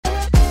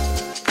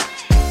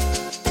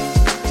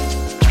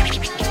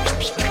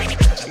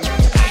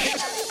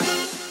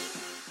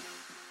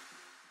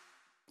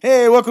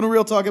Hey, welcome to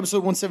Real Talk, episode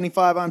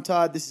 175. I'm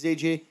Todd, this is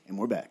AJ, and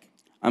we're back.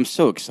 I'm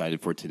so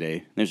excited for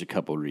today. There's a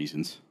couple of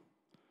reasons.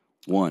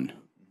 One,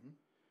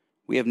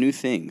 we have new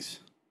things,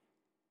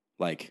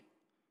 like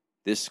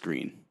this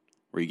screen,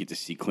 where you get to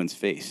see Clint's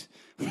face.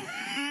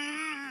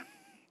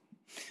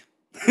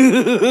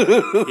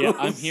 Yeah,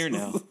 I'm here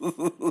now.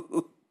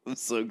 I'm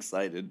so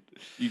excited.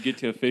 You get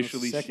to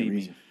officially see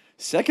me.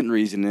 Second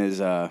reason is,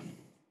 I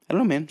don't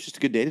know, man. It's just a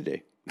good day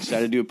today.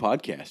 Excited to do a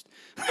podcast.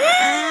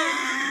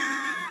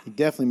 You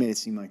definitely made it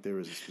seem like there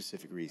was a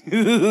specific reason.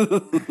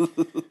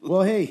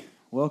 Well, hey,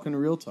 welcome to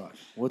Real Talk.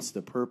 What's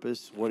the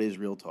purpose? What is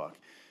Real Talk?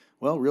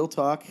 Well, Real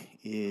Talk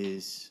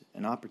is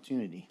an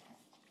opportunity,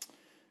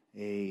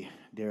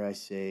 dare I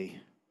say,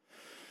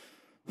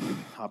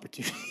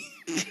 opportunity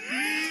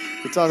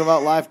to talk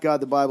about life, God,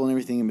 the Bible, and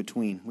everything in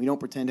between. We don't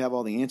pretend to have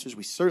all the answers.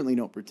 We certainly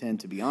don't pretend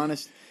to be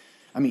honest.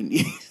 I mean,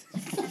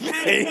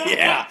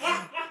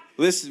 Yeah.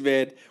 Listen,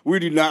 man, we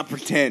do not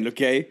pretend,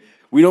 okay?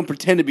 We don't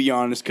pretend to be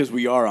honest because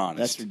we are honest.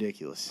 that's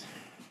ridiculous.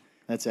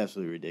 That's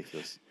absolutely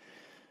ridiculous.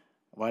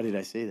 Why did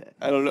I say that?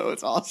 I don't know.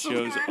 It's awesome.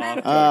 Shows off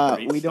to a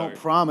great We start.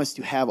 don't promise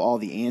to have all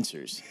the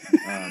answers,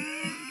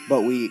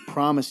 but we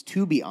promise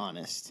to be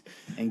honest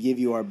and give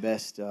you our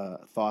best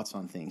thoughts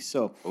on things.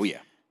 So, Oh, yeah.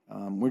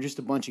 we're just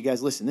a bunch of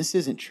guys. Listen, this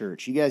isn't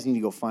church. You guys need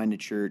to go find a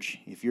church.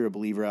 If you're a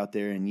believer out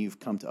there and you've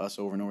come to us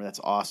over and over, that's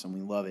awesome.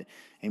 We love it,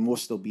 and we'll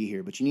still be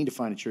here. But you need to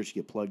find a church to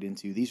get plugged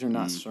into. These are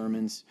not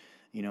sermons.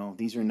 You know,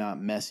 these are not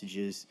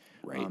messages.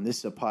 Right. This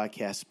is a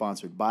podcast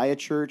sponsored by a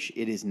church.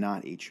 It is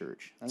not a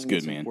church. I think good,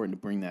 it's man. important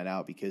to bring that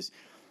out because,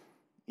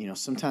 you know,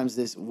 sometimes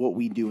what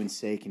we do and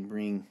say can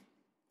bring,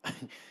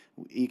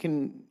 you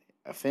can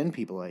offend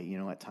people,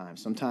 at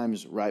times.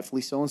 Sometimes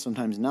rightfully so and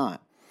sometimes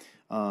not.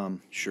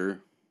 Sure.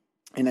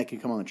 And that can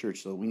come on the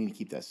church, so we need to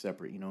keep that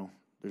separate. You know,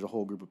 there's a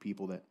whole group of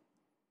people that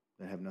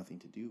have nothing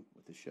to do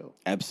with the show.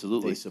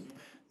 Absolutely.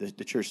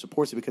 The church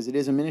supports it because it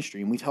is a ministry,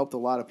 and we've helped a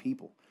lot of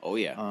people. Oh,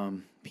 yeah.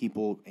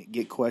 People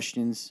get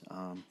questions.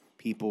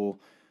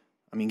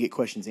 Get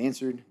questions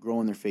answered,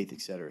 grow in their faith,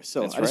 etc. So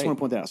That's I just right. want to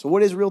point that out. So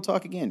what is Real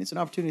Talk again? It's an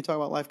opportunity to talk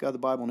about life, God, the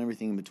Bible, and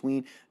everything in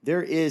between.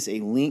 There is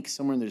a link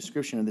somewhere in the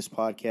description of this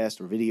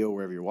podcast or video,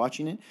 wherever you're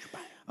watching it.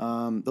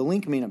 The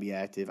link may not be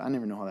active. I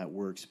never know how that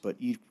works,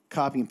 but you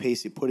copy and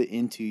paste it, put it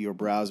into your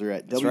browser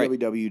at That's right.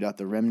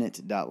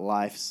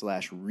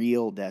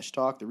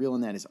 www.theremnant.life/real-talk. The real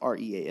in that is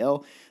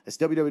REAL. That's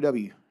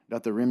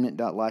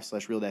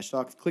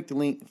www.theremnant.life/real-talk. Click the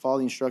link, follow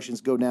the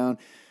instructions, go down,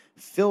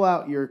 fill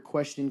out your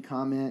question,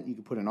 comment. You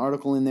can put an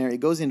article in there. It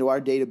goes into our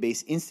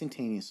database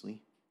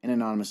instantaneously and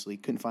anonymously.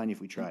 Couldn't find you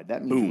if we tried.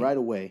 That means Boom. right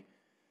away,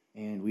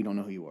 and we don't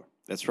know who you are.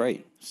 That's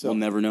right. So- We'll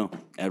never know,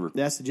 ever.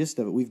 That's the gist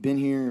of it. We've been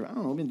here, I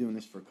don't know, we've been doing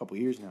this for a couple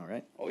years now,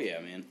 right? Oh,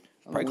 yeah, man.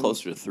 Probably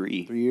closer to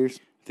 3. 3 years.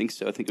 I think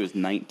so. I think it was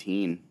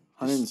 19.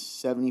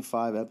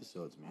 175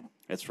 episodes, man.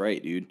 That's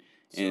right, dude.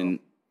 So- And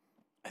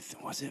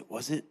was it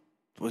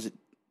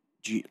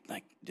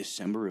like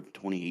December of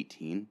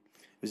 2018?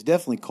 It was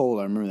definitely cold.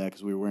 I remember that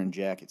because we were wearing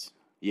jackets.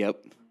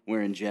 Yep.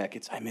 Wearing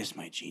jackets. I miss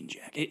my jean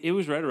jacket. It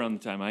was right around the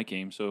time I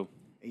came, so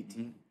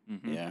 18.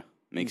 Yeah.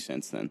 Makes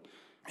sense then.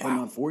 Going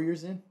on 4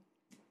 years in?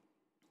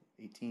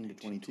 18 to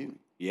 22.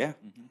 Yeah.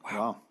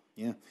 Wow.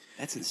 Yeah.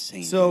 That's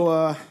insane.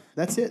 So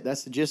that's it.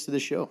 That's the gist of the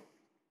show.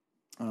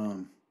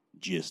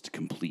 just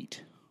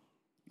complete.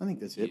 I think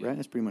that's it, right?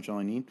 That's pretty much all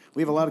I need.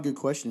 We have a lot of good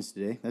questions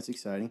today. That's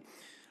exciting.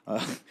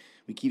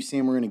 We keep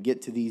saying we're going to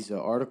get to these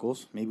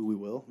articles. Maybe we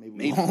will. Maybe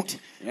we won't.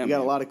 Yeah, we got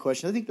man. a lot of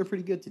questions. I think they're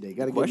pretty good today.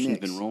 Got a good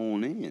Questions mix. been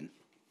rolling in.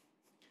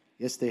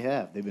 Yes, they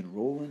have. They've been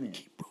rolling in.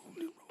 Keep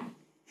rolling.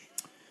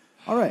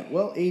 All right.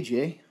 Well,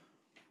 AJ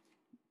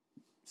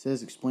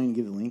says explain and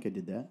give the link. I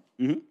did that.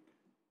 Mm-hmm.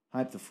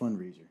 Hype the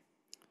fundraiser.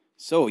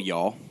 So,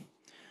 y'all,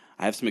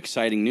 I have some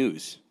exciting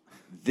news.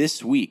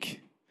 This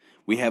week,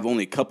 we have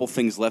only a couple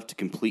things left to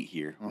complete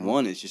here.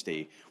 One is just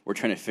we're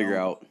trying to figure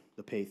out.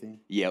 The pay thing.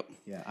 Yep.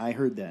 Yeah, I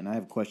heard that, and I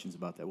have questions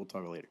about that. We'll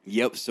talk later.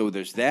 Yep. So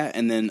there's that,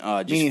 and then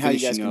just Meaning how you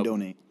guys finishing can up.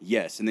 donate.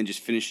 Yes, and then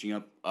just finishing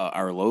up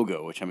our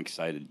logo, which I'm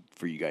excited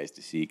for you guys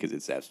to see because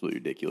it's absolutely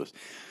ridiculous.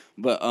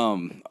 But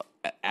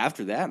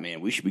after that, man,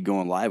 we should be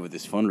going live with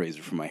this fundraiser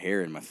for my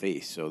hair and my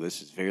face. So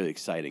this is very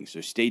exciting. So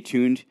stay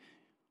tuned.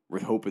 We're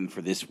hoping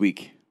for this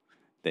week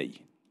that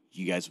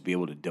you guys will be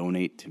able to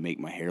donate to make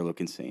my hair look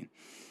insane.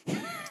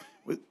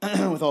 With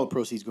all the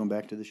proceeds going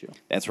back to the show.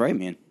 That's right,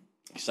 man.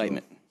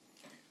 Excitement.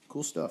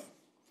 Cool stuff.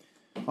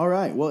 All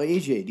right. Well,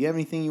 AJ, do you have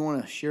anything you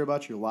want to share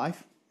about your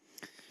life?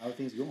 How are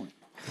things going?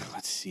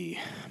 Let's see.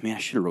 Man, I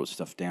should have wrote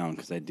stuff down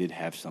because I did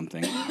have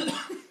something.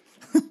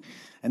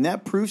 And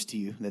that proves to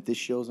you that this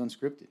show is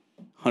unscripted.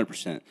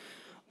 100%.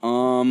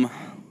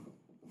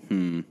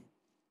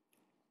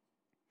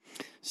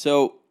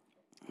 So,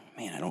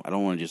 man, I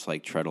don't want to just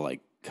try to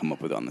come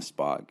up with it on the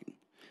spot.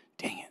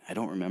 Dang it, I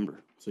don't remember.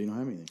 So you don't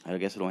have anything. I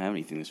guess I don't have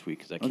anything this week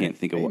because I Okay. can't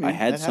think of Hey, what. man, I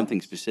had that something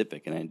happens.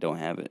 specific and I don't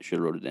have it. Should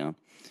have wrote it down.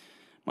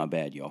 My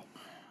bad, y'all.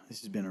 This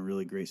has been a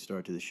really great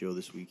start to the show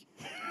this week.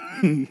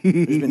 There's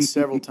been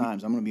several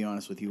times, I'm going to be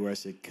honest with you, where I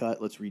said,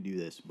 cut, let's redo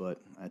this. But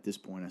at this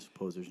point, I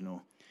suppose there's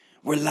no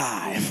We're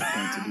live.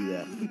 point to do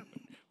that.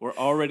 We're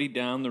already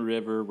down the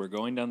river. We're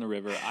going down the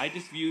river. I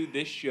just view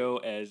this show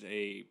as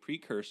a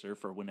precursor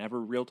for whenever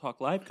Real Talk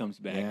Live comes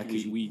back. Yeah,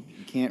 because you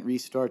can't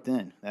restart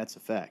then. That's a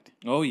fact.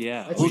 Oh,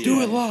 yeah. We'll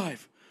do it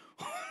live.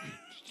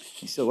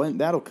 So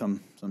that'll come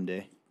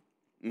someday.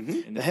 In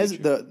the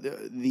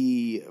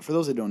The future. for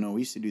those that don't know,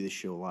 we used to do this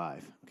show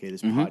live. Okay,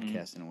 this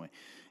podcast in a way,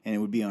 and it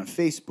would be on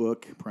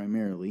Facebook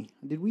primarily.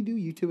 Did we do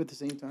YouTube at the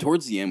same time?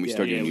 Towards the end, we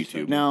started on we YouTube.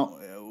 started. Now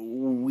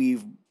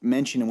we've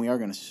mentioned, and we are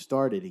going to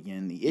start it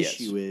again. The Yes.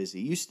 issue is, it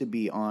used to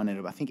be on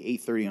at I think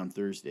 8:30 on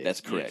Thursdays.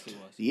 That's correct. Yes, it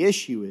was. The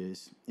issue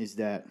is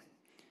that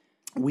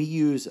we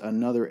use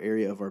another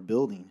area of our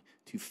building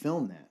to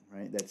film that,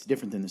 right? That's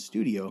different than the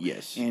studio.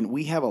 Yes. And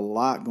we have a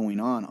lot going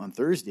on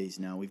Thursdays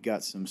now. We've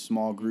got some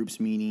small groups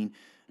meeting,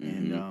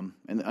 and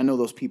I know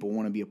those people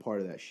want to be a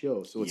part of that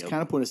show. So it's Yep.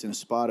 kind of put us in a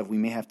spot of we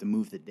may have to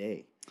move the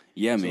day.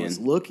 Yeah, So man. it's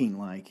looking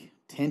like,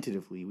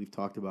 tentatively, we've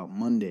talked about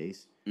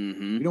Mondays.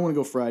 Mm-hmm. We don't want to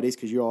go Fridays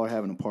because you're all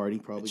having a party,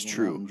 probably It's going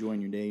true. out and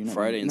enjoying your day. You're not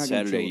Friday you're and not gonna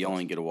Saturday, chill you with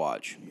only us. get to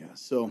watch. Yeah,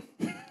 so,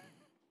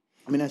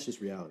 I mean, that's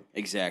just reality.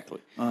 Exactly.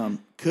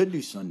 Could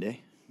do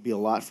Sunday. Be a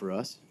lot for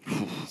us.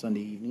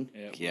 Sunday evening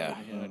Yeah.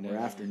 or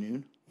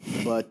afternoon.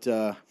 But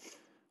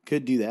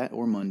could do that,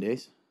 or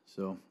Mondays.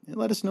 So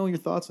let us know your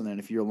thoughts on that.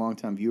 If you're a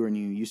longtime viewer and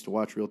you used to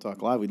watch Real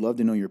Talk Live, we'd love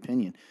to know your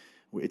opinion.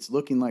 It's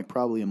looking like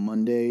probably a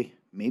Monday,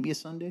 maybe a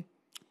Sunday.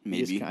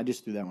 Maybe. I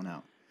just threw that one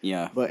out.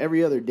 Yeah. But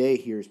every other day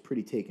here is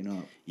pretty taken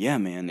up. Yeah,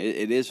 man.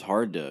 It is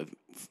hard to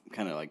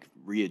kind of like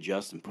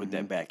readjust and put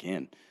that back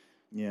in.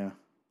 Yeah.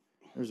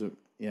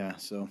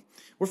 So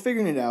we're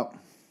figuring it out.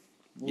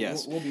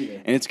 Yes. We'll be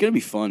there. And it's going to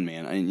be fun,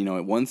 man.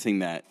 And, one thing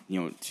that,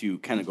 to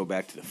kind of go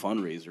back to the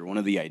fundraiser, one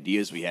of the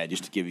ideas we had,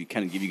 just to give you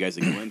guys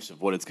a glimpse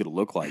of what it's going to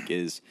look like,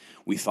 is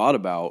we thought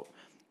about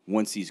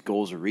once these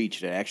goals are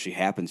reached, it actually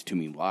happens to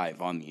me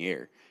live on the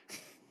air,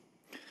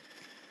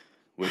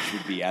 which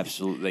would be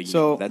absolutely,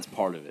 that's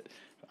part of it.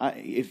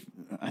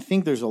 I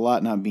think there's a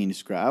lot not being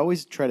described. I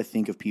always try to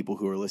think of people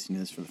who are listening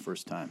to this for the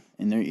first time,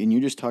 and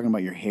you're just talking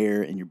about your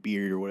hair and your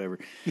beard or whatever.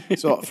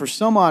 So for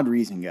some odd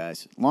reason,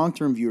 guys,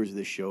 long-term viewers of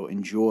this show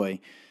enjoy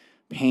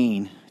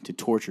paying to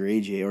torture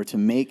AJ or to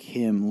make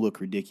him look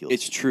ridiculous.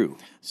 It's true.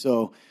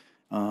 So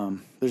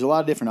there's a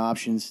lot of different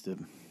options to.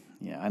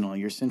 Yeah, I don't know.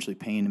 You're essentially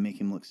paying to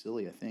make him look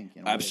silly, I think.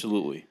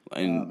 Absolutely.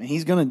 And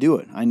he's going to do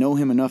it. I know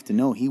him enough to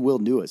know he will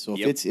do it. So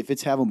if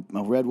it's have a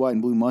red, white,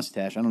 and blue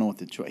mustache, I don't know what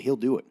the choice. He'll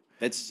do it.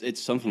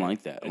 It's something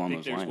like that along think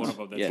those there's lines. one of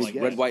them that's yes, like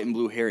red, that. white, and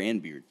blue hair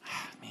and beard.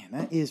 Man,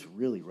 that is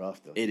really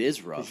rough, though. It is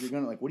Because rough. you're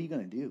going to, what are you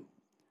going to do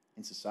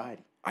in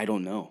society? I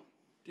don't know.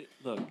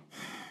 Look,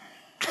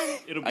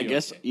 it'll be I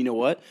guess, okay. you know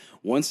what?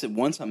 Once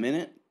I'm in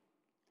it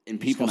and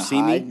people Just see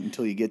gonna me, hide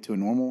until you get to a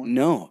normal one?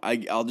 no,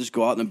 I'll just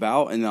go out and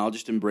about and I'll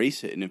just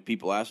embrace it. And if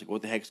people ask, like,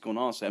 what the heck's going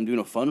on? I'll say, I'm doing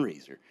a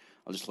fundraiser.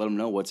 I'll just let them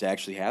know what's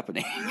actually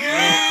happening.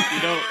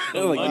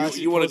 The Like, lunch-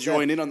 you want to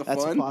join in on the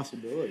That's fun? a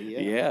possibility,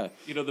 yeah.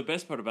 Yeah. the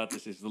best part about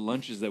this is the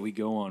lunches that we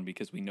go on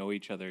because we know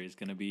each other is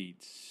going to be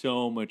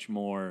so much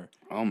more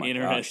Oh my gosh,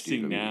 interesting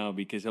dude, I mean- now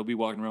because he'll be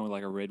walking around with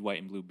like a red, white,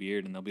 and blue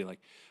beard, and they'll be like,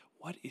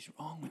 "What is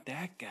wrong with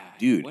that guy,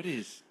 Dude. What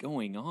is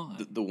going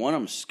on?" The one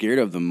I'm scared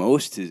of the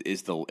most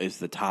is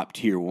the top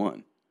tier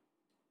one.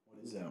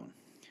 What is that one?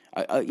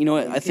 You know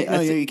what? I think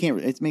you can't.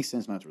 It makes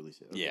sense not to release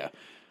it. Okay. yeah.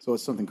 So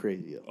it's something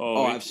crazy. Though.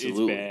 Oh,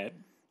 absolutely. it's bad.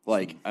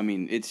 Like, I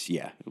mean, it's,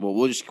 yeah. Well,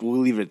 we'll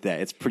leave it at that.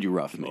 It's pretty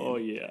rough, man. Oh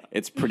yeah.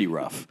 It's pretty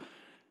rough.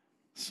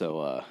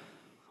 So,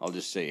 I'll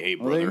just say, hey,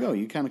 Well, brother. there you go.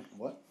 You kind of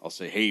what? I'll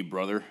say, hey,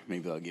 brother.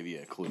 Maybe I'll give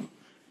you a clue.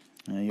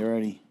 You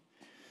already.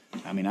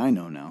 I mean, I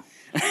know now.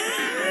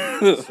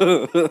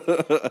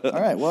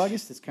 All right. Well, I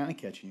guess it's kind of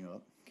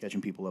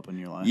catching people up in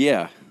your life.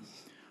 Yeah.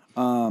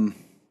 How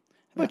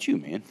about you,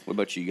 man? What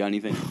about you? You got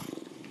anything?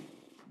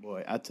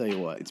 Boy, I tell you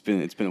what, It's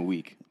been a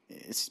week.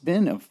 it's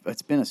been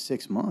a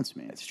 6 months,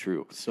 man. That's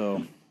true.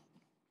 So,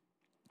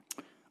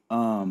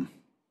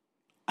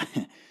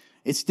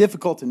 it's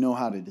difficult to know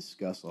how to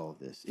discuss all of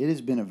this. It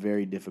has been a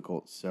very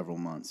difficult several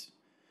months,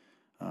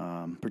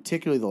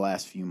 particularly the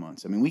last few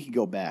months. I mean, we could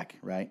go back,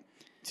 right,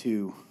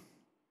 to,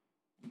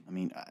 I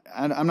mean,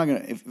 I'm not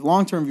going to, if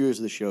long-term viewers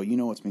of the show, you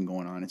know what's been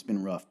going on. It's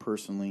been rough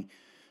personally,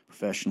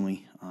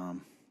 professionally,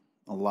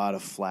 a lot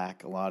of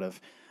flack,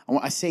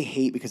 I say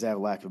hate because I have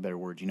a lack of a better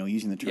word,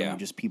 using the term Yeah. of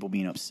just people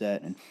being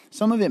upset. And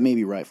some of it may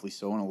be rightfully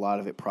so, and a lot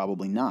of it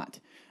probably not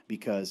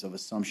because of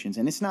assumptions.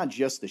 And it's not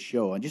just the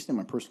show. Just in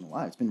my personal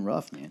life, it's been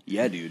rough, man.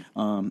 Yeah, dude.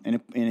 And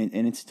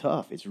it's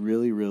tough. It's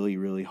really, really,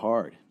 really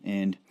hard.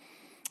 And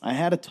I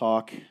had a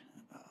talk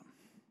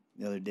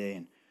the other day,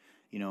 and,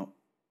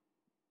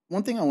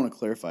 one thing I want to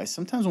clarify,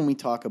 sometimes when we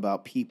talk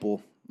about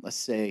people, let's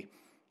say,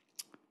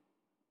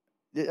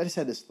 I just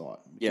had this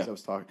thought because Yeah. I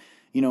was talking,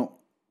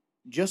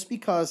 just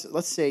because,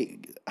 let's say,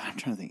 I'm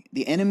trying to think,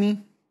 the enemy,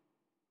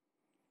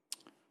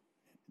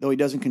 though he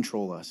doesn't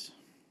control us,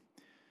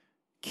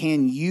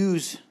 can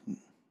use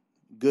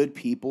good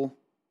people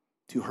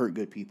to hurt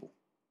good people.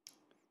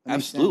 That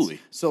makes sense? Absolutely.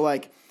 So,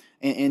 like,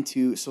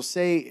 so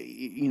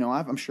say,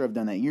 I'm sure I've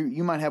done that.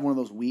 You might have one of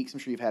those weeks, I'm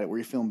sure you've had it, where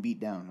you're feeling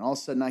beat down. And all of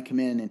a sudden I come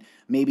in and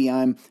maybe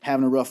I'm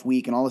having a rough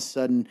week, and all of a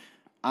sudden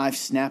I've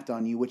snapped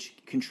on you, which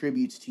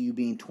contributes to you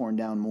being torn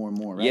down more and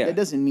more, right? Yeah. That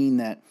doesn't mean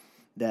that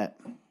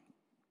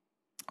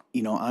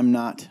I'm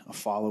not a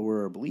follower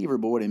or a believer,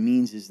 but what it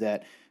means is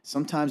that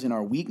sometimes in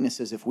our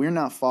weaknesses, if we're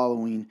not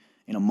following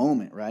in a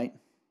moment, right,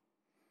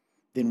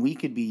 then we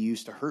could be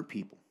used to hurt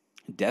people.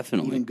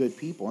 Definitely. Even good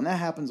people. And that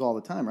happens all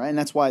the time, right? And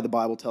that's why the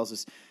Bible tells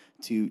us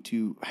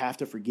to have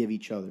to forgive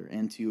each other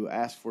and to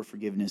ask for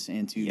forgiveness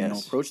and to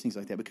approach things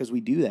like that, because we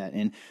do that.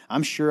 And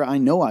I'm sure I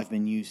know I've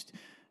been used,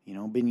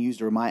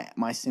 or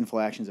my sinful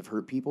actions have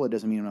hurt people. It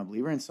doesn't mean I'm not a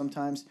believer. And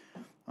sometimes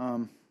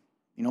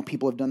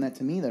people have done that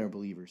to me that are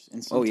believers.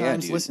 And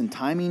sometimes, listen,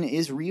 timing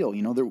is real.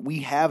 We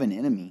have an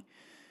enemy.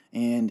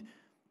 And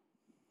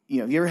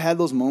have you ever had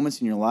those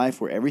moments in your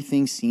life where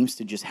everything seems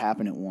to just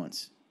happen at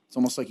once? It's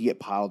almost like you get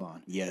piled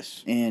on.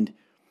 Yes. And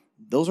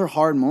those are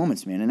hard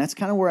moments, man. And that's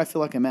kind of where I feel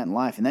like I'm at in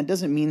life. And that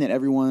doesn't mean that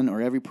everyone or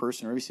every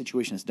person or every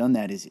situation that's done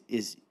that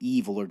is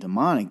evil or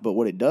demonic. But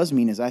what it does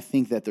mean is I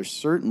think that there's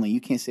certainly, you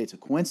can't say it's a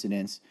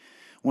coincidence,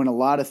 when a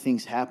lot of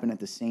things happen at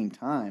the same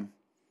time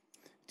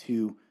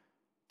to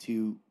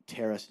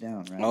tear us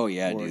down, right? Oh,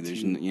 yeah,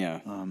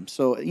 dude.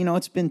 So,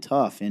 it's been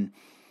tough. And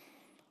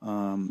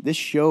this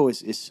show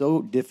is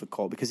so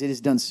difficult because it has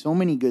done so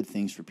many good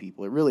things for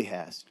people. It really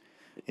has.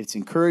 It's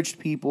encouraged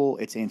people.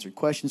 It's answered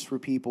questions for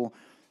people.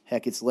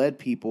 Heck, it's led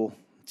people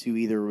to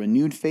either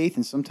renewed faith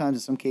and sometimes,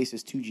 in some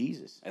cases, to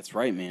Jesus. That's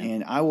right, man.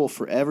 And I will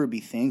forever be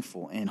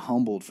thankful and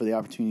humbled for the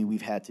opportunity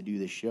we've had to do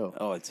this show.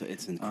 Oh, it's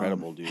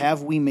incredible, dude.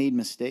 Have we made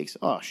mistakes?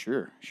 Oh,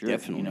 sure.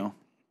 Definitely.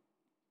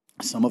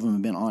 Some of them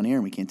have been on air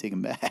and we can't take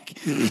them back.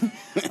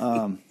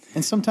 And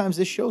sometimes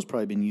this show's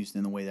probably been used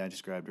in the way that I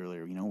described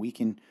earlier.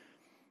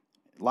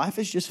 Life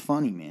is just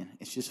funny, man.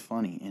 It's just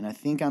funny. And I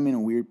think I'm in a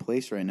weird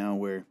place right now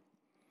where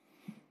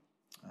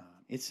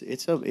it's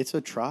a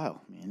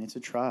trial, man. It's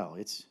a trial.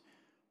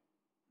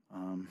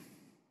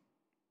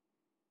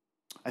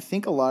 I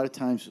think a lot of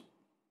times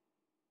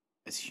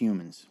as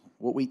humans,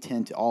 what we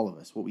tend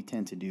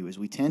to do is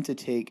we tend to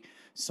take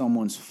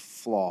someone's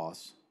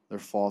flaws, their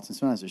faults, and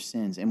sometimes their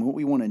sins, and what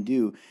we want to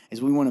do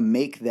is we want to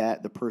make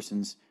that the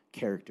person's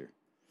character.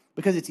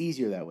 Because it's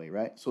easier that way,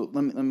 right? So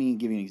let me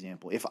give you an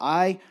example. If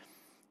I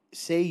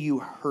say you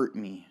hurt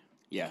me,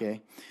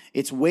 okay,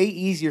 it's way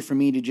easier for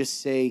me to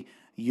just say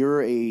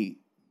you're a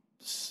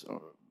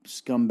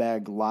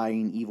scumbag,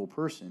 lying, evil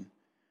person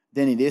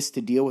than it is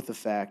to deal with the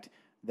fact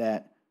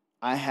that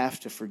I have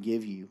to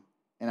forgive you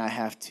and I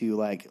have to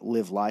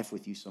live life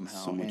with you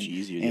somehow. So much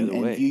easier and, the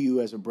other way. And view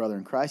you as a brother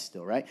in Christ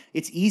still, right?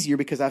 It's easier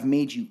because I've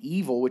made you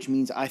evil, which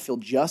means I feel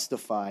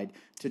justified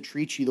to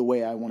treat you the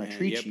way I want to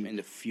treat you. And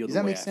to feel Does the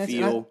that way make sense? I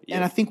feel.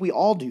 And I think we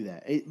all do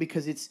that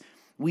because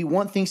we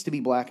want things to be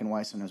black and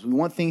white sometimes. We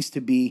want things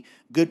to be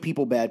good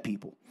people, bad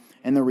people.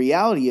 And the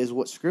reality is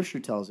what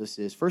Scripture tells us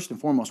is, first and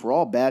foremost, we're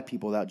all bad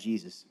people without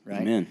Jesus, right?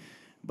 Amen.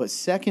 But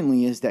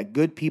secondly is that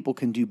good people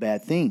can do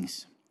bad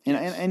things.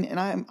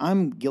 And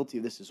I'm guilty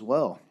of this as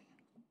well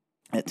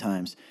at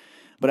times.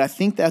 But I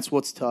think that's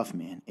what's tough,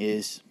 man,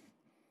 is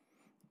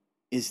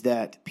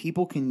that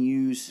people can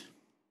use,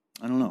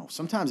 I don't know,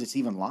 sometimes it's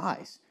even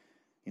lies.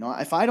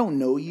 If I don't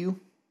know you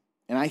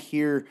and I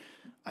hear,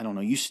 I don't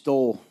know, you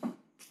stole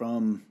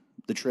from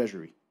the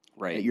treasury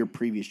at your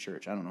previous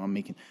church. I don't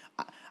know,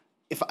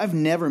 if I've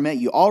never met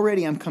you,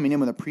 already I'm coming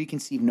in with a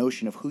preconceived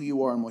notion of who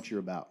you are and what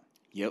you're about.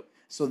 Yep.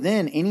 So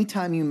then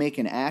anytime you make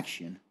an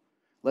action,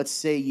 let's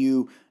say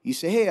you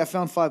say, hey, I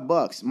found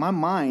 $5. My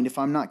mind, if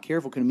I'm not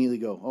careful, can immediately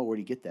go, oh, where'd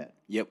you get that?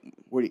 Yep.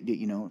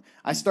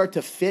 I start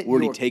to fit.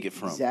 Where'd you take it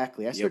from?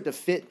 Exactly. I start to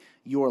fit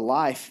your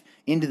life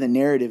into the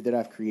narrative that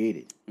I've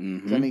created. Mm-hmm.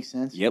 Does that make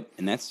sense? Yep.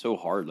 And that's so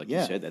hard. Like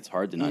you said, that's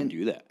hard to not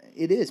do that.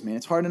 It is, man.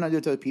 It's hard to not do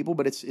it to other people,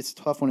 but it's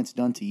tough when it's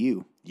done to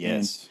you.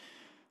 Yes.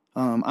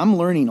 And, I'm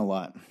learning a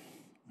lot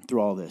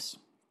through all this.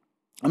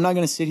 I'm not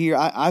going to sit here.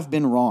 I've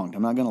been wronged.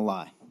 I'm not going to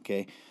lie.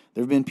 Okay.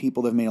 There have been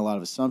people that have made a lot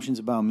of assumptions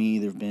about me.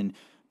 There have been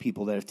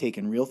people that have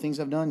taken real things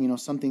I've done.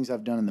 Some things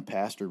I've done in the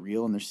past are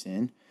real and they're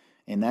sin.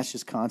 And that's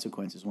just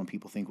consequences when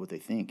people think what they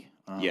think.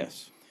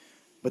 Yes.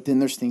 But then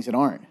there's things that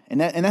aren't. And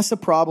that's the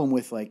problem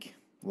with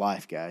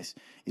life, guys,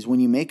 is when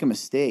you make a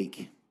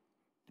mistake,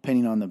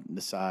 depending on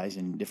the size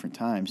and different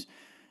times,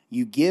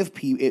 you give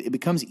people, it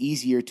becomes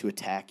easier to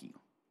attack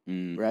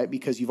you, right?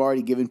 Because you've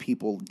already given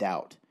people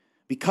doubt.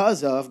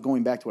 Because of,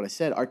 going back to what I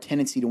said, our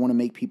tendency to want to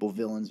make people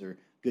villains or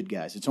good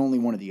guys. It's only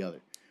one or the other.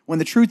 When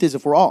the truth is,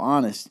 if we're all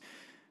honest,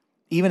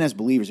 even as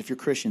believers, if you're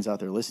Christians out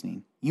there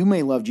listening, you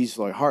may love Jesus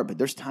with all your heart, but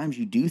there's times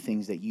you do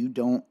things that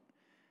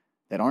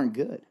aren't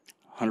good.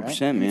 100%, right?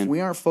 man. If we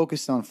aren't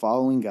focused on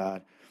following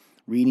God,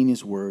 reading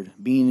His Word,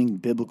 being in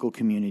biblical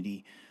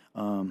community,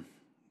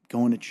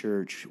 going to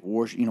church,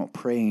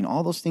 praying,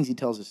 all those things He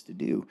tells us to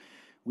do,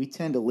 we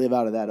tend to live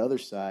out of that other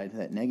side,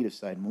 that negative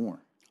side more.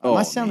 Am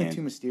I sounding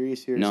too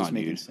mysterious here? No, Is this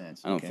making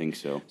sense? I don't think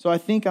so. So I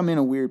think I'm in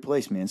a weird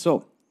place, man.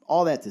 So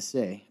all that to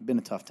say, it's been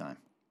a tough time.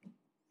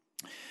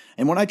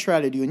 And what I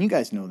try to do, and you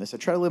guys know this, I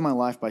try to live my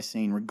life by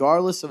saying,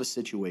 regardless of a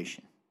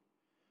situation,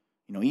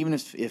 even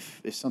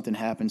if something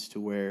happens to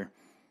where,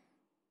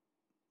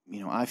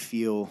 I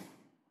feel,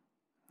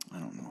 I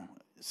don't know,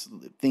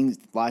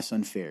 life's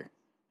unfair.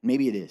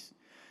 Maybe it is.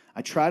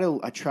 I try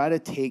to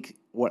take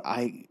what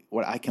I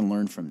can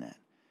learn from that.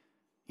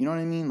 You know what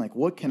I mean? Like,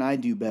 what can I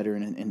do better,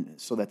 and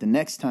so that the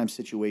next time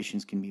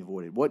situations can be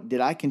avoided? What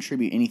did I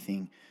contribute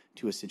anything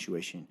to a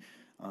situation?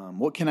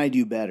 What can I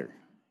do better?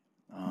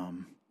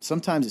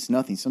 Sometimes it's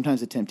nothing. Sometimes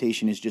the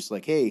temptation is just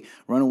like, hey,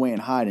 run away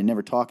and hide and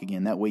never talk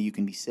again. That way you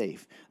can be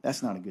safe.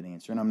 That's not a good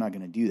answer, and I'm not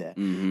going to do that.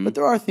 Mm-hmm. But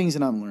there are things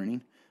that I'm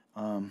learning,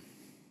 and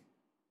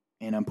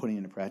I'm putting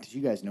into practice.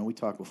 You guys know we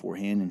talked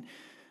beforehand, and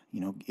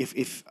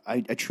if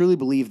I truly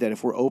believe that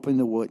if we're open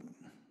to what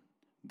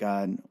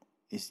God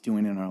is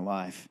doing in our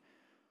life,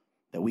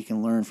 that we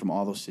can learn from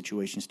all those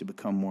situations to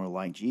become more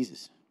like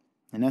Jesus.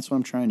 And that's what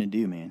I'm trying to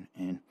do, man.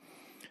 And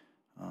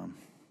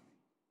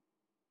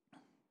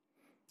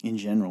in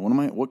general,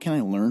 what can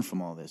I learn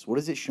from all this? What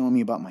is it showing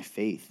me about my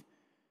faith?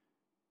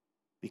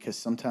 Because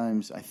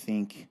sometimes I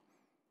think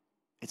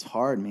it's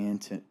hard, man,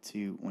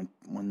 to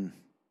when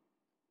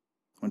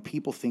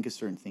people think a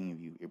certain thing of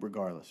you,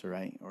 regardless, all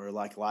right? Or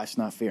like life's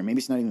not fair. Maybe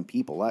it's not even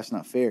people. Life's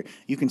not fair.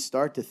 You can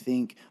start to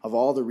think of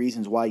all the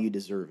reasons why you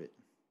deserve it.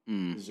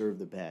 Deserve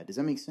the bad. Does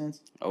that make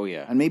sense? Oh,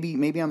 yeah. And maybe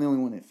I'm the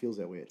only one that feels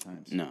that way at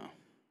times. No.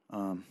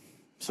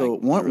 So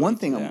one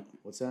thing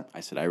what's that? I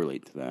said I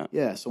relate to that.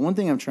 Yeah, so one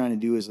thing I'm trying to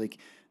do is like,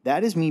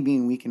 that is me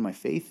being weak in my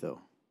faith, though.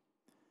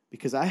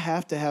 Because I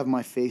have to have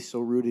my faith so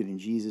rooted in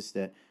Jesus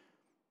that,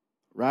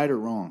 right or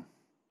wrong,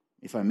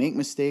 if I make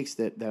mistakes,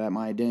 that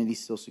my identity is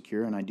still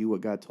secure and I do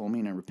what God told me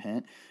and I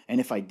repent. And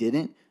if I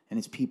didn't, and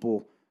it's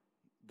people,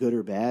 good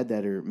or bad,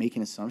 that are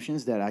making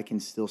assumptions, that I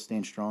can still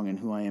stand strong in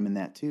who I am in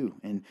that too.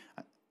 And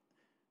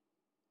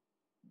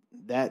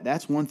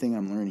that's one thing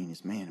I'm learning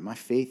is, man, my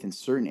faith in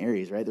certain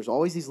areas, right? There's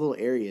always these little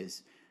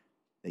areas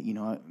that,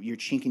 you're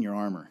chinking your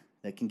armor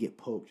that can get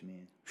poked,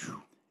 man.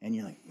 And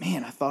you're like,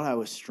 man, I thought I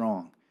was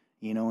strong,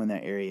 in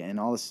that area. And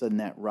all of a sudden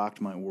that rocked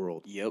my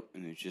world. Yep.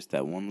 And it's just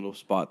that one little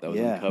spot that was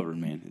uncovered,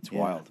 man. It's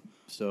wild.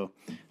 So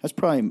that's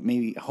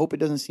probably I hope it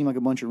doesn't seem like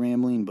a bunch of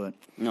rambling, but.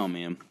 No,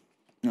 man.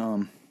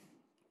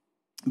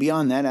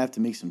 Beyond that, I have to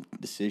make some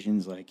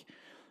decisions. Like,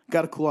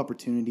 got a cool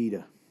opportunity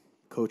to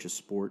coach a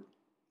sport,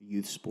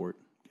 youth sport.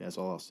 That's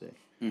all I'll say.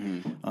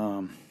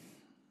 Mm-hmm.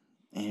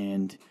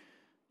 And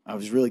I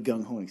was really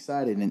gung ho and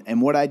excited.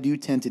 And what I do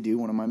tend to do,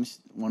 one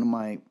of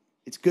my,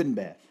 it's good and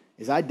bad,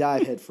 is I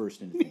dive head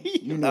first into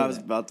things. I was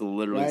about to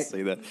literally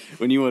say that.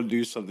 When you want to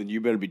do something, you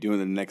better be doing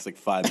it in the next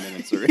 5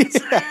 minutes.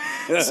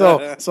 Or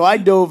so I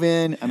dove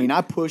in. I mean,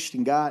 I pushed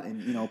and got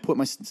and put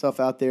myself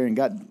out there and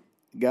got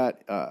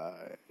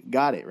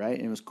it right,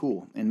 and it was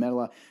cool and met a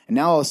lot. And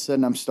now all of a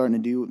sudden I'm starting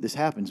to do this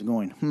happens. I'm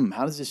going,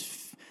 how does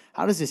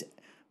this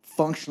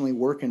functionally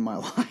work in my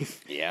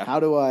life? Yeah. How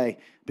do I?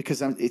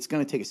 Because it's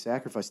going to take a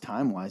sacrifice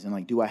time wise, and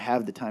like, do I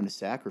have the time to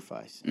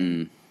sacrifice?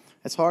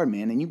 That's hard,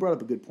 man. And you brought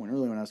up a good point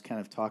earlier when I was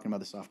kind of talking about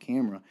this off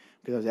camera,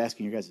 because I was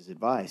asking your guys'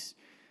 advice,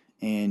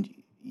 and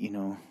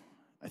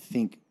I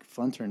think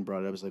Fun Turn brought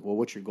it up. I was like, well,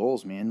 what's your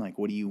goals, man? Like,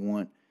 what do you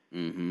want?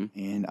 Mm-hmm.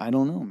 And I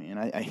don't know, man.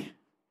 I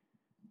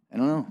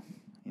don't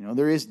know.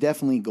 There is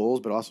definitely goals,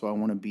 but also I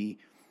want to be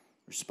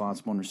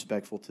responsible and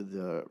respectful to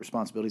the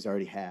responsibilities I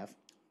already have.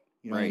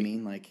 You know what I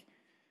mean? Like,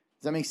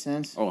 does that make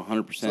sense? Oh,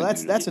 100%. So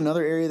that's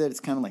another area that it's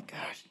kind of like,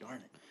 gosh, darn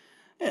it.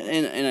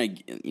 And I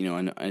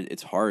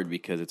it's hard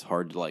because it's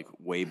hard to like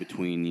weigh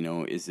between,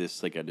 is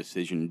this like a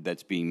decision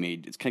that's being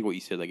made? It's kind of what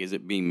you said, like, is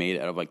it being made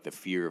out of like the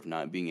fear of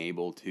not being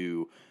able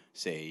to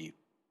say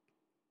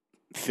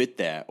fit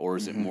that, or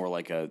is it more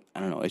like I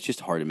don't know? It's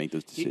just hard to make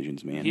those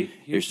decisions, man.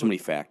 There's so many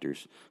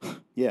factors.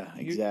 Yeah,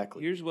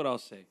 exactly. Here's what I'll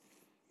say.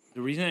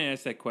 The reason I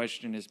asked that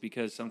question is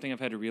because something I've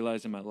had to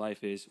realize in my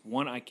life is,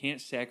 one, I can't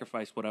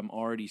sacrifice what I'm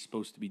already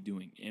supposed to be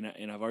doing.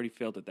 And I've already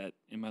failed at that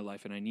in my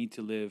life, and I need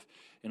to live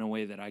in a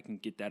way that I can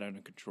get that under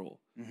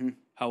control. Mm-hmm.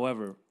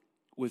 However,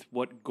 with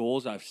what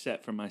goals I've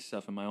set for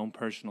myself in my own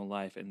personal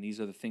life, and these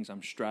are the things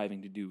I'm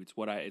striving to do. It's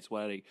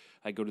why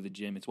I go to the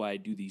gym. It's why I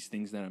do these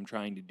things that I'm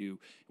trying to do,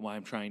 and why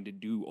I'm trying to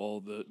do all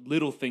the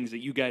little things that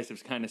you guys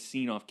have kind of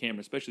seen off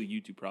camera, especially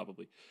you two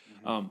probably.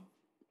 Mm-hmm.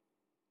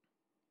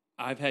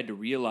 I've had to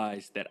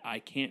realize that I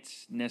can't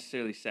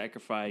necessarily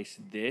sacrifice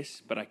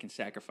this, but I can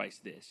sacrifice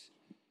this.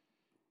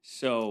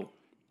 So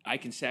I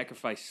can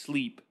sacrifice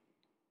sleep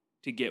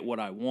to get what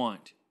I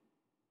want,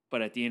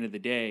 but at the end of the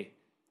day,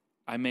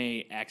 I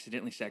may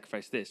accidentally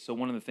sacrifice this. So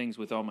one of the things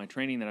with all my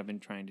training that I've been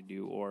trying to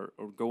do or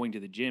going to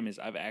the gym is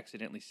I've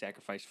accidentally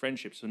sacrificed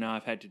friendship. So now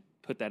I've had to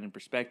put that in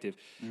perspective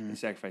and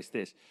sacrifice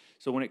this.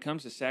 So when it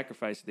comes to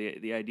sacrifice,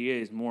 the idea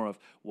is more of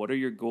what are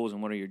your goals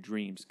and what are your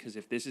dreams? Because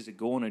if this is a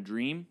goal and a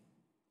dream,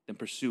 then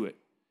pursue it.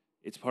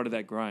 It's part of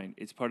that grind.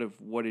 It's part of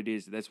what it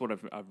is. That's what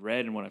I've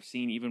read and what I've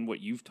seen, even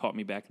what you've taught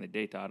me back in the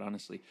day, Todd,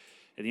 honestly.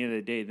 At the end of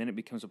the day, then it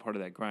becomes a part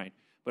of that grind.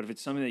 But if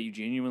it's something that you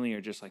genuinely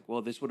are just like,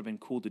 well, this would have been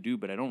cool to do,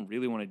 but I don't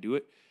really want to do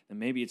it, then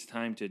maybe it's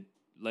time to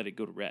let it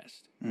go to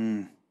rest.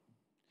 Yeah.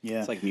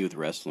 It's like me with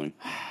wrestling.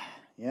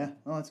 Yeah.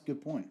 Oh, that's a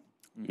good point.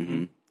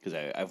 Mm-hmm.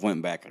 because I've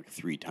went back like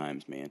 3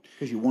 times, man.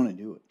 Because you want to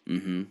do it.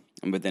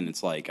 Mm-hmm. But then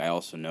it's like I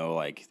also know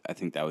like I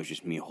think that was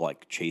just me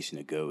like chasing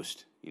a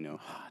ghost,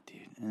 Ah,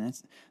 dude, and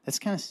that's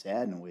kind of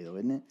sad in a way, though,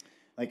 isn't it?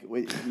 Like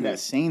that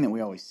saying that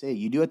we always say,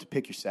 you do have to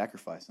pick your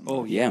sacrifice. Sometimes.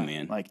 Oh yeah,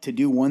 man. Like to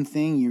do one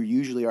thing, you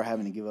usually are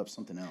having to give up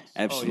something else.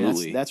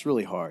 Absolutely. That's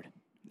really hard.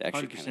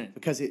 Actually, 100%.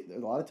 Because a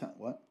lot of time,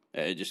 what?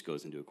 It just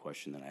goes into a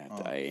question that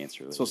I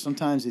answer. So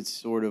sometimes it's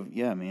sort of,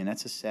 yeah, man,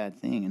 that's a sad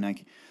thing. And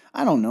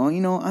I don't know,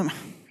 I'm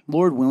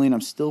Lord willing,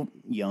 I'm still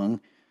young,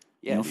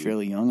 dude.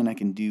 fairly young, and I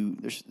can do.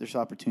 There's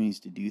opportunities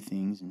to do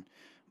things,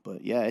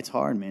 but yeah, it's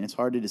hard, man. It's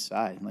hard to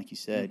decide, like you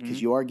said,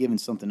 because you are giving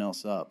something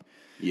else up.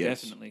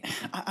 Yes. Definitely.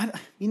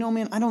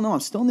 Man, I don't know.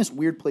 I'm still in this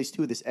weird place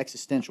too, with this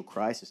existential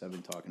crisis I've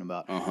been talking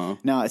about. Uh-huh.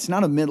 Now, it's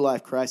not a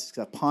midlife crisis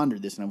because I've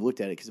pondered this and I've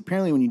looked at it. Because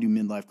apparently, when you do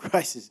midlife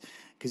crisis,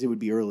 because it would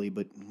be early,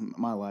 but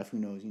my life, who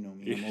knows? You know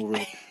me, I'm over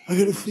it. I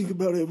got to think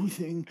about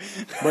everything.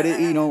 But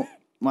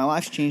my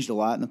life's changed a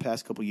lot in the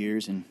past couple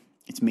years, and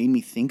it's made me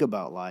think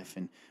about life.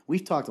 And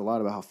we've talked a lot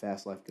about how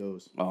fast life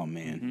goes. Oh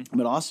man.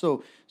 But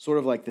also sort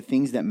of like the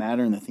things that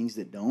matter and the things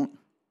that don't.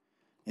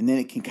 And then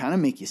it can kind of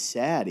make you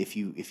sad if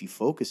you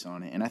focus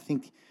on it. And I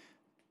think,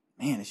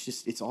 man,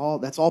 that's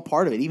all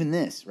part of it. Even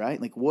this,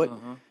 right? Like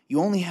you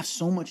only have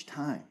so much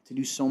time to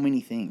do so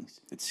many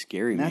things. It's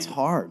scary, And man. that's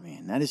hard,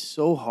 man. That is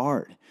so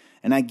hard.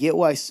 And I get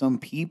why some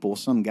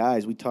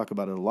guys, we talk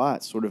about it a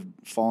lot, sort of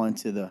fall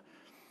into that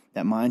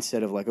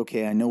mindset of like,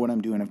 okay, I know what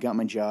I'm doing. I've got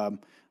my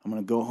job. I'm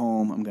going to go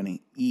home. I'm going to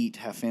eat,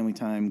 have family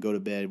time, go to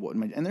bed.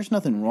 And there's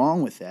nothing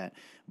wrong with that.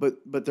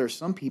 But there are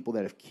some people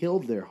that have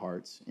killed their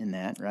hearts in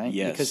that, right?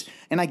 Yes.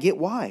 And I get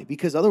why.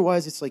 Because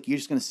otherwise, it's like you're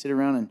just going to sit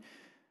around and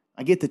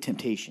I get the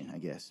temptation, I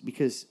guess.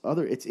 Because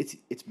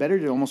it's better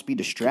to almost be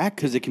distracted.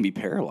 Because it can be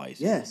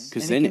paralyzing. Yes.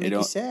 Because then then it can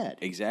make you sad.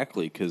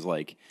 Exactly. Because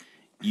like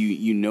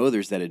you know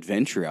there's that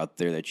adventure out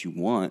there that you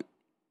want,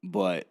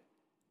 but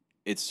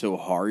it's so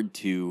hard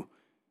to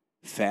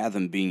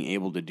fathom being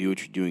able to do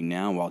what you're doing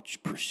now while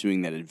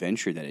pursuing that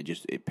adventure that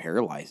it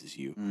paralyzes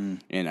you.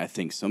 And I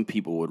think some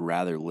people would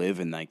rather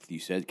live in, like you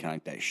said, kind of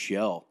like that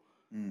shell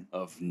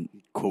of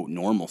quote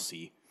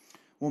normalcy.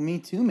 Well, me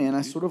too, man.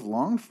 I sort of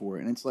longed for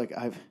it, and it's like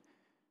I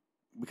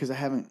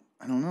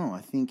don't know.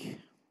 I think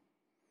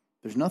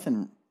there's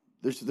nothing.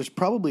 There's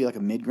probably like a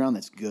mid ground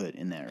that's good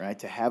in that, right?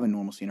 To have a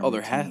normalcy. In a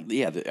routine.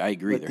 I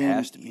agree. But there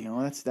has to be.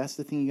 That's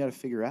the thing you got to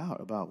figure out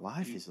about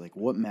life is like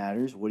what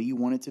matters. What do you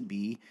want it to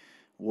be?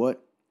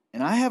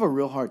 And I have a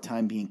real hard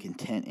time being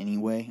content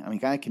anyway. I mean,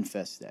 I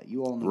confess that.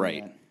 You all know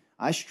that.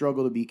 I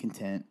struggle to be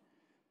content.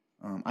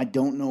 I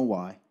don't know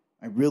why.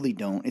 I really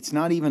don't. It's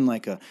not even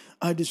like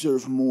I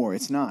deserve more.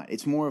 It's not.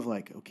 It's more of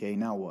like, okay,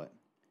 now what?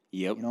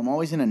 Yep. I'm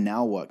always in a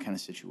now what kind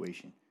of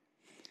situation.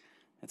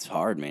 That's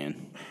hard,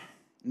 man.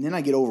 And then I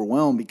get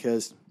overwhelmed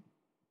because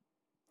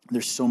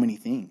there's so many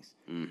things.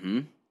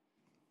 Mm-hmm.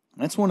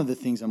 That's one of the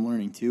things I'm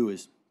learning too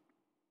is,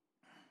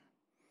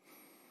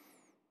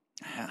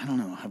 I don't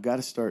know, I've got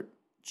to start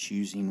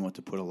choosing what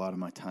to put a lot of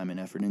my time and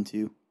effort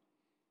into.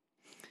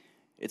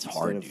 It's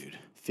hard, dude.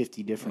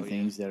 50 different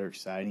things that are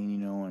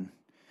exciting,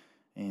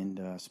 and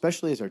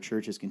especially as our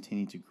church has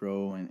continued to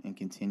grow and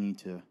continue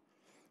to,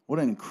 what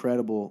an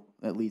incredible,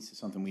 that leads to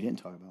something we didn't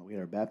talk about. We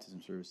had our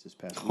baptism service this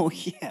past week. Oh,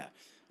 yeah.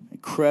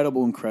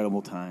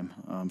 Incredible time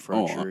for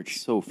our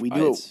church. We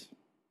do it.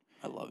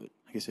 I love it.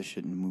 I guess I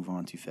shouldn't move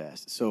on too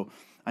fast. So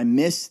I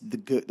miss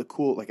the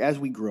cool, like as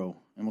we grow,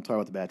 and we'll talk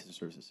about the baptism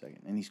service in a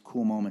second, and these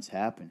cool moments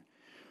happen.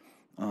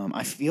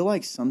 I feel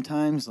like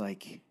sometimes,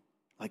 like,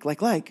 I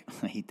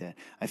hate that.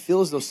 I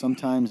feel as though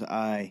sometimes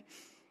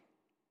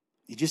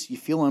you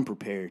feel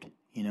unprepared,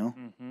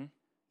 Mm-hmm.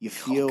 You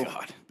feel,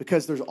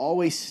 because there's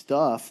always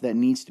stuff that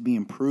needs to be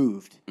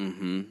improved.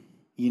 Mm-hmm.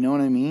 You know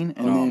what I mean?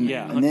 And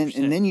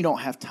and then you don't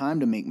have time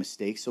to make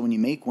mistakes. So when you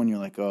make one, you're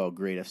like, oh,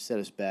 great, I've set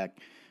us back.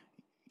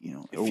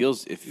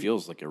 It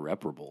feels like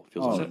irreparable. It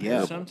feels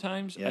unrepairable.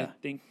 Sometimes I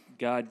think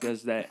God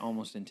does that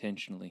almost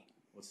intentionally.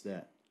 What's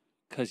that?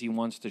 Because he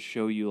wants to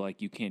show you,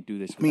 like, you can't do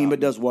this. But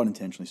does what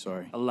intentionally?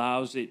 Sorry.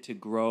 Allows it to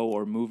grow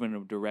or move in a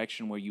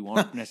direction where you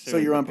aren't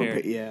necessarily so you're prepared.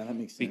 unprepared. Yeah, that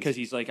makes sense. Because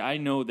he's like, I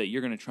know that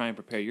you're going to try and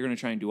prepare. You're going to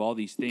try and do all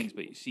these things.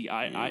 But see,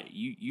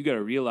 you got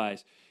to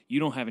realize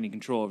you don't have any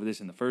control over this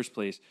in the first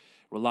place.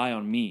 Rely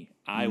on me.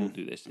 I will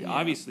do this. Yeah.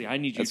 Obviously, I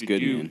need you to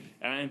do. Man.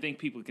 And I think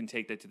people can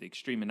take that to the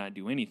extreme and not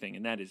do anything.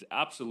 And that is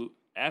absolute.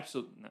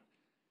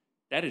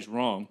 That is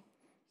wrong.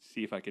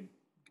 See if I could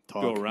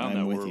go around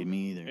that with word. You,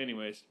 me either.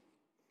 Anyways.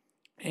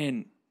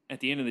 And at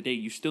the end of the day,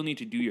 you still need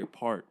to do your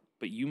part,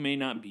 but you may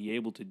not be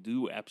able to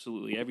do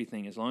absolutely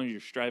everything as long as you're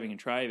striving and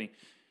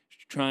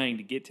trying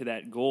to get to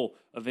that goal.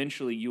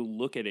 Eventually, you'll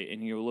look at it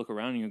and you'll look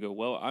around and you'll go,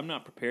 well, I'm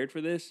not prepared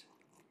for this,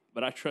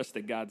 but I trust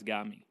that God's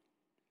got me.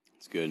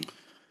 It's good.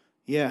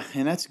 Yeah,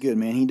 and that's good,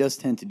 man. He does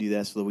tend to do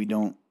that so that we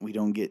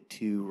don't get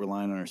too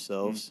reliant on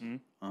ourselves.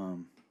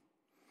 Mm-hmm.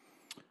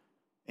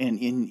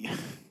 And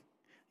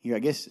I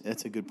guess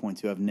that's a good point,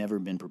 too. I've never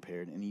been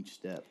prepared in each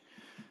step.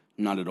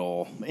 Not at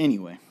all. But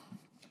anyway,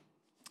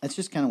 that's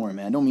just kind of where I'm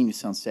at. I don't mean to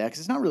sound sad, because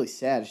it's not really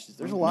sad. It's just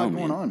there's a lot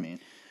going on, man.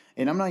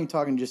 And I'm not even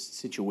talking just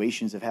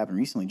situations that have happened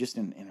recently, just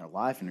in our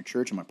life, in our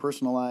church, in my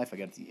personal life. I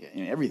got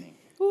in everything.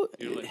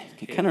 Your life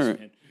is chaos, kinda-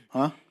 man.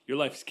 Huh? Your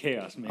life's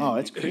chaos, man. Oh,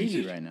 it's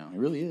crazy right now. It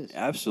really is.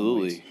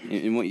 Absolutely.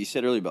 And what you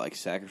said earlier about like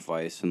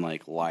sacrifice and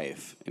like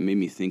life, it made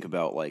me think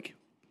about like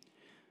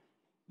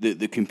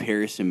the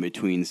comparison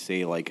between,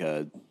 say, like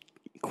a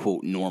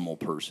quote normal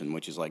person,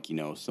 which is like, you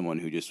know, someone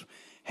who just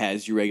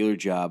has your regular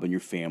job and your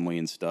family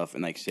and stuff,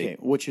 and like say Okay,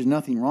 which is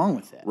nothing wrong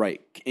with that.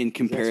 right and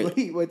compare That's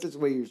the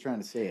way you were trying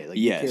to say it. Like,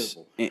 be yes.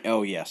 careful.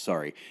 Oh yeah,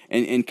 sorry.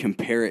 And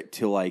compare it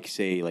to like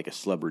say like a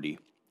celebrity,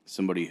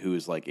 somebody who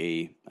is like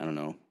a I don't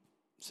know,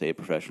 say a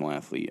professional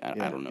athlete.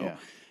 I don't know, yeah.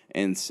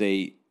 and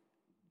say,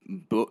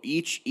 but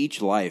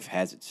each life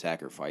has its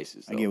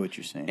sacrifices. I though. get what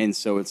you're saying. And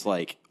so it's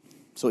like,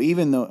 So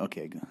even though,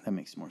 okay, good. That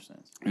makes more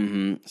sense.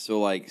 so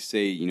like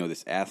say you know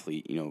this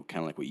athlete, you know,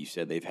 kind of like what you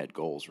said, they've had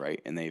goals,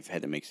 right, and they've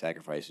had to make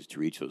sacrifices to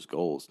reach those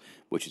goals,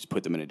 which has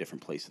put them in a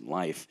different place in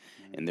life,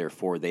 and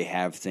therefore they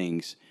have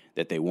things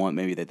that they want,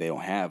 maybe that they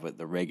don't have, but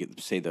the regular,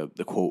 say the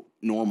quote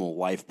normal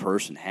life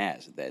person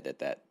has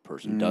that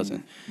person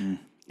doesn't.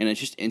 And it's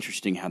just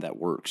interesting how that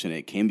works, and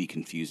it can be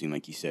confusing,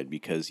 like you said,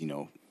 because, you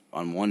know,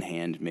 on one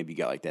hand, maybe you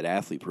got like that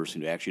athlete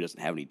person who actually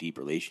doesn't have any deep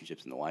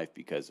relationships in the life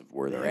because of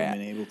where they're They at,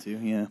 haven't been able to,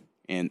 yeah.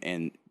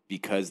 and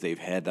because they've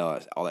had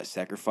all that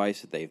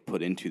sacrifice that they've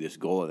put into this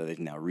goal that they've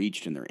now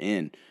reached and they're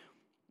in,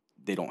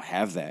 they don't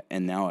have that,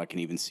 and now I can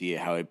even see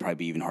how it'd probably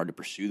be even hard to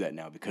pursue that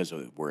now because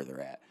of where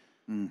they're at.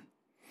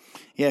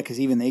 Yeah, because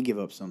even they give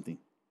up something.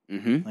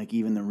 Mm-hmm. Like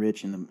even the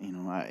rich and the, you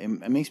know,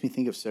 it makes me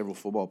think of several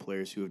football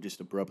players who have just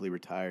abruptly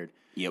retired.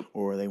 Yep.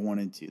 Or they're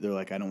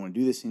like, I don't want to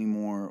do this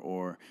anymore,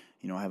 or,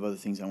 you know, I have other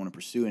things I want to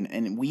pursue.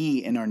 And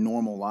we in our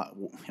normal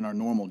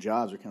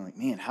jobs are kind of like,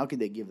 man, how could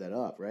they give that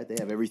up, right? They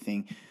have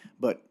everything,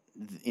 but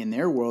in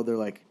their world, they're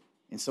like,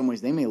 in some ways,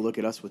 they may look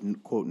at us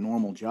with quote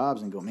normal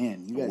jobs and go,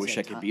 man, you guys wish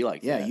have I could time. be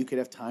like yeah, that. you could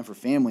have time for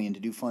family and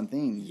to do fun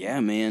things. Yeah,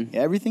 man.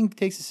 Yeah, everything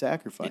takes a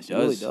sacrifice. It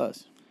really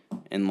does.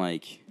 And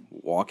like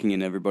walking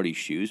in everybody's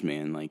shoes,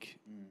 man, like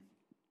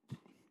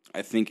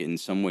I think in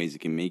some ways it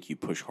can make you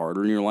push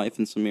harder in your life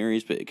in some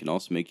areas, but it can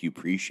also make you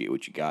appreciate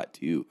what you got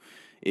too,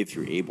 if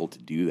you're able to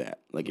do that.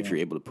 Like if you're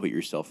able to put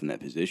yourself in that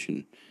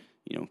position,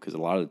 you know, because a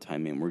lot of the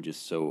time, man, we're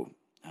just so,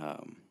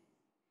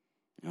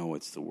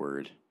 what's the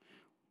word?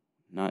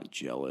 Not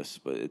jealous,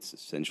 but it's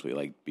essentially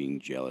like being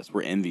jealous.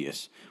 We're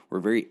envious.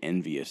 We're very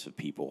envious of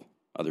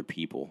other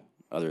people,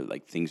 other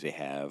like things they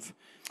have,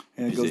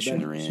 the And it goes position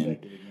back to they're in.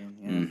 perspective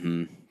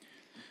again, yeah.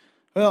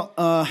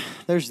 Well,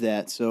 there's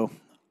that. So,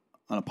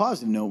 on a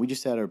positive note, we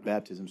just had our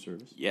baptism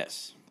service,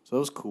 Yes. so it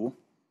was cool.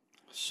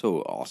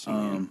 So awesome,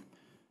 man.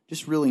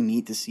 Just really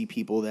neat to see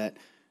people that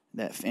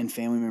and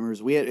family members.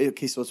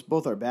 So it's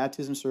both our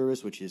baptism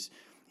service, which is,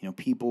 you know,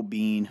 people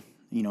being,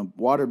 you know,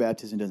 water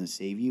baptism doesn't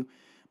save you,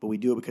 but we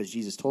do it because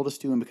Jesus told us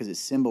to, and because it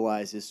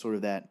symbolizes sort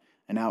of that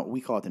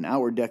we call it an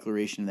outward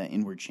declaration of that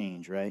inward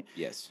change, right?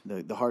 Yes.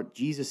 The heart,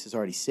 Jesus has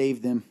already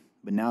saved them,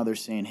 but now they're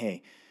saying,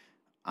 hey,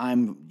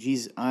 I'm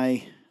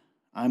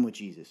with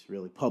Jesus,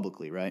 really,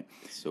 publicly, right?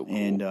 So cool.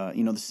 And,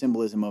 you know, the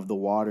symbolism of the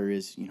water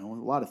is, you know, a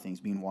lot of things,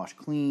 being washed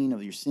clean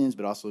of your sins,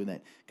 but also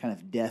that kind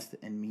of death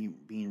and me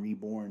being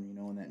reborn, you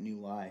know, in that new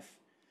life.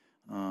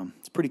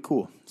 It's pretty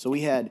cool. So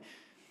we had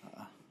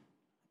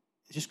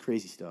just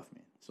crazy stuff,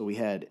 man. So we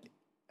had,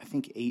 I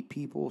think, 8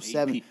 people,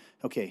 7.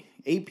 Okay,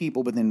 8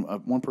 people, but then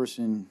one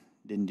person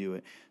didn't do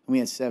it. And we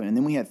had 7. And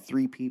then we had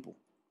 3 people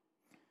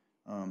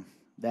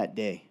that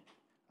day.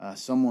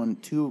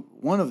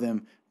 One of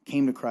them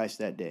came to Christ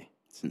that day.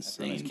 It's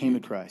insane. Came to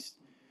Christ,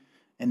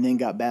 and then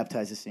got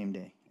baptized the same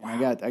day.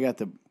 And I got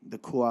the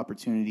cool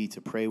opportunity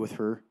to pray with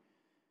her,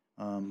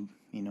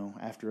 you know,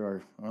 after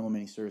our little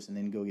mini service, and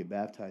then go get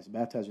baptized.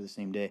 Baptized her the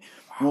same day.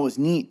 And what was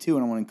neat too,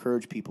 and I want to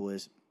encourage people,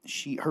 is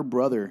her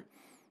brother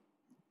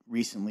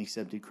recently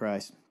accepted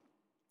Christ,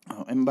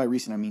 and by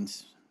recent I mean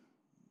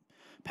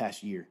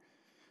past year,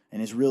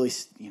 and is really,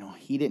 you know,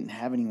 he didn't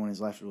have anyone in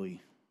his life to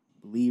really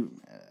believe.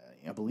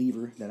 A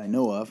believer that I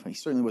know of. He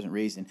certainly wasn't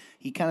raised in.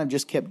 He kind of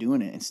just kept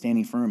doing it and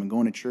standing firm and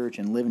going to church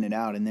and living it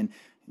out. And then,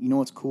 you know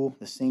what's cool?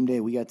 The same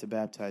day we got to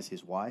baptize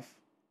his wife,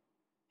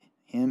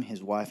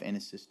 his wife, and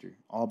his sister,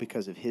 all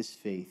because of his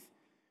faith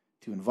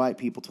to invite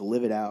people to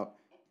live it out,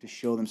 to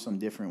show them something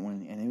different.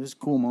 And it was a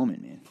cool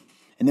moment, man.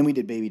 And then we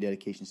did baby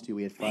dedications too.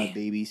 We had 5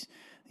 babies,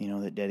 you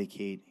know, that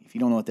dedicate. If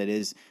you don't know what that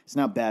is, it's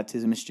not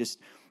baptism. It's just,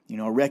 you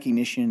know, a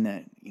recognition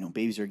that, you know,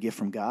 babies are a gift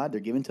from God. They're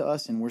given to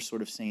us, and we're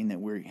sort of saying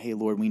that hey,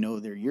 Lord, we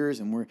know they're yours,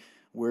 and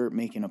we're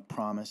making a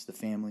promise, the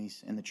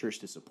families and the church,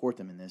 to support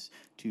them in this,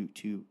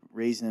 to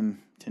raise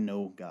them to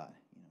know God.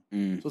 You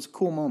know? So it's a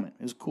cool moment.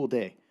 It was a cool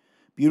day.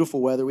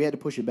 Beautiful weather. We had to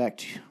push it back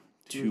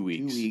 2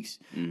 weeks,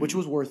 which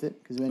was worth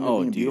it because it ended up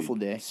being a beautiful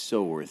day.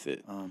 So worth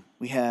it.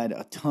 We had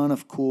a ton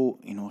of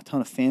a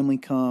ton of family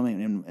come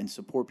and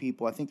support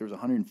people. I think there was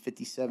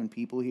 157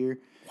 people here,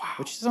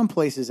 which some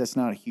places that's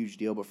not a huge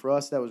deal, but for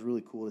us that was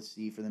really cool to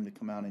see, for them to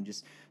come out and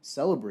just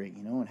celebrate,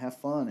 you know, and have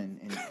fun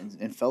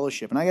and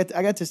fellowship. And I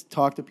got to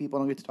talk to people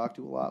I don't get to talk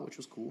to a lot, which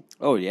was cool.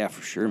 Oh yeah,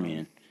 for sure,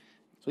 man.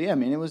 So yeah,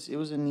 man, it was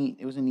a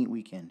neat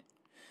weekend.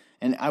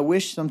 And I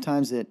wish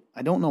sometimes that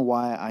I don't know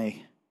why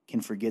I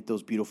can forget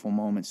those beautiful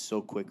moments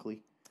so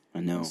quickly. I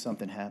know. When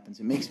something happens.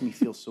 It makes me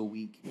feel so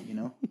weak, you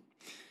know?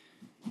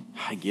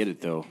 I get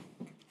it though.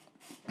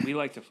 We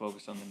like to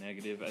focus on the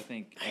negative. I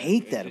think I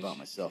hate it that just- about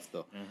myself,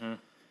 though. Uh-huh.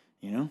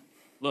 You know?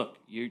 Look,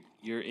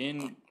 you're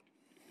in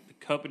the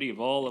company of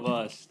all of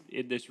us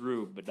in this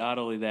room, but not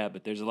only that,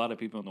 but there's a lot of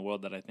people in the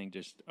world that I think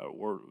there's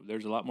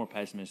a lot more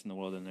pessimists in the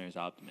world than there's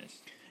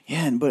optimists.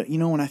 Yeah, but you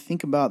know, when I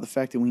think about the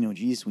fact that we know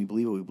Jesus and we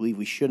believe what we believe,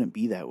 we shouldn't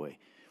be that way.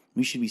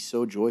 We should be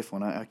so joyful.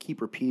 And I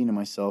keep repeating to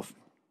myself,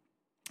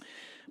 I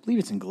believe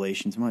it's in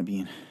Galatians, it might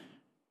be in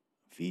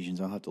Ephesians,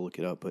 I'll have to look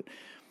it up, but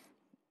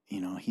you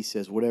know, he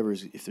says,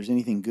 if there's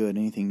anything good,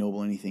 anything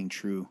noble, anything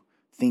true,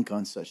 think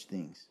on such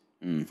things.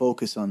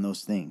 Focus on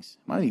those things.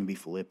 It might even be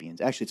Philippians.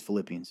 Actually, it's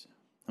Philippians.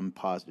 I'm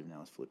positive now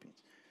it's Philippians.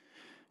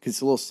 Because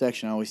it's a little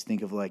section I always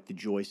think of like the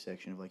joy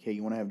section of like, hey,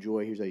 you want to have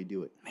joy? Here's how you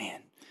do it.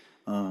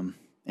 Man.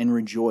 And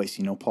rejoice.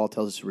 You know, Paul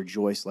tells us to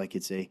rejoice like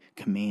it's a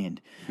command.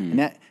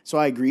 And so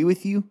I agree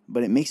with you,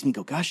 but it makes me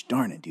go, gosh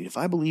darn it, dude. If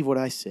I believe what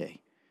I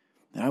say,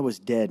 that I was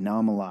dead, now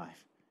I'm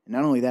alive. And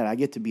not only that, I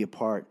get to be a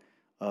part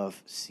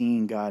of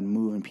seeing God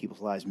move in people's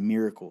lives,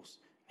 miracles,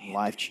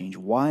 life change.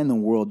 Why in the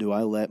world do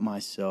I let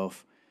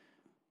myself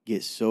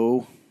get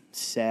so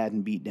sad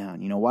and beat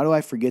down? You know, why do I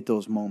forget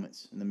those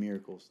moments and the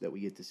miracles that we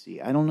get to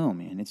see? I don't know,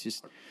 man.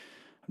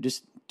 I'm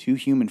just too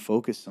human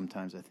focused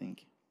sometimes, I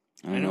think.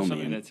 I know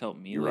something man. that's helped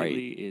me You're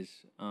lately is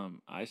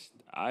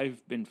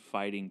I've been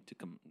fighting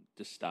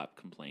to stop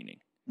complaining.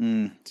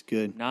 It's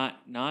good.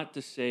 Not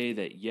to say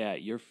that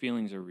your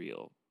feelings are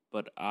real,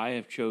 but I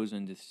have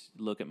chosen to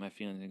look at my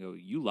feelings and go,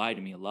 you lie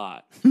to me a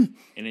lot,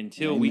 and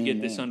until we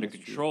get this under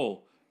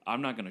control,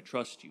 I'm not going to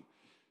trust you.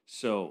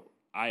 So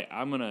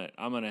I'm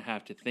gonna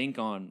have to think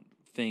on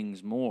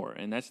things more,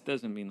 and that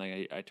doesn't mean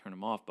like I turn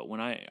them off. But when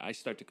I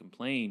start to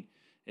complain,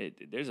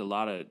 there's a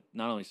lot of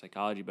not only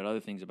psychology but other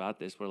things about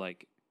this where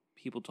like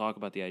people talk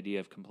about the idea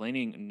of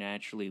complaining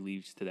naturally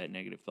leads to that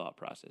negative thought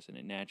process, and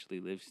it naturally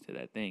lives to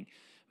that thing.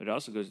 But it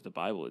also goes to the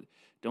Bible.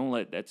 Don't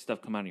let that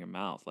stuff come out of your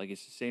mouth. Like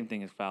it's the same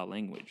thing as foul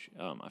language.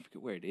 I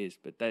forget where it is,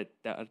 but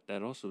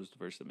that also is the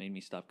verse that made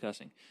me stop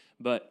cussing.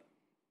 But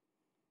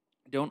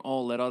don't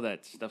let all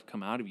that stuff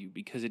come out of you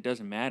because it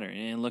doesn't matter.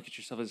 And look at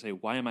yourself and say,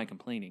 why am I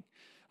complaining?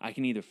 I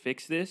can either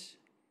fix this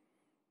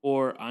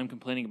or I'm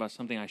complaining about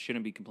something I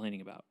shouldn't be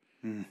complaining about.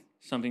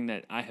 Something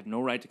that I have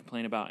no right to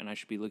complain about, and I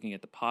should be looking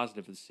at the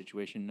positive of the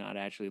situation, not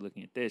actually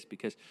looking at this,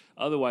 because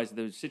otherwise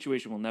the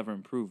situation will never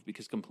improve,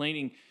 because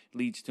complaining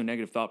leads to a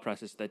negative thought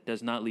process that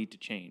does not lead to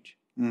change.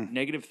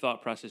 Negative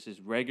thought processes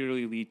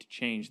regularly lead to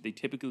change. They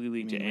typically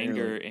lead to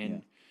anger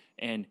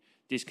and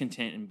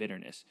discontent and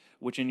bitterness,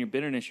 which in your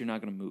bitterness, you're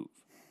not going to move.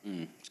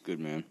 It's good,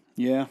 man.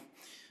 Yeah,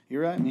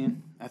 you're right,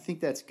 man. I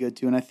think that's good,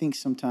 too. And I think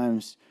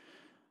sometimes,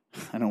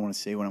 I don't want to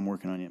say what I'm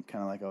working on yet,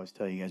 kind of like I always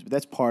tell you guys, but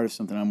that's part of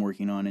something I'm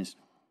working on is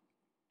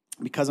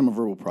because I'm a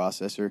verbal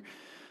processor,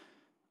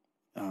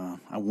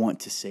 I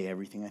want to say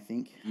everything, I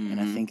think. And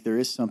I think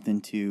there's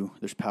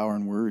power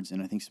in words,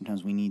 and I think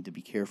sometimes we need to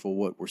be careful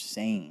what we're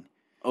saying.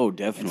 Oh,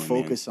 definitely, and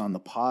focus on the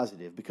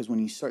positive, because when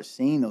you start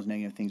saying those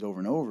negative things over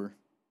and over,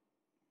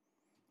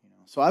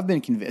 so I've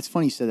been convicted. It's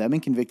funny you said that. I've been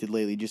convicted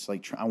lately, just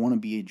like I want to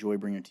be a joy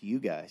bringer to you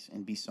guys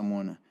and be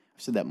someone.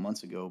 I've said that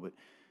months ago, but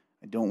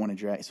I don't want to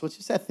drag. So it's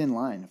just that thin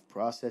line of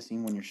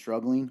processing when you're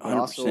struggling.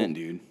 100%,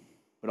 dude.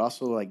 But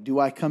also, like, do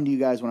I come to you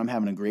guys when I'm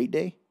having a great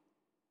day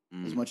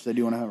as much as I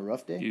do when I have a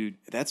rough day? Dude,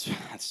 That's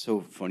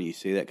so funny you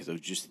say that, because I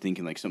was just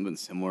thinking like something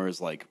similar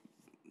is like,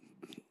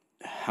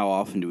 how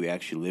often do we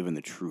actually live in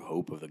the true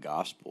hope of the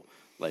gospel?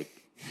 Like,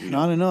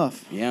 Not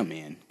enough. yeah,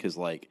 man, because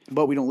like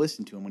But we don't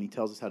listen to him when he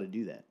tells us how to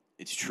do that.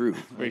 it's true.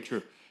 very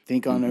true.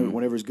 Think on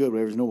whatever's good,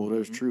 whatever's noble,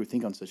 whatever's true.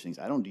 Think on such things.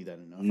 I don't do that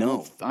enough.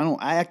 No. I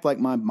don't. I act like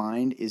my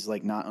mind is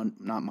like not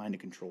mine to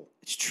control.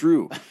 It's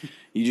true.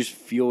 You just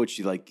feel what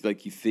you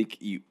like you think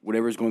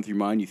whatever's going through your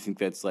mind, you think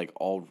that's like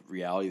all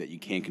reality that you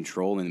can't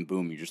control, and then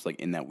boom, you're just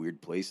like in that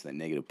weird place, that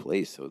negative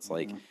place. So it's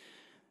like,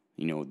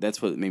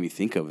 that's what it made me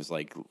think of, is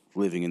like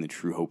living in the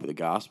true hope of the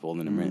gospel.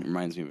 And then it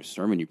reminds me of a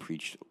sermon you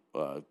preached,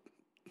 I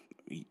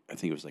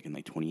think it was like in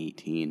like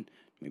 2018,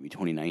 maybe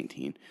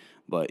 2019.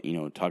 But,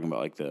 talking about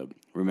like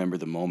remember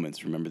the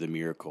moments, remember the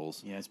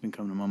miracles. Yeah, it's been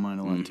coming to my mind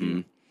a lot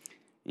too.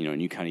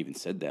 And you kind of even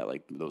said that,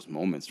 like those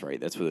moments, right?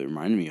 That's what it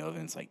reminded me of.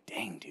 And it's like,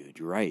 dang, dude,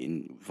 you're right.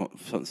 And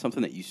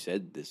something that you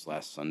said this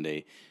last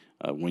Sunday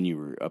when you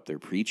were up there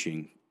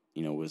preaching,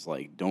 was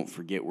like, don't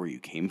forget where you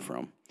came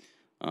from.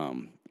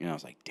 And I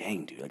was like,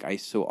 dang, dude, like I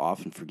so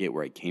often forget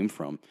where I came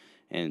from.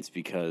 And it's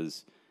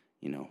because,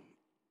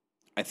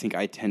 I think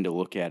I tend to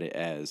look at it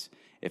as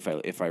if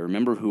I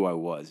remember who I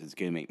was, it's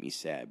gonna make me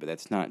sad. But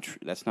that's not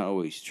that's not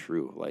always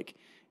true. Like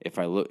if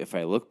I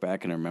look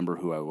back and I remember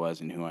who I was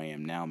and who I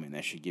am now, man,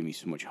 that should give me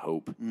so much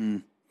hope.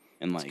 And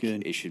like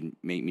it should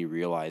make me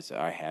realize that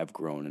I have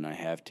grown and I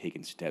have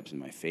taken steps in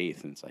my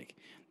faith. And it's like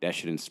that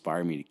should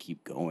inspire me to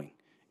keep going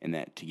and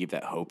that to give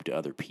that hope to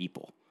other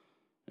people.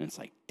 And it's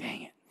like,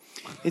 dang it.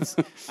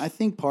 I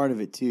think part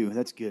of it too.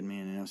 That's good,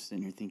 man. And I was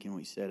sitting here thinking what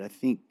you said. I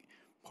think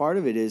part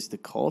of it is the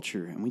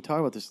culture, and we talk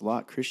about this a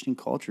lot. Christian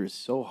culture is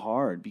so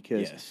hard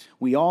because Yes.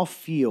 we all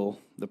feel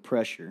the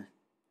pressure.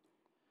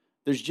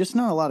 There's just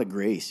not a lot of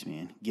grace,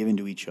 man, given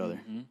to each other.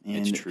 And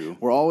It's true.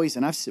 We're always,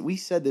 and we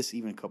said this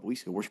even a couple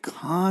weeks ago. We're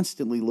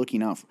constantly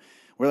looking out.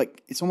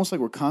 It's almost like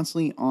we're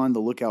constantly on the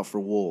lookout for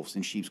wolves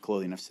in sheep's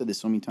clothing. I've said this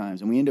so many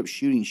times, and we end up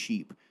shooting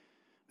sheep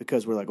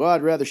because we're like, well,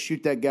 I'd rather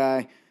shoot that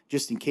guy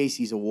just in case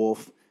he's a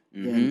wolf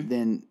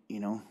than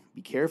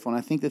be careful. And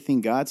I think the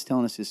thing God's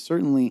telling us is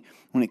certainly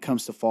when it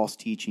comes to false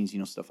teachings,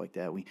 stuff like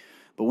that.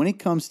 But when it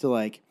comes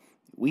to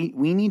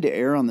we need to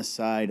err on the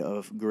side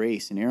of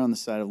grace and err on the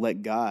side of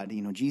let God.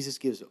 Jesus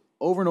gives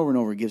over and over and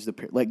over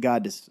let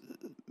God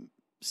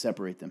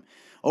separate them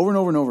over and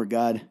over and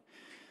over.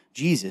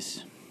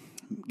 Jesus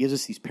gives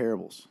us these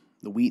parables: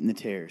 the wheat and the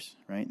tares,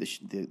 right?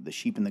 The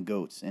sheep and the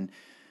goats, and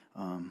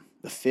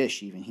the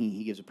fish. Even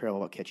he gives a parable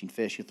about catching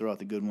fish. He'll throw out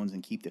the good ones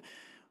and keep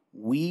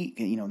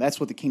that's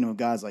what the kingdom of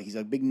God's like. He's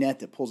a big net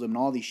that pulls in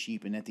all these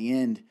sheep, and at the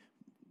end,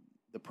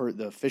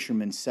 the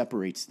fisherman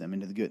separates them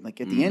into the good.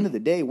 Like at the end of the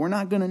day, we're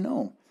not going to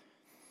know.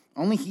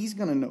 Only He's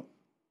going to know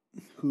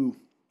who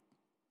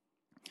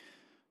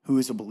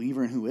is a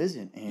believer and who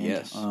isn't. And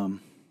Yes.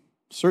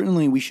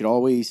 Certainly, we should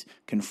always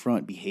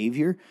confront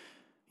behavior,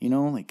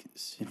 like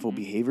sinful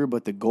behavior.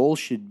 But the goal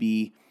should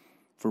be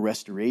for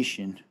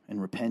restoration and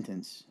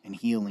repentance and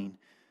healing.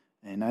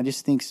 And I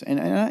just think,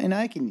 and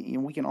I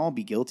can, we can all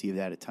be guilty of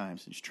that at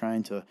times. Just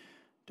trying to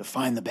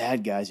find the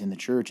bad guys in the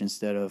church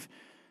instead of,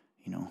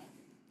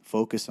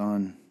 focus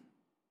on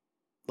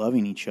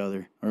loving each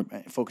other, or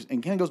focus.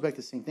 And kind of goes back to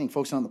the same thing.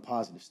 Focus on the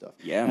positive stuff.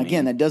 Yeah. And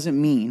again, that doesn't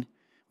mean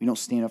we don't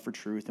stand up for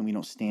truth and we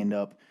don't stand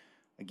up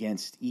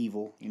against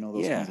evil.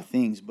 Those kinds of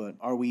things. But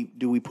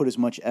do we put as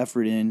much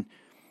effort in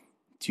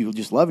to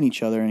just loving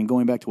each other? And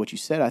going back to what you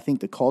said, I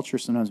think the culture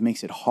sometimes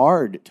makes it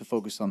hard to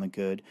focus on the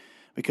good.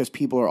 Because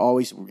people are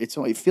always,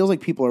 it feels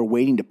like people are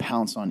waiting to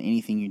pounce on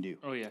anything you do.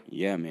 Oh yeah.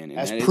 Yeah, man. And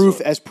As that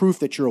proof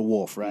that you're a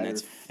wolf,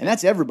 right? And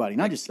that's everybody,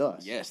 not just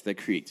us. Yes, that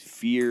creates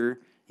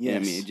fear. Yeah, I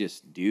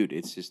Yes.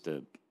 mean,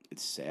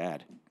 it's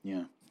sad.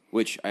 Yeah.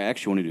 Which I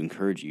actually wanted to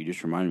encourage you. You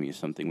just reminded me of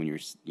something when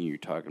you were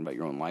talking about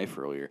your own life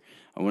earlier.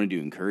 I wanted to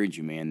encourage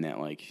you, man, that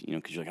because you're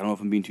like, I don't know if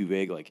I'm being too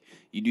vague. Like,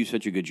 you do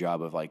such a good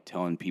job of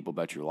telling people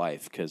about your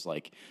life because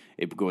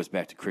it goes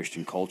back to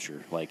Christian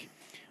culture.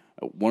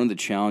 One of the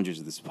challenges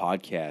of this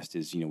podcast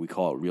is, we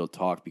call it Real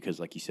Talk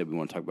because, like you said, we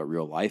want to talk about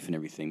real life and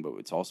everything, but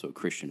it's also a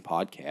Christian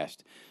podcast,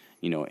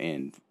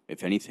 and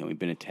if anything, we've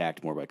been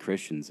attacked more by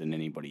Christians than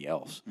anybody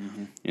else.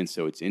 Mm-hmm. And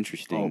so it's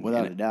interesting. Oh,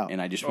 without a doubt.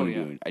 And I just wanted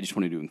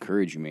to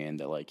encourage you, man,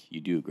 that,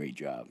 you do a great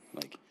job.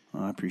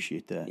 I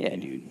appreciate that. Yeah,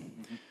 dude.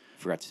 Mm-hmm.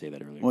 Forgot to say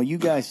that earlier. Well, you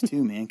guys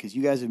too, man, because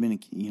you guys have been,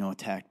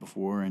 attacked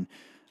before and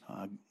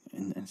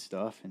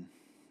stuff. And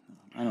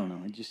I don't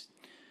know.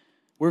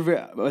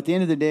 At the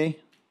end of the day,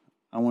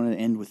 I want to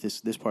end with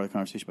this part of the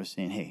conversation by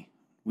saying, hey,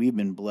 we've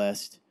been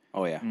blessed.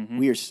 Oh, yeah. Mm-hmm.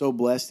 We are so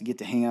blessed to get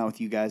to hang out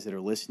with you guys that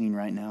are listening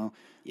right now.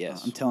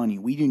 Yes. I'm telling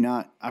you, we do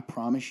not, I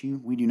promise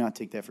you, we do not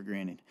take that for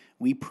granted.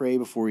 We pray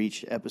before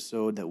each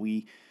episode that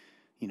we're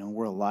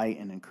a light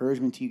and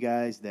encouragement to you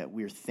guys, that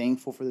we're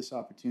thankful for this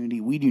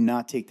opportunity. We do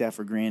not take that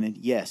for granted.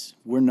 Yes,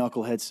 we're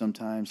knuckleheads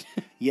sometimes.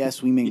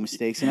 Yes, we make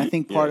mistakes. And I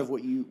think part of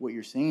what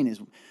you're saying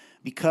is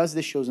because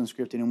this show's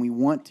unscripted and we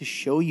want to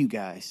show you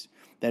guys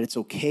that it's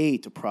okay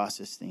to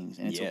process things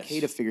and it's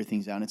okay to figure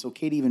things out. And it's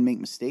okay to even make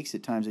mistakes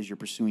at times as you're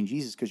pursuing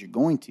Jesus because you're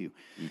going to.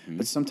 Mm-hmm.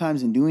 But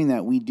sometimes in doing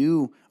that, we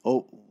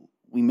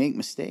make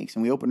mistakes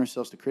and we open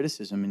ourselves to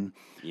criticism.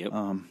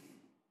 And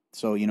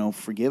so,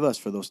 forgive us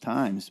for those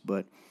times.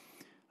 But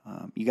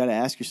you got to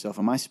ask yourself,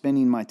 am I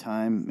spending my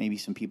time? Maybe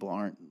some people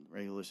aren't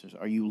regular listeners.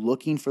 Are you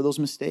looking for those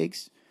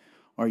mistakes?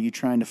 Or are you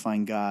trying to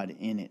find God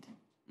in it,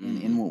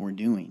 in what we're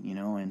doing,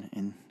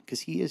 and because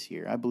He is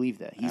here. I believe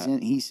that.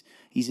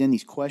 He's in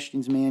these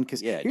questions, man.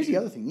 Because here's the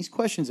other thing. These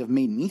questions have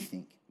made me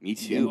think. Me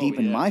too. And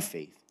deepen my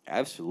faith.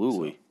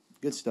 Absolutely. So,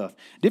 good stuff.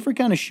 Different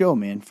kind of show,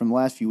 man, from the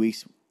last few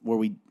weeks where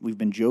we've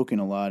been joking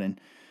a lot and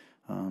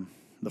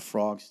the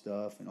frog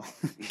stuff and all.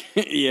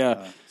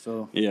 Yeah.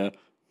 So yeah.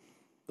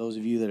 Those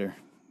of you that are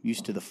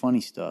used to the funny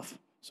stuff,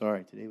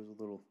 sorry, today was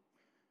a little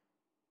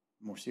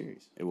more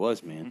serious. It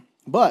was, man.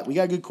 But we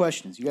got good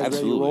questions. You guys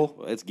Absolutely. ready to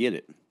roll? Let's get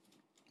it.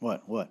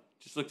 What?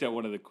 Just looked at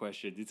one of the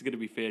questions. It's going to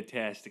be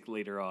fantastic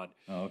later on.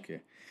 Oh,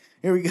 okay.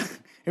 Here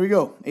we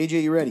go.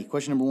 AJ, you ready?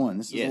 Question number 1.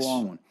 This is a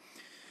long one.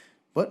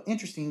 But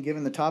interesting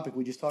given the topic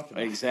we just talked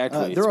about.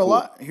 Exactly. There are a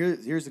lot.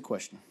 Here's the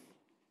question.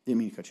 Didn't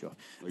mean to cut you off.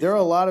 There are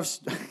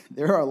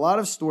a lot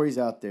of stories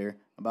out there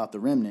about the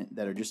remnant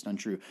that are just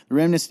untrue. The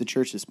remnant's the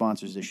church that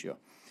sponsors this show.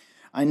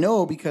 I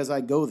know because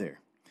I go there.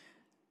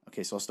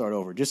 Okay, so I'll start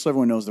over. Just so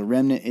everyone knows, the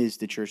remnant is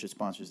the church that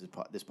sponsors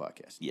this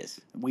podcast. Yes.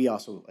 We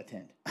also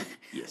attend.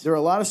 Yes. There are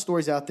a lot of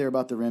stories out there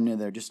about the remnant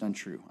that are just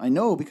untrue. I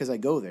know because I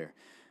go there.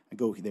 I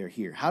go there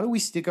here. How do we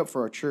stick up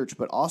for our church,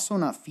 but also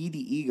not feed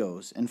the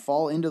egos and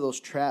fall into those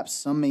traps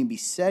some may be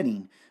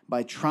setting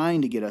by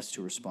trying to get us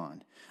to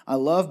respond? I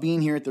love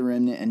being here at the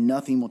remnant, and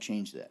nothing will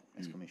change that!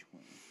 Exclamation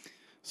point.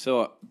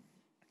 So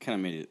kind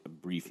of made a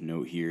brief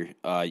note here.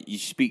 You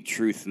speak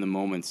truth in the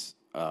moments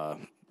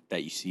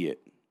that you see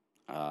it.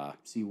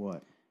 See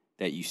what?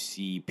 That you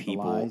see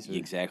people lies or-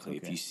 exactly.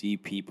 If okay. you see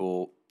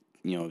people,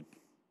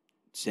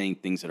 saying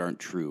things that aren't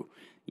true,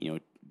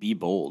 be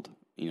bold.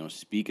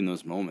 Speak in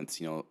those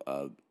moments.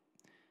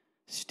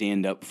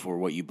 Stand up for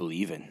what you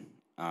believe in.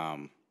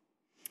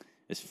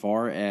 As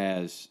far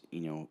as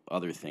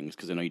other things,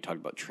 because I know you talked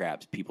about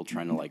traps, people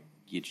trying to like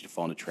get you to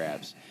fall into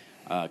traps.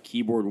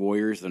 Keyboard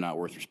warriors, they're not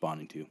worth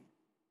responding to.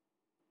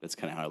 That's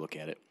kind of how I look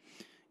at it.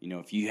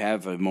 If you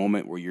have a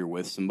moment where you're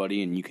with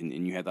somebody and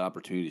you have the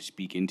opportunity to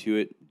speak into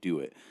it, do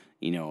it.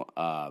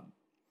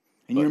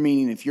 And you're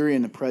meaning if you're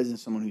in the presence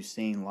of someone who's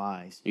saying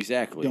lies,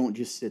 exactly. don't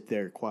just sit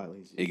there quietly.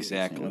 is what you're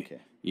saying. Exactly. Okay.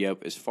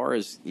 Yep. As far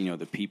as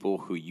the people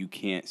who you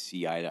can't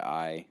see eye to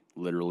eye,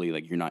 literally,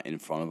 like you're not in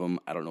front of them.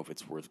 I don't know if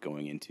it's worth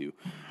going into.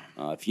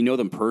 If you know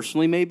them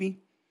personally, maybe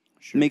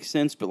makes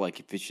sense. But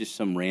like if it's just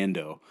some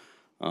rando,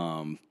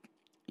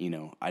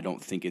 I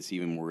don't think it's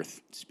even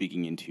worth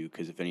speaking into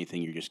because if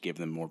anything, you're just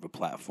giving them more of a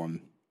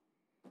platform.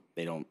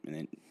 They don't,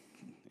 and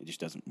it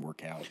just doesn't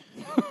work out.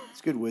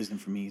 It's good wisdom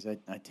for me because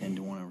I tend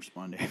to want to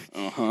respond to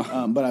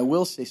everything. But I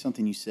will say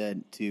something you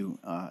said too.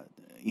 A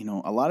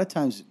lot of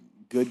times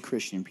good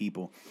Christian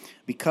people,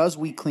 because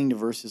we cling to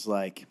verses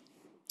like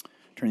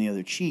turn the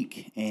other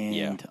cheek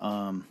and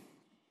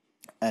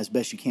as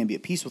best you can be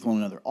at peace with one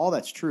another. All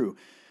that's true,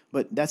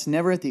 but that's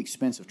never at the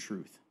expense of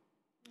truth.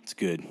 It's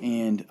good.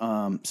 And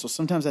so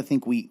sometimes I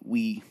think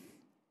we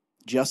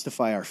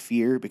justify our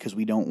fear because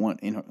we don't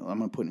want, I'm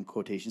going to put in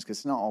quotations because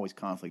it's not always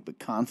conflict, but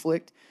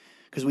conflict.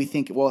 Because we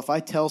think, well, if I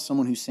tell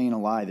someone who's saying a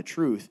lie the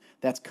truth,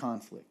 that's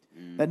conflict.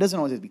 That doesn't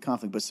always have to be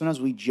conflict, but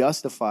sometimes we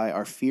justify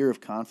our fear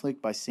of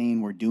conflict by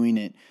saying we're doing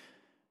it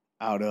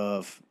out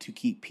of to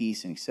keep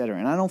peace and et cetera.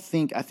 And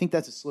I think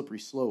that's a slippery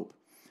slope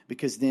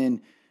because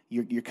then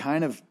you're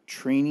kind of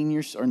training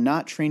yourself or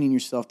not training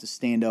yourself to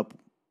stand up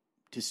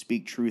to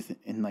speak truth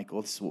and like,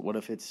 well, what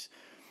if it's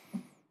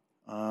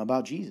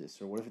about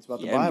Jesus or what if it's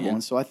about the Bible? Man.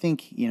 And so I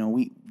think,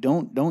 we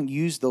don't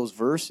use those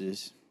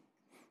verses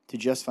to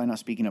justify not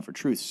speaking up for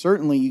truth.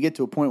 Certainly you get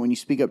to a point when you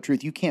speak up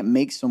truth, you can't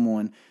make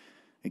someone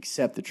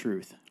accept the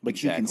truth,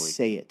 but you can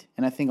say it.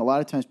 And I think a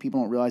lot of times people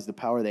don't realize the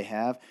power they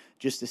have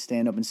just to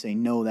stand up and say,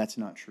 no, that's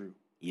not true.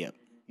 Yep.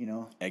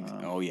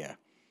 Oh, yeah.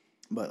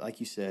 But like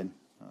you said,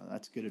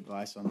 that's good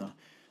advice on the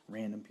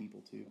random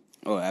people too.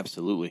 Oh,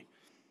 absolutely.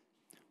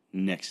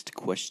 Next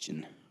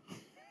question.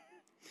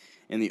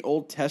 In the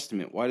Old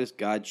Testament, why does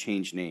God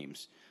change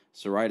names?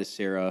 Sarai to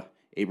Sarah,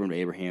 Abram to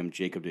Abraham,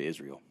 Jacob to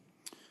Israel.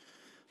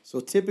 So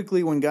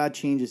typically when God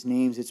changes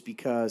names, it's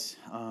because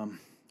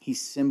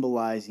he's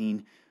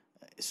symbolizing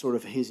sort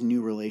of his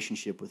new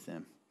relationship with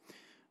them.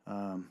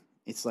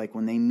 It's like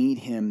when they meet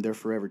him, they're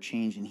forever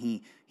changed, and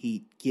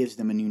he gives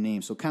them a new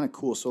name. So kind of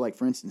cool. So like,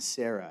 for instance,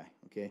 Sarai,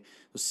 okay?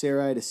 So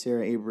Sarai to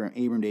Sarah,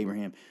 Abram to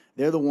Abraham.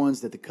 They're the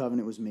ones that the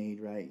covenant was made,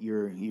 right?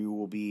 You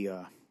will be,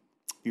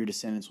 your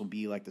descendants will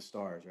be like the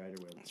stars, right?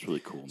 Or whatever. That's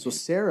really cool. So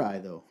Sarai,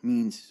 though,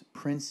 means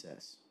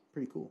princess.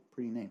 Pretty cool,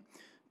 pretty name.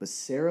 But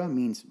Sarah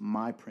means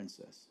my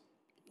princess.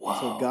 Wow.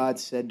 So God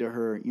said to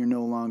her, you're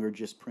no longer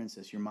just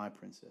princess, you're my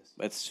princess.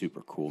 That's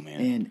super cool,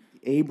 man. And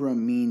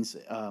Abram means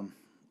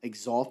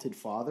exalted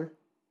father.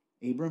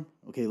 Abram,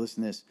 okay,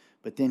 listen to this.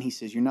 But then he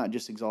says, you're not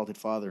just exalted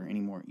father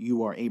anymore.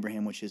 You are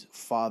Abraham, which is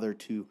father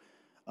to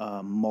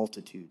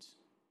multitudes,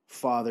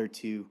 father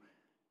to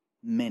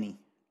many.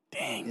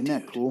 Dang, Isn't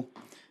that cool?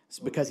 It's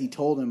because he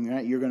told him,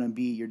 right, you're going to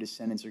be, your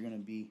descendants are going to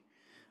be.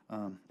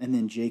 And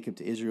then Jacob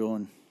to Israel,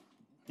 and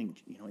I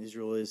think,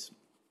 Israel is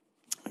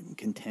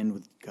contend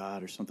with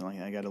God or something like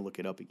that. I got to look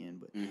it up again,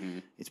 but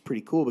it's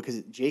pretty cool because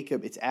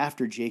it's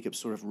after Jacob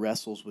sort of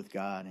wrestles with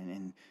God,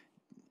 and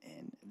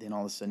then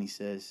all of a sudden he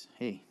says,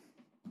 "Hey,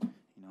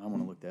 I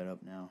want to look that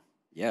up now."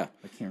 Yeah,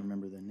 I can't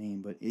remember the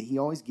name, but he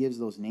always gives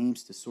those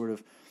names to sort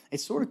of.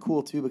 It's sort of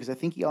cool too because I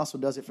think he also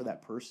does it for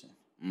that person.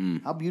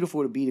 How beautiful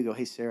would it be to go,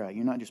 "Hey, Sarah,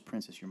 you're not just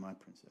princess, you're my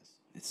princess."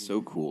 It's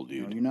so cool,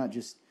 dude. You're not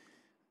just.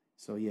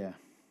 So yeah,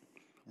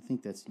 I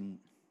think that's neat.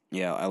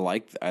 Yeah,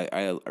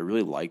 I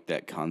really like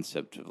that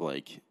concept of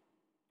like,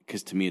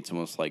 because to me it's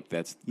almost like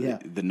that's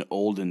the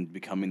old and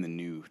becoming the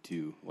new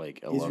too. Like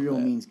Israel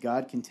love that. means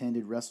God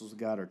contended, wrestles with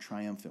God, or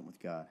triumphant with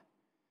God,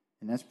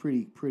 and that's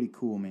pretty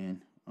cool,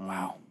 man.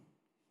 Wow.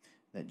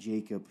 That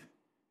Jacob,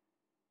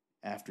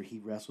 after he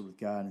wrestled with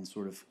God and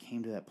sort of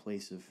came to that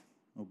place of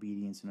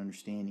obedience and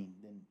understanding,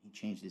 then he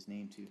changed his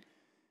name to,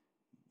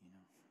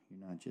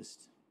 you're not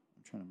just.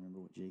 I'm trying to remember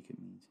what Jacob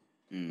means.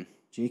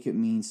 Jacob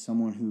means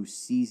someone who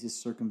seizes,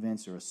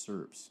 circumvents, or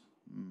usurps.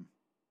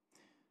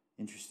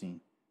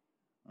 Interesting.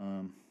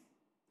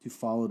 To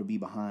follow, to be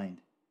behind.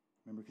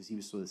 Remember, because he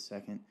was sort of the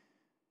second,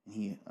 and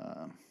he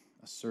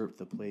usurped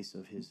the place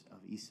of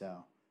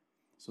Esau.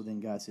 So then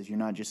God says, you're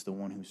not just the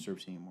one who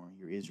usurps anymore.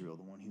 You're Israel,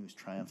 the one who is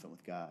triumphant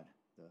with God.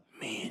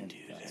 Man,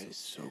 dude, that is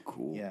so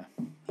cool. Yeah.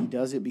 He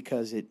does it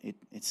because it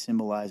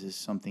symbolizes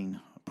something,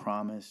 a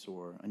promise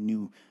or a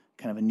new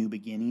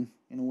beginning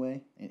in a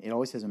way. It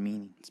always has a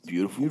meaning. It's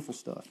beautiful. Beautiful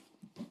stuff.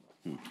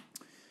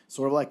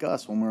 Sort of like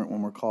us when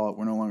we're called,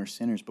 we're no longer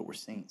sinners, but we're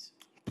saints.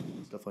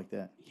 Stuff like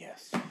that.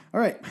 Yes.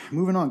 All right,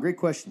 moving on. Great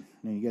question.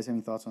 Now, you guys have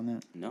any thoughts on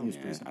that? No, I think it's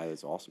man, pretty simple.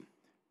 that's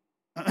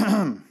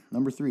awesome.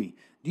 Number 3.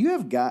 Do you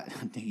have guys?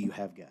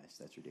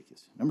 That's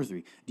ridiculous. Number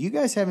 3. Do you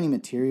guys have any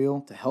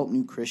material to help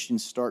new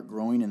Christians start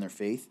growing in their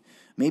faith?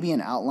 Maybe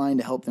an outline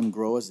to help them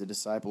grow as a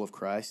disciple of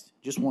Christ?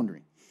 Just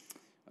wondering.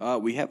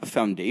 We have a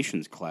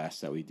foundations class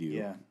that we do.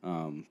 Yeah.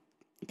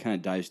 It kind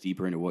of dives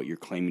deeper into what you're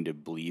claiming to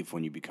believe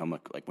when you become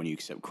like when you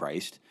accept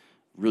Christ.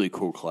 Really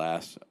cool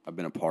class. I've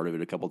been a part of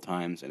it a couple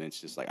times, and it's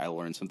just like I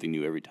learn something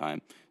new every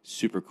time.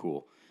 Super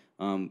cool.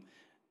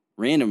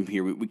 Random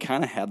here, we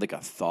kind of had like a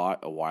thought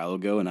a while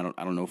ago, and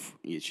I don't know if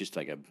it's just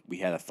like we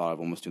had a thought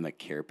of almost doing like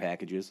care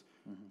packages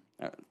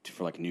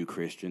for like new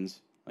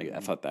Christians. Like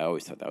I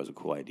always thought that was a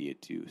cool idea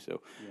too.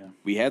 So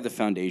we had the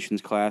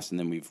foundations class, and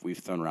then we've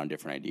thrown around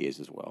different ideas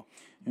as well.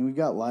 And we've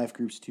got life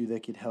groups too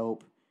that could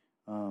help.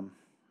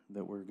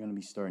 That we're going to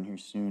be starting here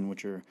soon,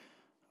 which are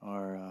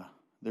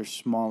they're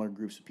smaller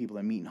groups of people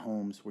that meet in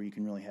homes where you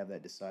can really have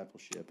that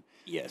discipleship.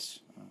 Yes.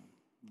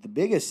 The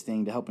biggest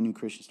thing to help a new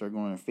Christian start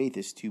growing in faith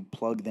is to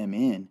plug them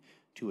in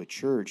to a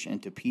church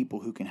and to people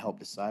who can help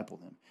disciple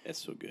them. That's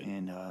so good.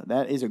 And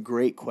that is a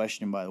great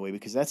question, by the way,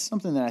 because that's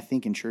something that I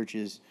think in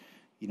churches,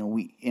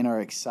 we in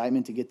our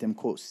excitement to get them,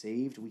 quote,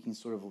 saved, we can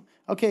sort of,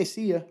 okay,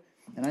 see ya.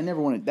 And I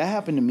never wanted, that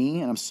happened to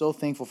me, and I'm so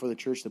thankful for the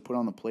church to put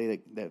on the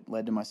play that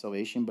led to my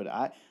salvation, but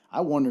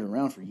I wandered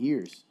around for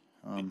years.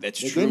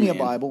 That's they true, gave me a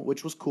man. Bible,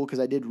 which was cool because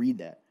I did read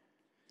that.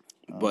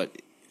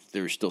 But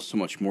there was still so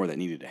much more that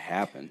needed to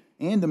happen.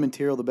 And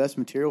the best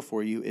material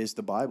for you is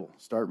the Bible.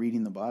 Start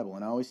reading the Bible.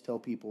 And I always tell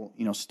people,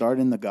 start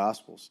in the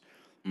Gospels.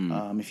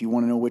 If you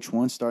want to know which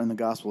one, start in the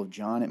Gospel of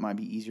John. It might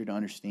be easier to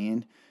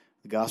understand.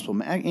 The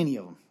Gospel, any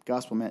of them.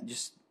 Gospel,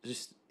 just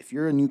if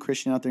you're a new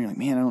Christian out there, and you're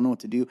like, man, I don't know what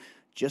to do.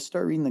 Just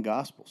start reading the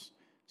Gospels.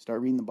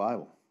 Start reading the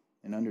Bible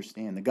and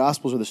understand. The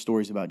Gospels are the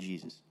stories about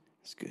Jesus.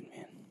 That's good,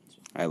 man.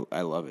 I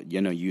love it.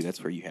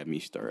 That's where you had me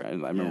start. I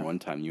remember one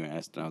time you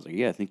asked, and I was like,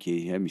 yeah, I think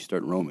you had me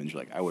start Romans.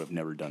 You're like, I would have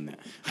never done that.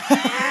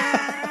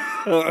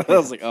 I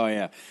was like, oh,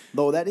 yeah.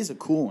 Though that is a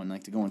cool one,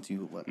 like to go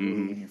into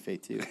in your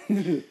faith,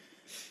 too.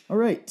 All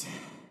right.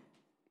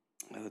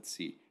 Let's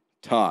see.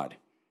 Todd.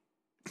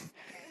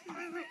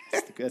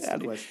 That's the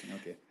question.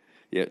 Okay.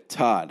 Yeah,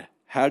 Todd,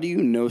 how do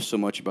you know so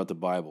much about the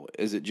Bible?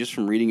 Is it just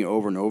from reading it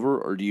over and over,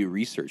 or do you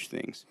research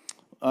things?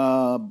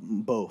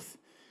 Both.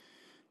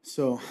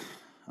 So...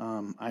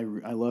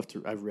 I love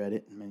to. I've read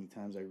it many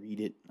times. I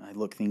read it. I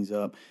look things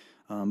up.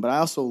 But I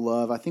also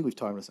love. I think we've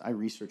talked about this. I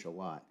research a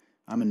lot.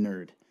 I'm a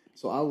nerd.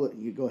 So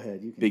you go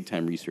ahead. You can. Big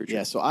time researcher.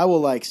 Yeah. So I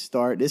will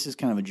start. This is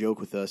kind of a joke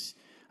with us.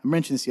 I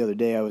mentioned this the other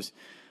day. I was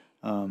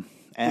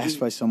asked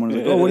by someone. I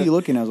was like, "Oh, what are you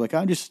looking at?" I was like,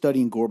 "I'm just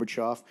studying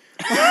Gorbachev."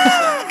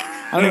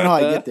 I don't know how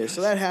I get there.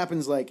 So that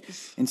happens like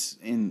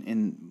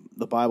in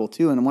the Bible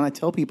too. And when I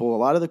tell people a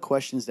lot of the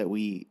questions that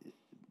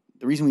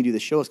the reason we do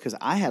this show is because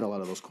I had a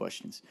lot of those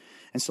questions.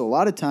 And so a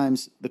lot of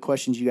times the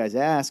questions you guys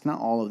ask, not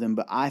all of them,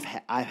 but I've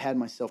had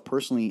myself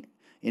personally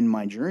in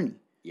my journey.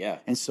 Yeah.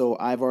 And so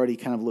I've already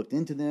kind of looked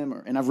into them,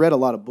 and I've read a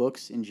lot of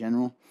books in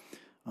general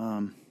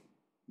that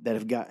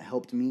have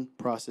helped me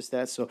process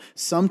that. So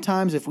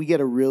sometimes if we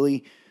get a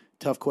really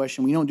tough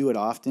question, we don't do it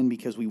often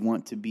because we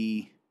want to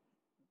be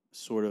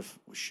sort of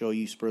show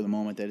you spur of the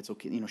moment that it's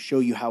okay, show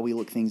you how we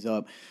look things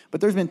up. But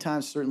there's been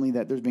times certainly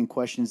that there's been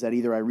questions that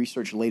either I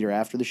research later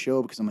after the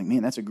show because I'm like,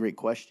 man, that's a great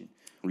question.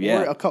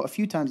 Yeah. Or a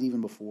few times even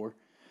before.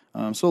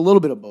 So a little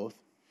bit of both.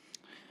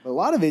 But a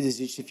lot of it is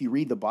just if you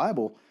read the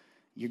Bible,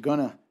 you're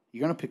gonna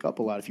pick up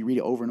a lot if you read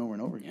it over and over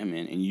and over again. Yeah,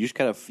 man. And you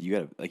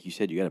gotta like you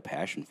said, you got a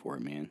passion for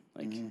it, man.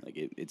 Like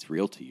it's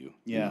real to you.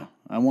 Yeah.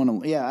 I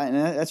want to. Yeah, and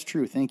that's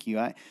true. Thank you.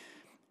 I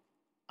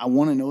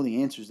want to know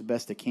the answers the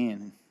best I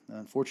can.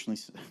 Unfortunately,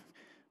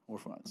 or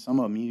for some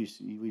of them, we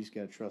just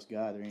got to trust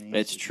God.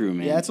 That's true,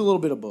 man. Yeah, it's a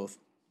little bit of both.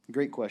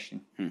 Great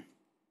question.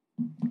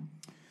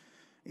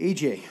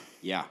 AJ.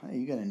 Yeah. Hey,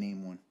 you got to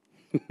name one.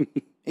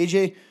 AJ,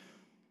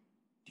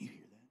 do you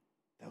hear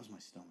that? That was my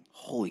stomach.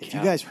 Holy cow. If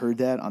you guys heard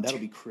that, that'll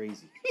be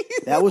crazy.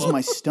 That was my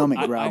stomach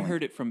growling. I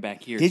heard it from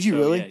back here. Did you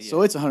really? Yeah.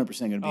 So it's 100%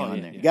 going to be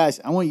on there. Yeah. Guys,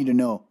 I want you to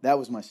know that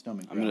was my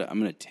stomach growling. I'm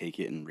gonna take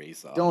it and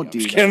race off. Don't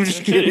do that. I'm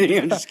just kidding.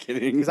 I'm just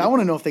kidding. Because I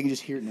want to know if they can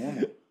just hear it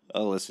normal.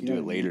 I'll listen to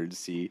it later to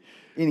see.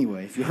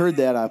 Anyway, if you heard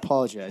that, I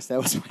apologize.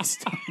 That was my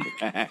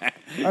stomach.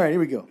 All right, here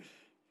we go.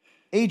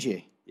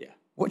 AJ. Yeah.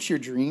 What's your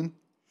dream?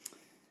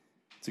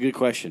 It's a good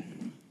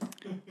question.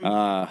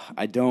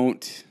 I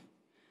don't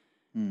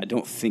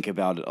think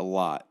about it a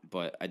lot,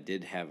 but I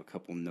did have a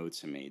couple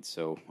notes I made.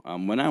 So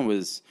when I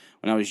was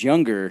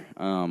younger,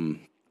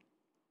 one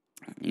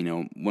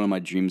of my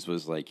dreams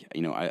was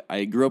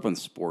I grew up on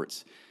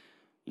sports.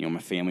 My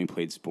family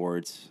played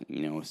sports,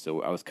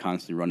 so I was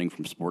constantly running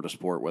from sport to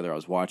sport, whether I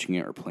was watching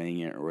it or playing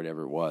it or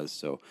whatever it was.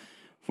 So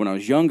when I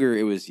was younger,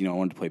 it was, I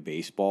wanted to play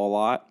baseball a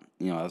lot.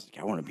 I was like,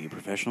 I want to be a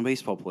professional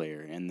baseball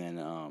player. And then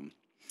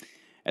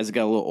as I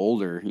got a little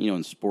older,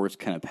 and sports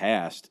kind of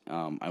passed,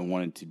 I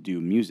wanted to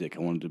do music. I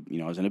wanted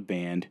to, I was in a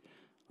band.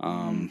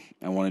 I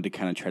wanted to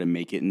kind of try to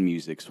make it in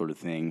music, sort of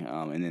thing.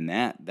 And then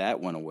that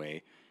went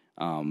away.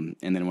 And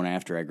then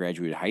after I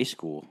graduated high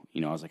school, I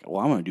was like,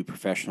 well, I want to do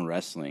professional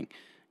wrestling,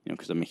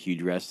 because I'm a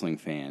huge wrestling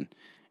fan.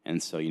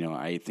 And so,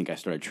 I think I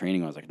started training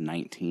when I was like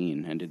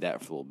 19 and did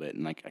that for a little bit.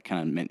 And like, I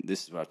kind of meant,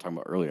 this is what I was talking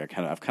about earlier. I've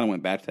kind of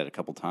went back to that a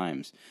couple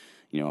times.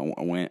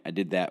 I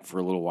did that for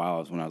a little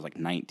while when I was like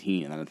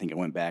 19. And then I think I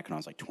went back when I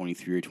was like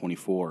 23 or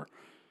 24.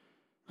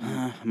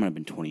 I might have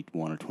been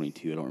 21 or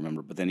 22. I don't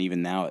remember. But then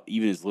even now,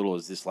 even as little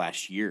as this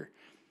last year,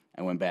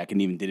 I went back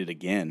and even did it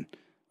again.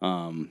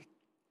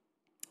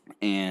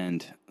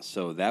 And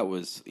so that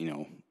was,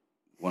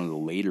 one of the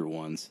later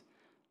ones.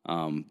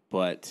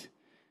 But,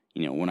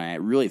 when I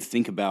really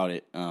think about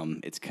it,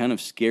 it's kind of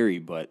scary,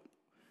 but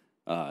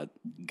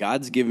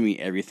God's given me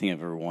everything I've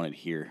ever wanted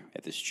here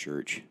at this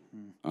church.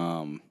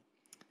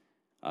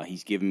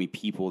 He's given me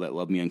people that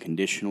love me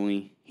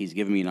unconditionally. He's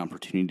given me an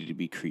opportunity to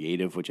be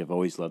creative, which I've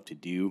always loved to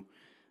do.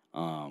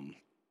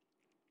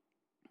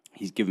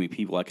 He's given me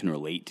people I can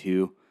relate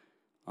to.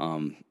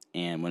 And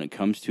when it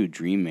comes to a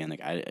dream, man,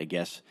 like I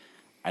guess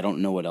I don't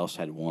know what else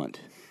I'd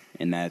want.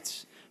 And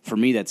that's, for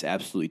me, that's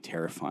absolutely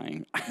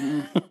terrifying.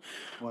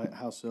 What?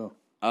 How so?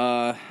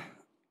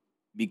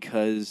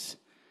 Because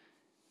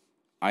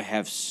I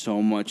have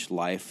so much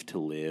life to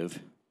live,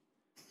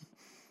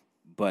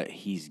 but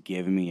he's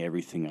given me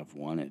everything I've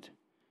wanted.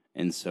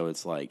 And so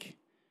it's like,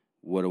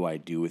 what do I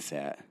do with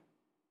that?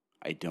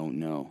 I don't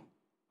know.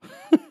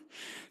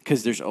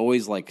 Because there's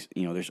always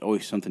there's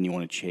always something you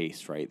want to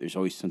chase, right? There's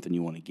always something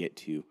you want to get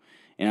to.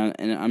 And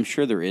I'm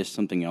sure there is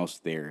something else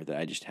there that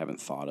I just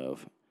haven't thought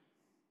of,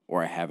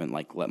 or I haven't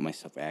let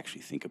myself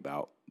actually think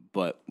about.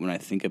 But when I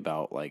think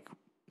about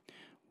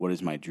what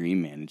is my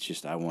dream, man, it's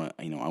just I want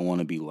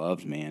to be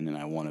loved, man, and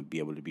I want to be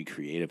able to be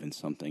creative in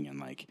something,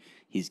 and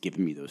he's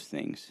given me those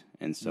things.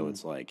 And so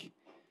it's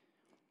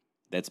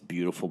that's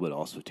beautiful but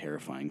also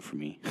terrifying for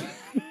me.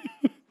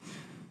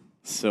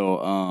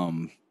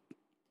 So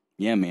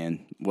yeah,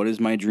 man, what is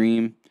my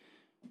dream?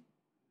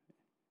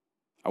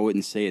 I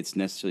wouldn't say it's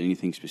necessarily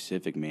anything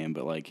specific, man,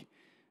 but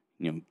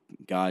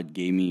God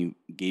gave me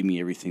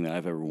everything that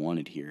I've ever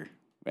wanted here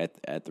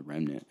at the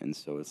Remnant. And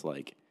so it's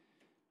I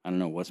don't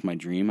know, what's my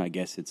dream? I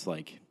guess it's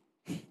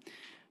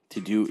to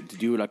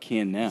do what I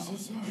can now. I'm so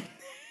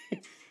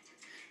sorry.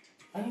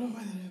 I don't know why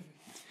that happened.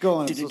 Go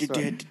on. I'm so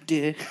sorry. It's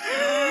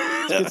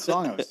a good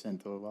song I was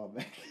sent to a while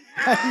back.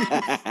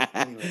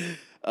 Anyway.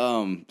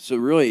 So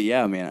really,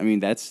 yeah, man. I mean,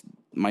 that's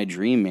my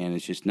dream, man.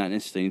 It's just not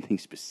necessarily anything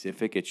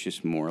specific. It's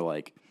just more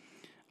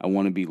I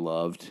want to be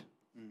loved.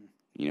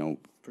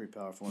 Pretty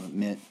powerful to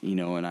admit.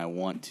 And I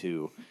want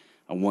to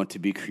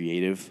be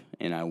creative,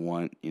 and I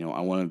want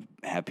to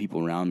have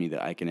people around me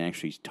that I can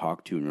actually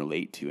talk to and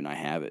relate to, and I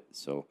have it.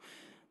 So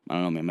I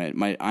don't know,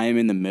 man. I am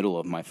in the middle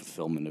of my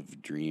fulfillment of a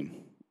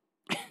dream,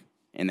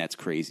 and that's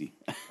crazy.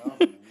 Oh,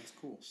 man, that's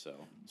cool.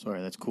 So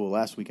sorry, that's cool.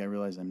 Last week I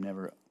realized I'm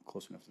never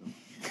close enough to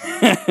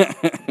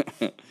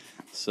them.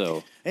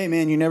 So hey,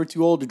 man, you're never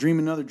too old to dream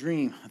another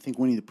dream. I think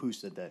Winnie the Pooh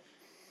said that.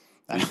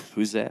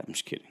 Who's that? I'm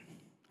just kidding.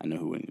 I know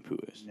who Winnie the Pooh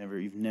is.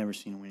 You've never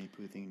seen a Winnie the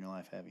Pooh thing in your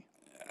life, have you?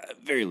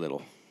 Very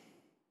little.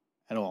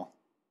 At all.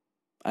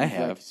 I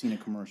have seen a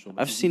commercial.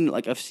 I've seen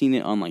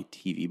it on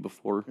TV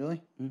before.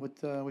 Really?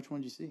 Which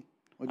one did you see?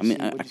 What did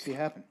you see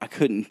happen? I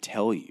couldn't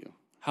tell you.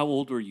 How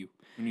old were you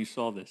when you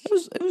saw this?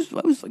 I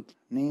was like,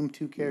 name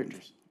two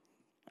characters.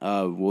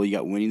 Well, you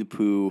got Winnie the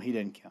Pooh. He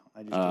didn't count.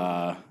 I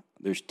just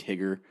there's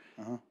Tigger,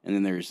 and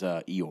then there's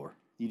Eeyore.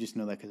 You just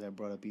know that because I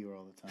brought up Eeyore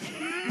all the time.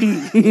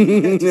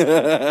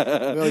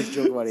 We always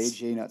joke about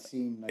AJ not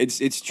seeing.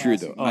 It's true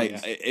though.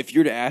 If you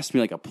were to ask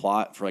me a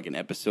plot for an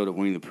episode of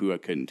Winnie the Pooh, I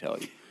couldn't tell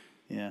you.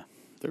 Yeah,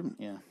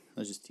 I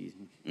was just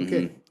teasing. Mm-hmm.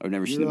 Okay, I've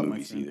never seen the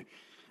movies either.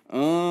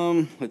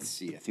 Let's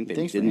see. I think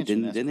they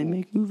didn't they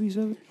make movies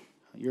of it?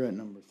 You're at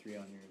number 3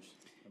 on yours,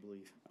 I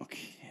believe. Okay.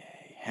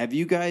 Have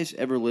you guys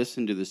ever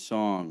listened to the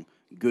song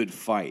 "Good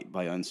Fight"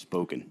 by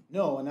Unspoken?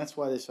 No, and that's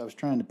why I was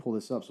trying to pull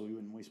this up so we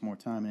wouldn't waste more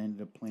time and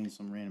ended up playing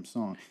some random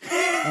song.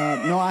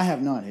 No, I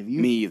have not. Have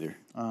you? Me either.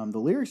 The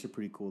lyrics are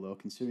pretty cool though,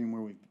 considering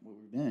where we've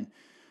been.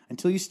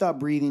 Until you stop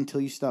breathing,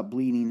 until you stop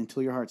bleeding,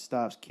 until your heart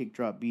stops, kick,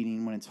 drop,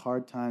 beating. When it's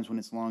hard times, when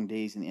it's long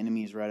days, and the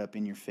enemy is right up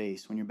in your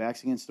face. When your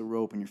back's against the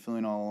rope and you're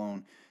feeling all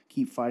alone,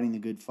 keep fighting the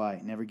good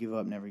fight. Never give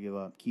up, never give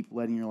up. Keep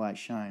letting your light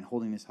shine,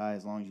 holding this high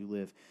as long as you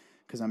live.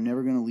 Because I'm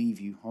never going to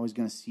leave you. Always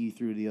going to see you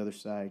through to the other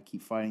side.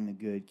 Keep fighting the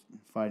good,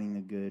 fighting the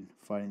good,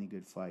 fighting the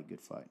good fight,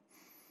 good fight.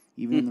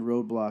 Even in the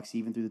roadblocks,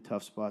 even through the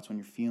tough spots, when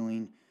you're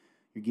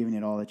giving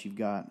it all that you've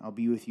got. I'll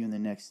be with you in the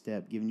next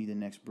step, giving you the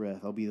next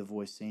breath. I'll be the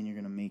voice saying you're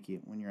going to make it.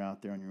 When you're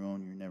out there on your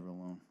own, you're never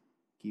alone.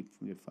 Keep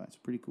a good fight. It's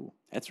pretty cool.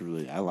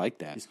 I like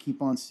that. Just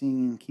keep on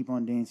singing, keep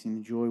on dancing.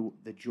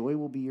 The joy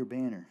will be your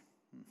banner,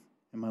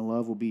 and my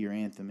love will be your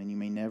anthem. And you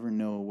may never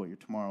know what your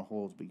tomorrow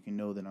holds, but you can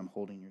know that I'm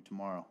holding your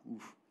tomorrow.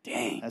 Oof.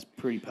 Dang. That's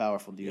pretty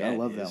powerful, dude. Yeah, I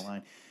love that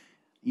line.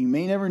 You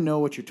may never know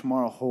what your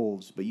tomorrow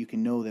holds, but you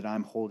can know that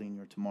I'm holding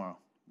your tomorrow.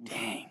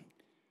 Dang.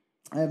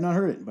 I have not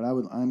heard it, but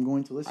I'm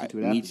going to listen to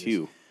it after me this.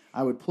 too.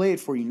 I would play it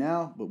for you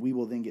now, but we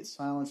will then get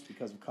silenced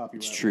because of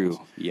copyright. It's true.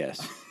 laws.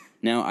 Yes.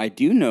 Now I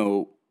do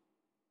know.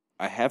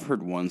 I have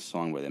heard one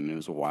song by them, and it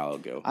was a while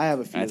ago. I have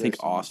a few. And I of think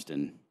their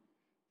songs.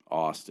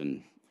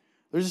 Austin.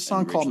 There's a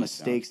song called originally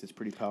 "Mistakes" that's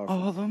pretty powerful.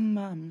 All of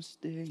my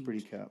mistakes.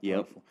 Pretty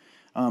Yep.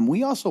 powerful.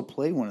 We also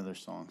play one of their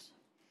songs.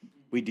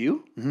 We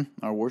do.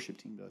 Our worship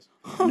team does.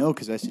 I know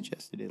because I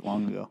suggested it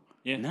long ago.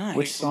 Yeah. Nice.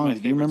 Which song?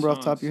 Do you remember off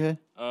the top of your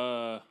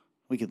head?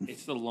 We could.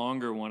 It's the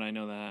longer one. I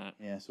know that,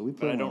 Yeah, so we play.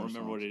 but I one don't of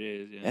their remember what songs. it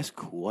is. Yeah. That's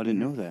cool. I didn't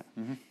know that.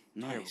 Terrible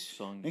Nice.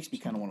 song. Makes me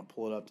kind of want to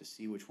pull it up to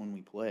see which one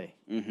we play.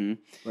 Mm-hmm.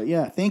 But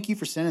yeah, thank you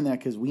for sending that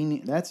because we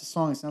need, that's a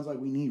song. It sounds like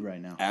we need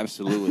right now.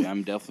 Absolutely.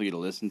 I'm definitely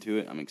going to listen to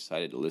it. I'm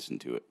excited to listen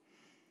to it.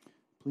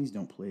 Please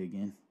don't play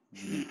again.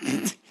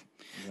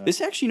 This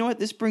actually, you know what?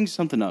 This brings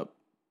something up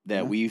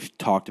that we've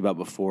talked about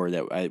before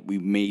that we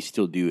may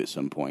still do at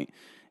some point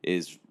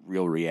is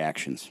real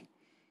reactions,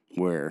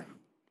 where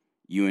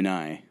you and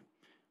I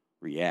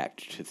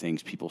react to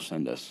things people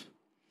send us.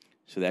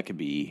 So that could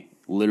be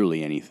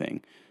literally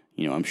anything.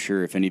 You know, I'm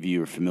sure if any of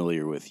you are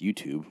familiar with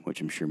YouTube,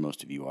 which I'm sure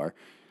most of you are,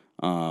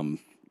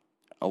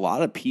 a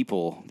lot of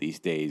people these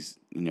days,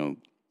 you know,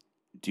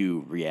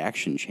 do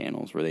reaction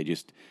channels where they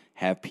just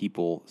have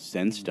people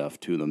send stuff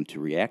to them to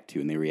react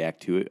to, and they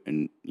react to it,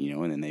 and you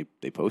know, and then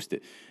they post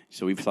it.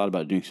 So we've thought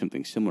about doing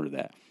something similar to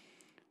that,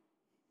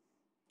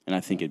 and I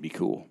think it'd be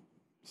cool.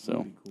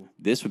 So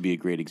this would be a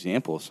great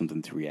example of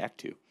something to react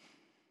to.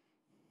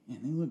 Man,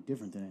 they look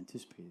different than I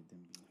anticipated them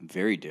to be.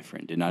 Very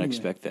different. Did not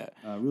expect that.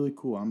 Really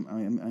cool.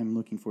 I'm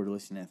looking forward to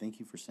listening to that. Thank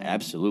you for saying that.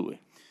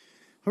 Absolutely.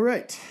 All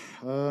right.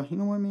 You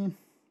know what, man?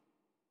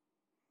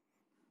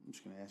 I'm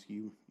just going to ask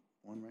you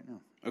one right now.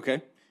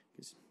 Okay.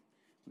 Because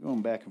we're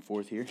going back and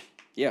forth here.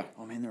 Yeah.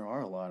 Oh, man, there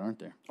are a lot, aren't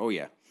there? Oh,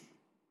 yeah.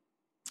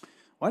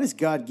 Why does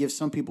God give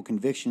some people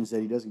convictions that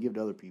he doesn't give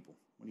to other people?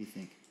 What do you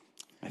think?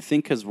 I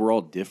think because we're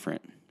all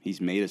different. He's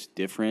made us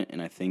different,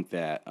 and I think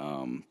that,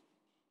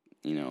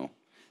 you know,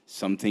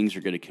 some things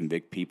are going to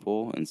convict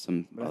people, and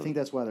some. But I think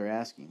that's why they're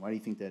asking. Why do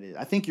you think that is?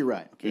 I think you're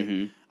right. Okay,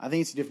 Mm-hmm. I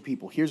think it's different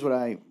people. Here's what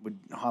I would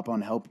hop on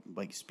to help,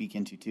 like, speak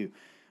into too.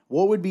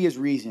 What would be his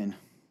reason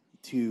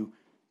to?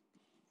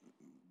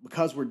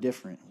 Because we're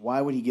different.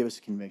 Why would he give us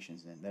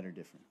convictions then that are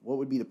different? What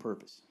would be the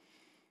purpose?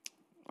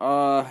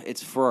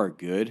 It's for our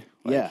good.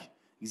 Like, Yeah,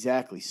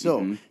 exactly.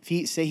 So if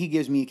he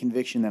gives me a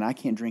conviction that I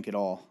can't drink at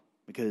all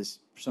because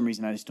for some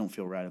reason I just don't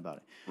feel right about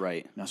it.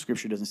 Right. Now,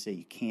 Scripture doesn't say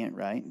you can't,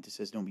 right? It just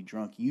says don't be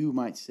drunk. You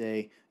might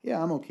say,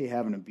 yeah, I'm okay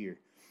having a beer,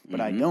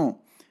 but I don't.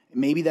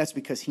 Maybe that's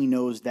because he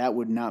knows that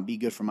would not be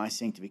good for my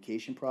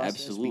sanctification process.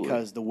 Absolutely.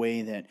 Because the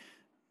way that,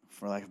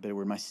 for lack of a better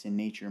word, my sin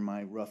nature,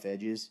 my rough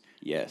edges,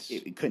 Yes.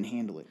 it couldn't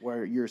handle it,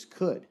 where yours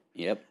could.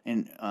 Yep.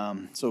 And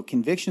so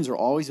convictions are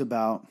always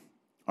about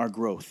our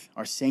growth,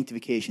 our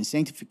sanctification.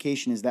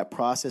 Sanctification is that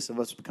process of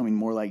us becoming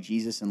more like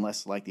Jesus and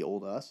less like the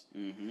old us.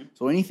 Mm-hmm.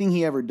 So anything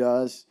he ever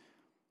does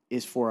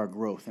is for our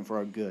growth and for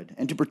our good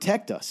and to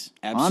protect us.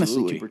 Honestly,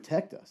 Absolutely. to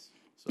protect us.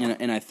 So,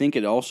 And I think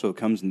it also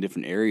comes in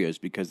different areas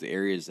because the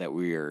areas that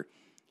we are,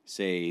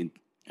 say,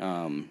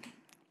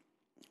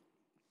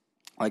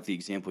 like the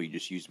example you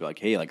just used, like,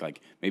 hey, like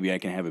maybe I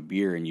can have a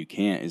beer and you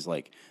can't, is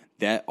like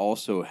that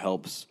also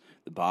helps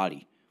the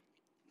body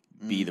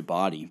be the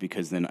body,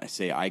 because then I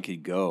say I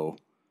could go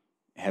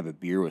have a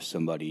beer with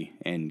somebody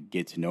and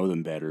get to know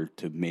them better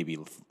to maybe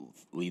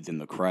lead them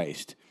to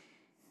Christ.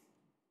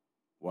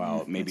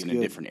 While maybe in that's a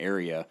good. different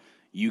area,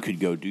 you could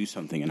go do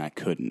something and I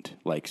couldn't.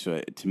 Like,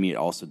 so to me, it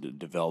also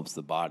develops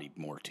the body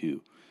more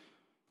too.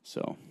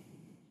 So,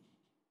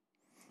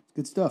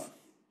 good stuff.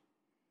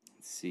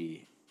 let's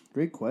see.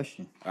 Great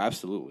question.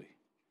 Absolutely.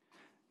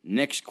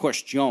 Next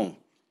question.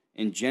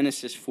 In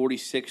Genesis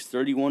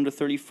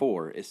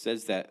 46:31-34, it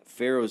says that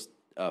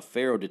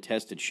Pharaoh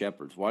detested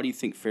shepherds. Why do you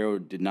think Pharaoh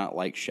did not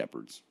like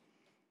shepherds?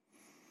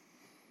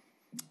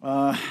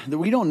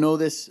 We don't know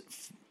this.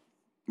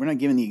 We're not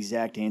giving the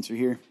exact answer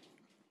here,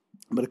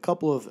 but a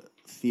couple of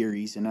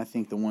theories, and I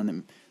think the one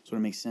that sort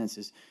of makes sense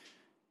is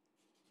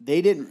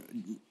the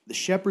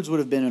shepherds would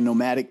have been a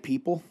nomadic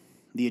people.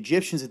 The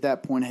Egyptians at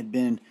that point had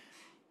been,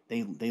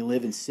 they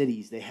live in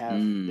cities. They have,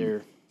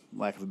 they're,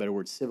 lack of a better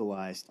word,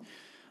 civilized.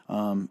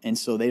 And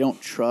so they don't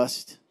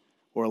trust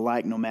or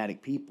like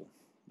nomadic people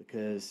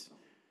because,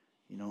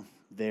 you know,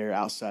 they're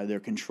outside their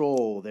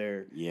control.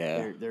 They're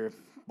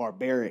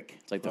barbaric.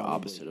 It's like the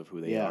opposite of who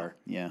they are.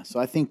 Yeah. So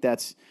I think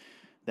that's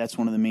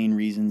one of the main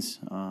reasons.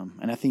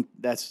 And I think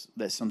that's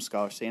some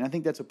scholars say, and I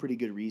think that's a pretty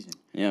good reason.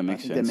 Yeah, it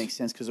makes I think sense. that makes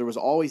sense because there was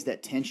always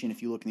that tension,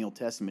 if you look in the Old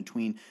Testament,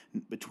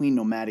 between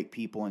nomadic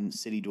people and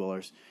city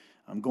dwellers,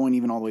 going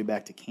even all the way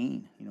back to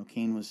Cain. You know,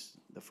 Cain was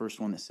the first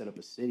one that set up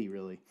a city,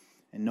 really,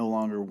 and no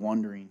longer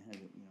wandering,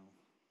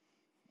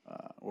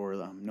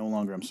 no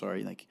longer,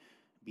 like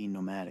being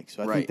nomadic.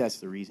 So I think that's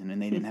the reason. And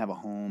they didn't have a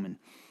home. And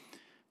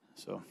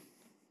so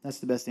that's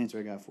the best answer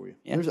I got for you.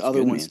 Yeah, There's that's other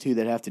good, ones man. too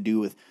that have to do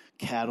with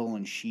cattle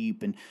and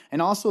sheep.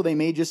 And also they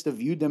may just have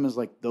viewed them as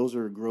like, those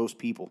are gross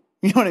people.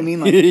 You know what I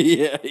mean? Like,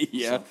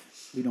 yeah. so,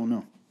 we don't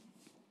know.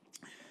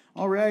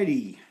 All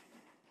righty.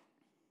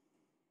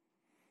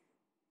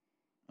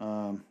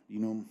 You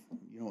know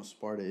what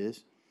Sparta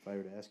is? If I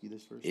were to ask you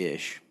this first.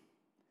 Ish.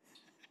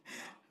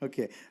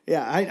 Okay.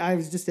 Yeah, I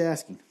was just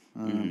asking.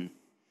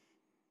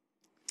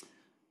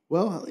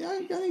 Well,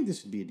 I think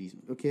this would be a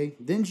decent. Okay.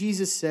 Then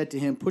Jesus said to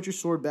him, "Put your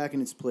sword back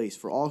in its place,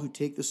 for all who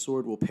take the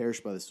sword will perish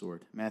by the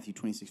sword." Matthew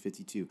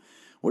 26:52.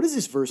 What does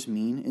this verse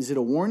mean? Is it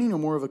a warning or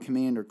more of a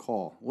command or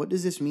call? What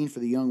does this mean for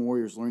the young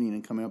warriors learning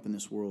and coming up in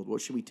this world? What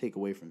should we take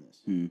away from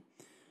this?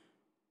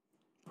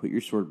 Put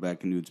your sword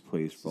back into its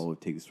place, for all who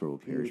take the sword will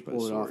perish by the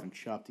Pull it off sword. and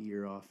chop the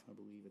ear off, I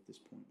believe, at this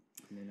point.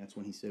 And then that's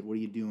when he said, "What are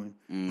you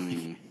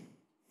doing?"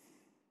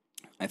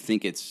 I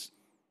think it's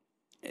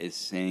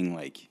saying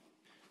like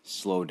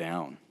slow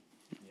down.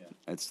 Yeah.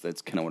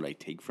 That's kind of what I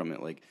take from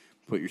it. Like,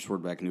 put your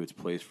sword back into its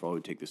place, for all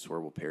who take the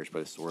sword will perish by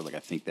the sword. Like, I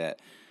think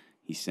that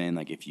he's saying,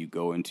 like, if you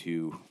go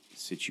into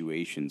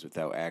situations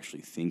without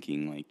actually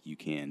thinking, like, you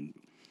can,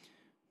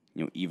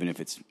 even if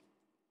it's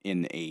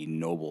in a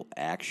noble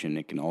action,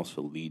 it can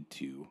also lead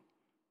to,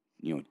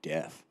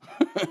 death.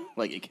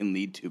 Like, it can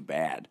lead to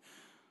bad.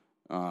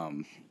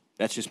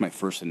 That's just my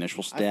first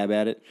initial stab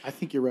at it. I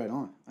think you're right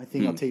on. I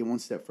think I'll take it one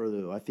step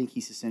further, though. I think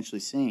he's essentially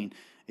saying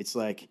it's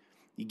like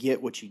you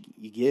get what you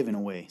give in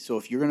a way. So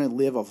if you're going to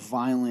live a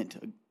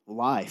violent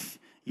life,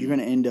 you're going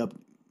to end up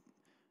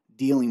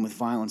dealing with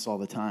violence all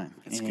the time.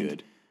 That's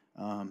good.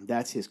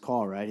 That's his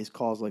call, right? His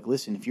call is like,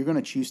 listen, if you're going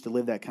to choose to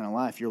live that kind of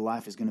life, your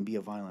life is going to be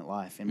a violent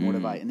life. And what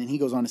have I? And then he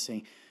goes on to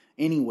say,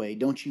 anyway,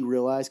 don't you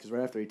realize? Because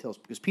right after he tells,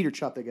 because Peter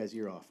chopped that guy's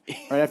ear off.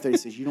 Right after he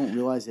says, you don't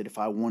realize that if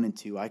I wanted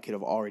to, I could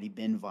have already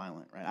been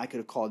violent, right? I could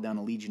have called down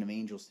a legion of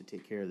angels to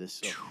take care of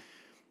this.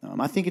 So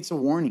I think it's a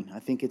warning. I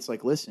think it's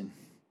like, listen,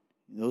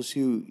 those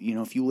who,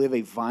 if you live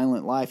a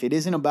violent life, it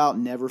isn't about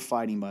never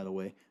fighting, by the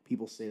way.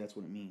 People say that's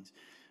what it means.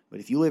 But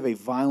if you live a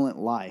violent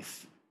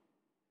life,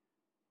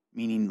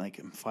 meaning like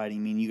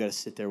fighting, meaning you got to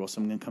sit there while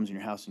someone comes in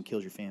your house and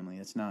kills your family.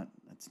 I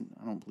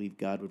don't believe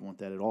God would want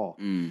that at all.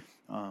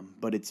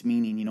 But it's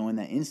meaning, in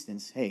that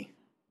instance, hey,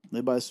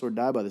 live by the sword,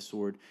 die by the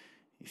sword.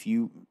 If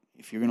you're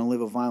going to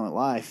live a violent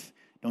life,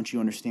 don't you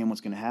understand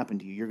what's going to happen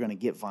to you? You're going to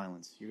get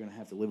violence. You're going to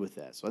have to live with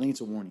that. So I think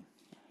it's a warning.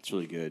 It's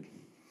really good.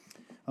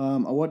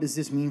 What does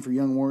this mean for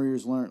young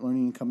warriors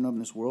learning and coming up in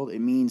this world? It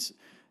means, in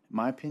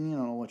my opinion, I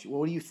don't know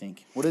what do you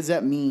think? What does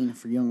that mean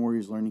for young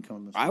warriors learning and coming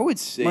up in this world? I would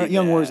say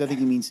young warriors, I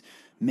think it means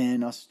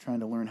men, us trying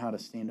to learn how to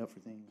stand up for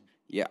things.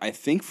 Yeah, I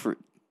think for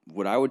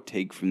what I would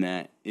take from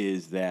that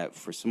is that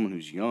for someone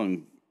who's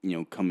young,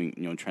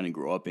 coming, trying to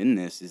grow up in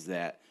this, is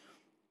that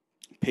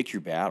pick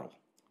your battle.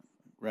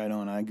 Right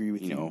on, I agree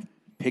with you.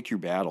 Pick your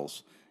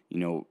battles.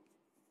 You're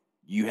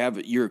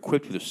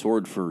equipped with a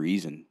sword for a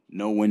reason.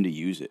 Know when to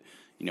use it.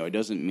 It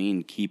doesn't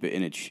mean keep it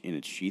in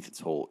its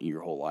sheath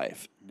your whole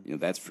life.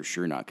 That's for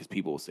sure not, because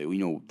people will say,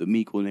 well, the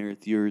meek will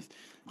inherit the earth.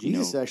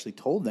 Jesus actually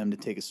told them to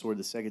take a sword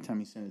the second time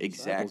he sent his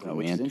disciples out,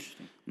 which is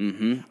interesting.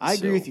 Mm-hmm. I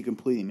agree with you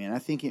completely, man. I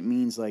think it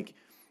means like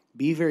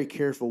be very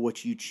careful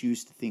what you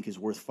choose to think is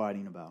worth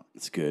fighting about.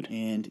 That's good.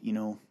 And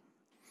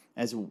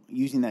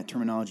using that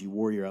terminology,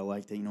 warrior, I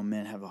like that.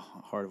 Men have a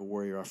heart of a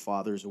warrior. Our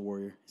Father is a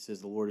warrior. It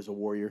says the Lord is a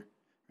warrior,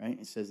 right?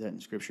 It says that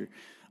in Scripture.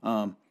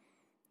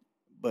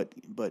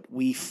 But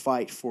we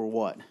fight for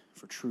what?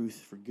 For truth,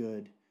 for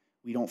good.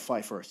 We don't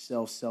fight for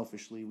ourselves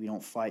selfishly. We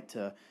don't fight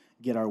to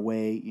get our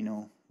way.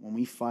 When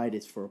we fight,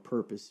 it's for a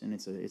purpose, and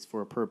it's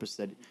for a purpose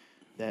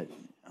that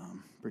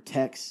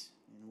protects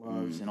and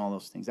loves and all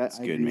those things. I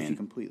agree with you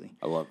completely.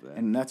 I love that.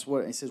 And that's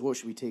what it says. What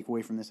should we take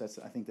away from this?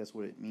 I think that's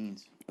what it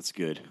means. That's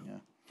good. Yeah,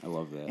 I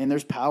love that. And there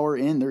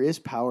is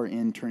power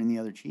in turning the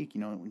other cheek.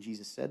 When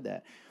Jesus said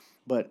that.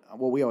 But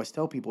what we always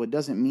tell people, it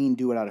doesn't mean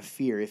do it out of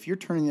fear. If you're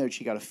turning the other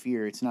cheek out of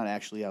fear, it's not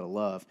actually out of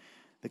love.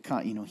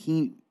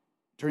 Turning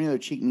the other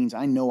cheek means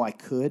I know I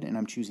could, and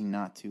I'm choosing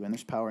not to. And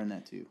there's power in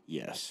that too.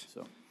 Yes.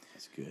 So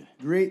that's good.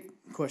 Great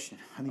question.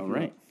 All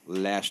right.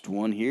 Last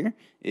one here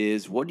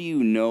is, what do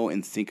you know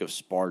and think of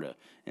Sparta?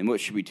 And what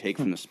should we take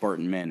from the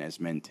Spartan men as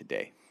men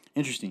today?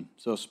 Interesting.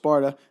 So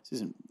Sparta, this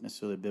isn't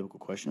necessarily a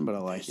biblical question, but I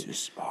like it. This is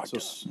Sparta.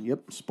 So,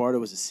 Sparta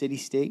was a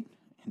city-state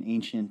in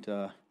ancient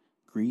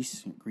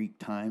Greek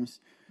times.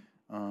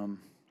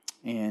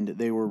 And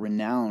they were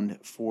renowned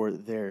for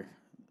their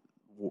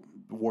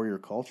warrior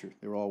culture.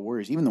 They were all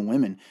warriors. Even the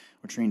women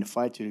were trained to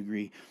fight to a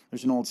degree.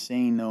 There's an old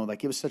saying, though,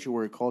 like it was such a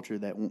warrior culture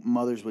that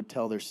mothers would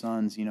tell their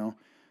sons,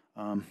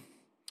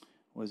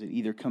 was it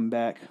either come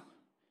back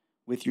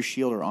with your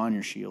shield or on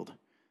your shield?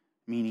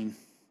 Meaning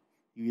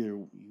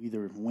you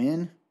either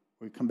win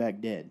or you come back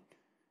dead.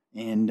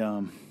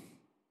 And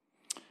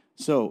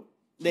so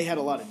they had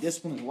a lot of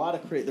discipline.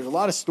 There's a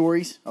lot of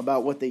stories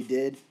about what they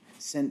did.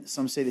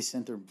 Some say they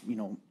sent their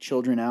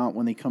children out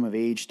when they come of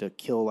age to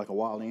kill like a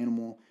wild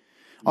animal.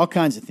 All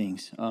kinds of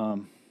things.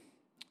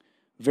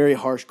 Very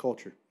harsh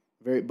culture.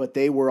 But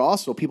they were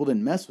also, people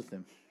didn't mess with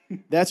them.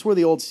 That's where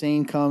the old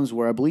saying comes,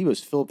 where I believe it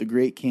was Philip the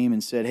Great came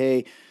and said,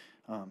 hey,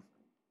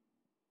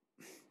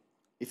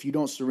 if you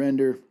don't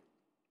surrender,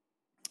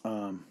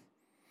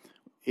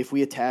 if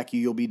we attack you,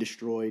 you'll be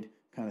destroyed,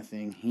 kind of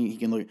thing. He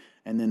can look.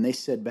 And then they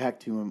said back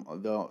to him,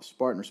 the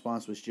Spartan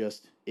response was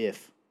just,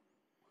 if.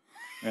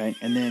 right?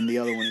 And then the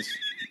other one is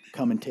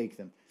come and take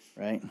them,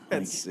 right?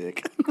 That's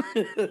sick.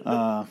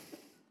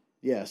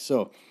 Yeah,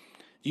 so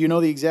do you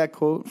know the exact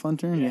quote, Fun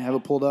Turn? You have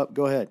it pulled up?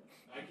 Go ahead.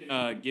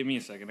 Give me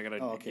a second. I gotta.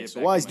 Okay, get so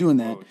back while to he's my doing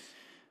that, quotes.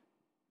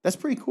 that's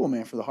pretty cool,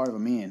 man, for the heart of a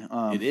man.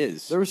 It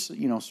is. There was,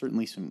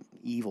 certainly some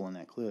evil in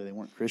that. Clearly, they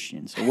weren't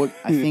Christians. So what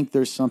I think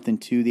there's something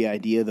to the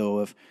idea, though,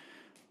 of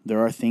there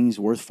are things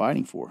worth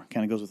fighting for.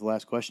 Kind of goes with the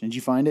last question. Did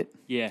you find it?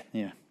 Yeah.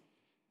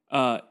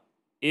 Yeah.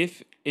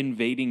 If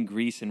invading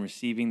Greece and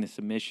receiving the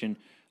submission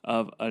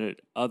of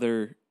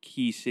other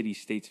key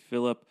city-states,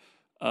 Philip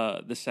II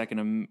of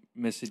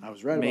I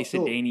was right about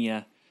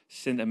Macedonia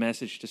sent a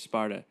message to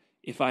Sparta.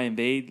 If I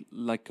invade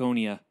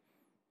Laconia,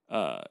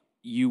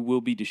 you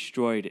will be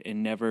destroyed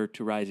and never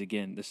to rise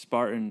again. The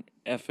Spartan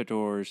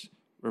Ephetors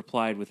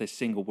replied with a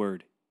single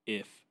word,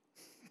 if.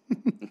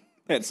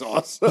 That's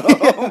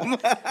awesome.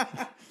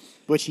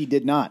 Which he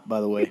did not, by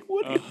the way.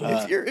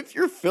 If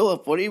you're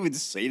Philip, what do you even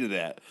say to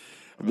that?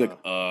 I'd be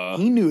like,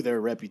 He knew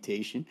their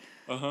reputation.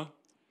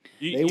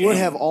 They would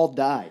have all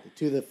died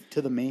to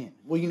the man.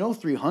 Well,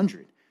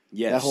 300.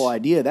 Yes. That whole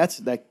idea,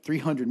 that's like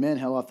 300 men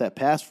held off that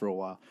pass for a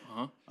while.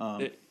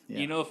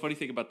 You know, the funny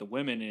thing about the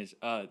women is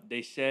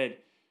they said,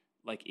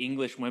 like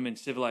English women,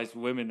 civilized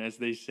women, as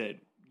they said,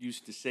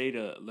 used to say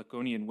to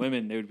Laconian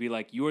women, they would be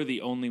like, you are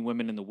the only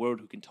women in the world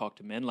who can talk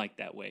to men like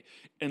that way.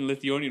 And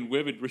Lithuanian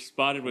women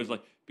responded was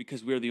like,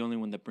 because we're the only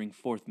one that bring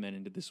forth men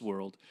into this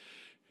world.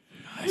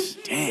 gosh,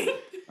 dang.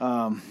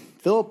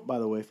 Philip, by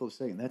the way, Philip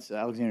II, that's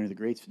Alexander the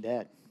Great's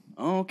dad.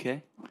 Oh,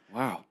 okay.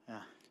 Wow.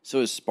 So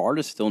is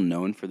Sparta still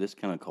known for this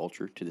kind of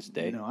culture to this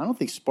day? No, I don't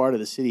think Sparta,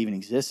 the city, even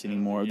exists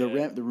anymore. The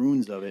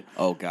ruins of it.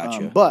 Oh,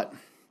 gotcha. But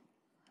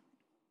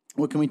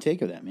what can we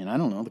take of that, man? I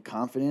don't know. The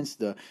confidence,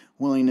 the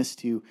willingness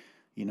to,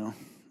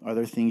 are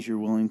there things you're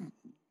willing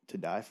to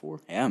die for?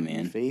 Yeah,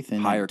 man. Faith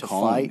and higher to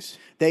callings. fight.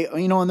 They,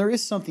 and there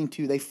is something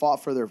too. They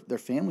fought for their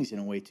families in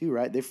a way too,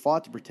 right? They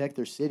fought to protect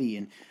their city,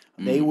 and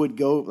they would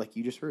go, like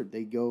you just heard,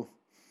 they'd go.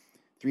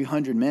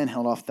 300 men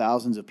held off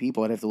thousands of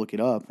people. I'd have to look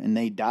it up, and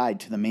they died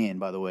to the man.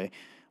 By the way,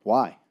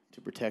 why?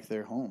 To protect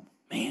their home,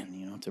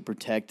 man. To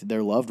protect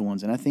their loved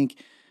ones, and I think,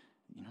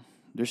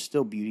 there's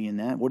still beauty in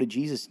that. What did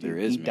Jesus do? There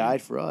is, He man.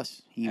 died for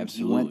us. He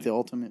Absolutely. went the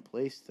ultimate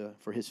place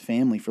for his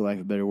family, for lack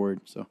of a better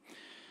word. So,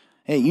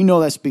 hey,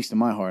 that speaks to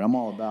my heart. I'm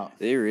all about.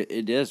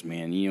 It does,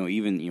 man.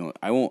 Even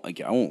I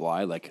won't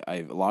lie. Like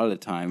a lot of the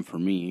time for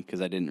me,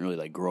 because I didn't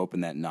really grow up in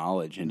that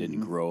knowledge and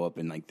didn't grow up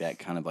in that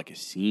kind of a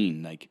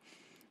scene.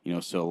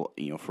 So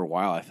for a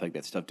while I feel like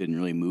that stuff didn't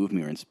really move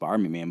me or inspire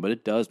me, man. But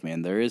it does,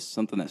 man. There is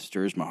something that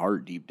stirs my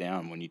heart deep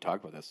down when you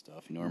talk about that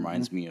stuff. It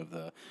reminds me of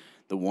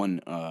the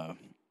one.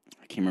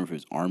 I can't remember if it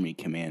was Army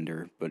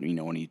commander, but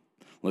when he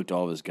looked at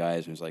all of his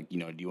guys and was like, do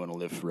you want to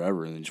live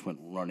forever? And then just went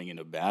running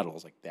into battle. I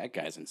was like, that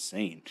guy's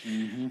insane.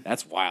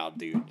 That's wild,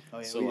 dude. Oh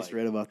yeah, So, we just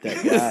read about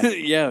that guy.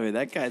 yeah, man,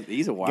 that guy,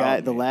 he's a wild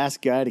guy, the man.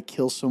 last guy to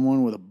kill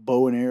someone with a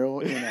bow and arrow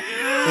in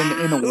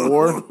a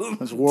war. It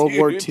was World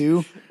War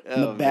II.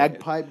 And the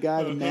bagpipe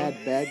guy, the mad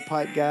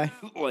bagpipe guy.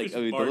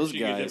 Those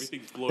guys.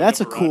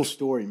 That's a cool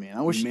story, man.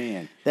 I wish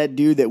that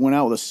dude that went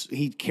out with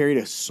he carried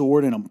a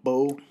sword and a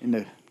bow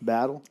into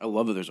battle. I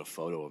love that there's a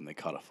photo of him. They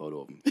caught a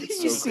photo of him.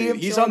 It's You so see crazy. him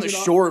He's on the charging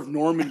off? shore of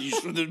Normandy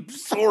with a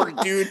sword,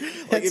 dude.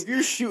 If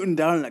you're shooting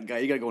down at that guy,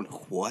 you gotta go,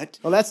 what?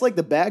 Well, that's like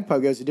the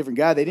bagpipe guy was a different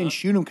guy. They didn't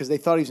shoot him because they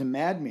thought he was a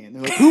madman.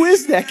 They're like, who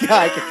is that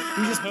guy?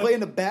 He's just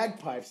playing the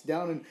bagpipes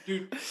down in.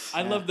 Dude,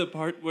 I love the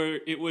part where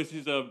it was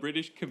his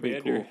British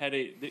commander cool. had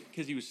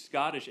because he was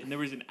Scottish, and there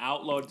was an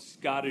outlawed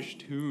Scottish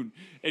tune,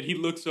 and he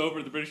looks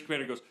over, the British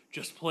commander goes,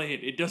 just play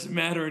it, it doesn't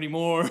matter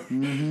anymore.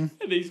 And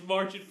he's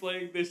marching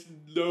playing this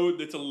note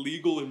that's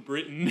illegal in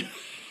Britain.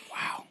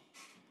 Wow.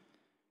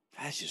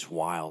 That's just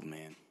wild,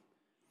 man.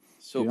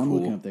 So Dude, cool. I'm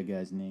looking up that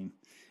guy's name.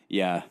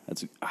 Yeah,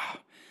 that's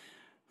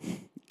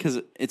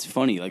because it's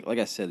funny. Like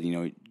I said,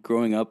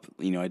 growing up,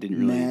 I didn't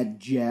really Mad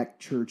Jack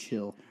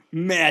Churchill.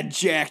 Mad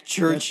Jack That's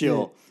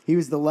Churchill. it. He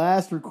was the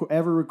last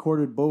ever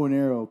recorded bow and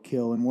arrow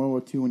kill in World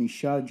War II when he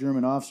shot a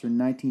German officer in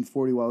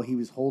 1940 while he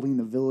was holding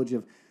the village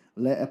of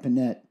Les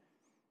Epinette.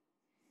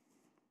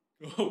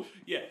 Oh,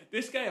 yeah.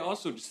 This guy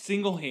also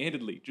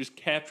single-handedly just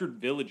captured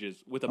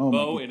villages with a Oh, my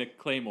bow God. and a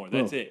claymore.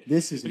 Bro, That's it.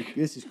 This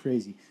is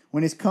crazy.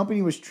 When his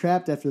company was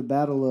trapped after the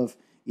Battle of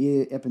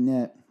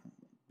Epinette,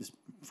 just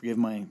forgive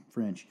my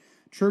French,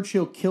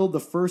 Churchill killed the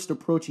first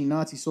approaching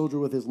Nazi soldier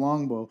with his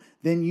longbow,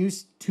 then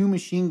used 2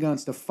 machine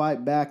guns to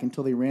fight back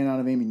until they ran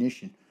out of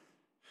ammunition.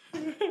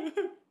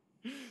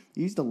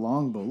 He used a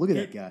longbow. Look at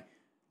that guy.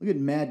 Look at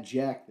Mad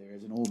Jack there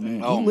as an old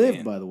man. Oh, he lived,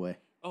 man. by the way.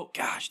 Oh,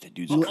 Gosh, that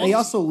dude's He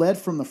also led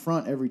from the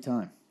front every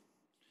time.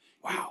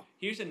 wow.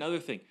 Here's another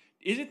thing.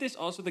 Isn't this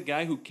also the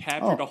guy who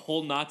captured Oh. a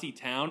whole Nazi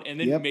town and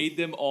then Yep. made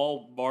them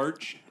all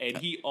march? And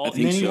he all And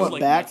then he so. went like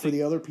back nothing. for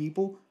the other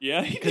people.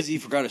 Yeah, Because he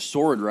forgot a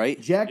sword, right?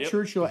 Jack Yep.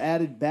 Churchill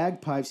added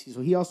bagpipes,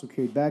 so he also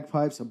carried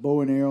bagpipes, a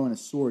bow and arrow, and a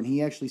sword. And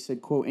he actually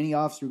said, "quote Any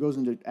officer who goes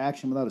into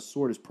action without a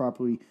sword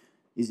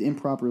is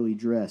improperly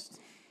dressed."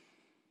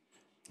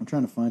 I'm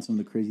trying to find some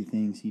of the crazy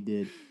things he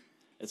did.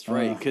 That's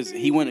right, because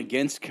he went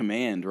against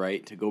command,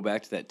 right, to go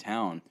back to that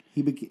town.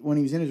 When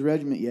he was in his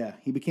regiment,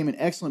 he became an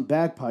excellent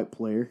bagpipe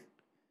player.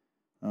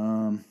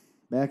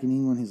 Back in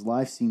England, his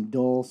life seemed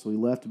dull, so he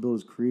left to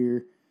build his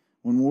career.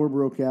 When war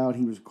broke out,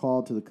 he was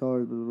called to the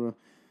colors. Blah, blah, blah.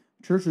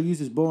 Churchill used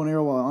his bow and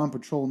arrow while on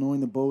patrol, knowing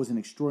the bow was an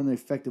extraordinarily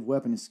effective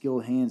weapon in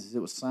skilled hands, as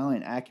it was silent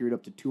and accurate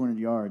up to 200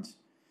 yards.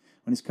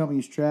 When his company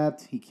was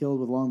trapped, he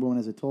killed with longbow, and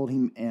as I told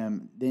him,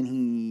 then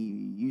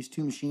he used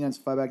 2 machine guns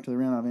to fire back to the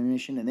round of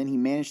ammunition, and then he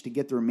managed to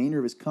get the remainder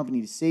of his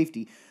company to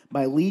safety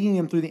by leading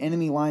them through the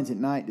enemy lines at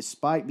night,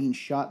 despite being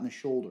shot in the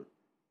shoulder.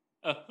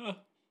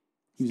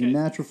 He was a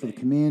natural for the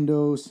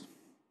commandos.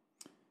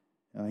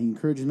 He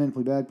encouraged his men to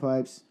play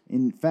bagpipes.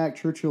 In fact,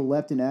 Churchill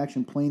leapt into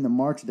action playing the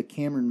March of the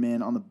Cameron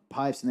Men on the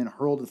pipes and then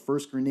hurled the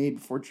first grenade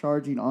before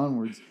charging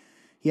onwards.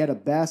 He had a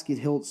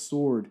basket-hilt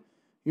sword.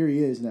 Here he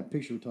is in that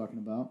picture we're talking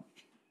about.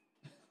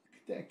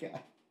 Look at that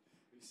guy.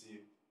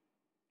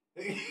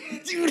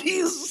 Dude,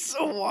 he's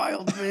so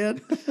wild,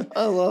 man.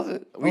 I love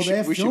it. They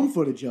have film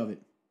footage of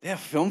it. They have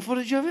film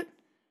footage of it?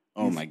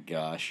 Oh, my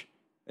gosh.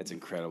 That's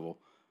incredible.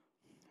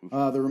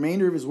 The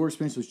remainder of his war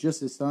experience was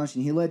just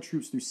astonishing. He led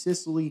troops through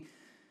Sicily,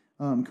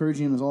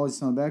 encouraging him as always to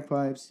sound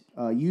bagpipes.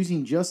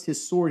 Using just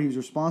his sword, he was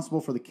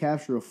responsible for the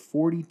capture of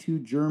 42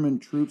 German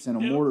troops and a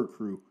mortar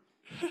crew.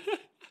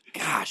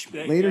 Gosh,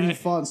 man. Later, he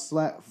fought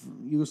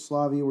in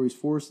Yugoslavia, where he was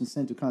forced and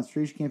sent to a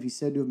concentration camp. He's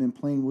said to have been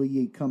playing Will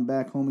Ye Come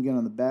Back Home Again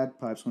on the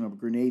bagpipes when a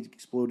grenade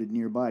exploded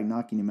nearby,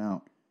 knocking him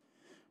out.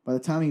 By the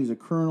time he was a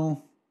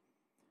colonel,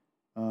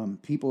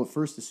 people at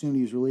first assumed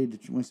he was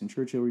related to Winston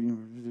Churchill.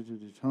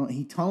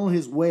 He tunneled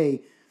his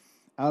way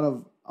out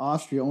of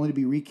Austria, only to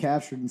be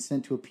recaptured and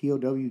sent to a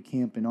POW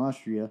camp in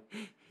Austria.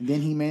 And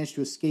then he managed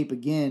to escape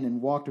again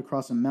and walked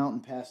across a mountain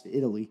pass to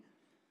Italy.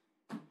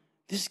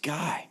 This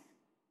guy.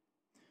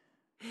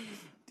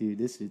 Dude,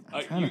 this is...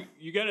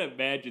 You got to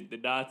imagine the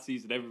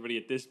Nazis and everybody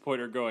at this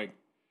point are going,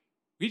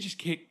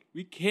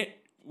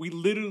 we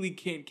literally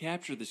can't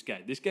capture this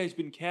guy. This guy's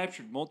been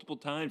captured multiple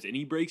times, and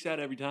he breaks out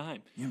every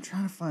time. Yeah, I'm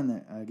trying to find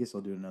that. I guess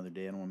I'll do it another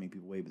day. I don't want to make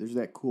people wait, but there's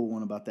that cool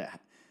one about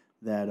that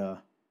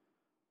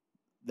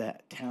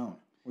town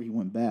where he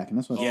went back, and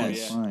that's what I was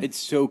trying to find. It's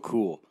so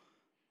cool.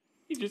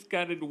 He just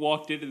kind of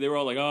walked in, and they were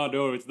all like, "Oh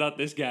no, it's not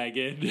this guy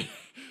again."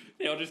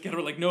 They all just kind of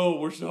were like, "No,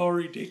 we're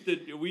sorry.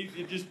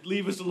 Just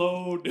leave us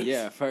alone."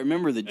 Yeah, if I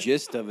remember, the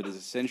gist of it is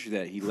essentially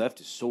that he left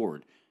his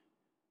sword.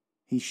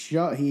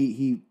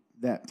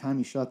 That time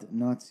he shot the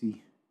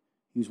Nazi.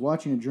 He was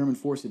watching a German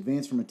force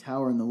advance from a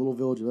tower in the little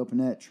village of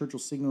Openet. Churchill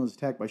signaled his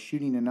attack by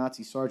shooting a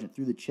Nazi sergeant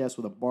through the chest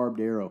with a barbed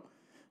arrow,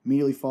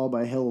 immediately followed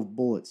by a hail of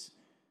bullets.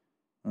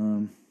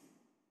 Man,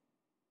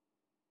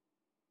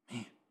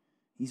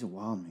 he's a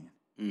wild man.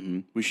 Mm-hmm.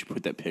 We should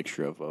put that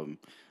picture of him.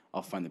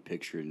 I'll find the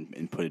picture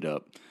and put it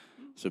up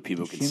so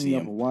people can see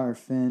him. him. Up a wire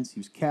fence. He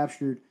was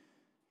captured.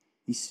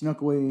 He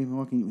snuck away.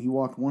 He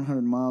walked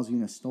 100 miles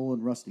using a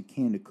stolen rusted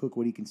can to cook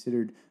what he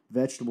considered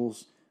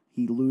vegetables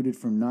he looted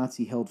from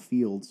Nazi-held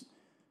fields.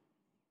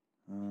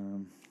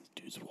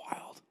 Dude's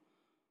wild.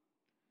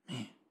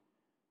 Man,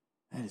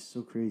 that is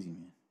so crazy,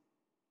 man.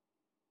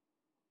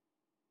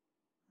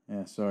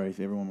 Yeah, sorry if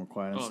everyone were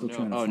quiet. I'm still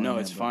trying to find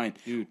it's fine.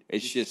 Dude,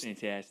 it's just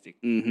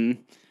fantastic.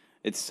 Mm-hmm.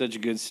 It's such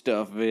good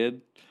stuff,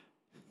 man.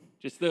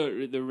 Just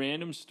the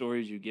random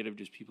stories you get of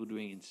just people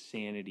doing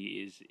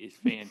insanity is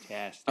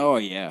fantastic. Oh,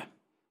 yeah.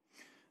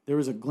 There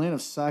was a glint of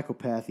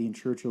psychopathy in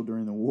Churchill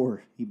during the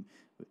war.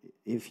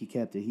 If he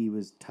kept it, he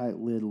was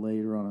tight-lipped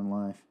later on in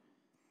life.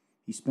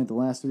 He spent the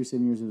last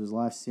 37 years of his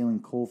life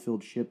sailing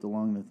coal-filled ships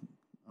along the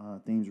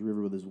Thames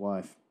River with his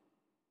wife.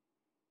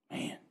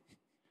 Man.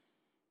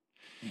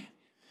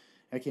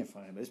 I can't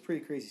find it, but it's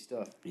pretty crazy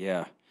stuff.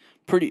 Yeah.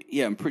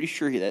 I'm pretty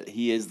sure that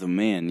he is the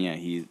man. Yeah,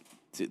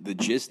 the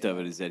gist of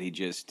it is that he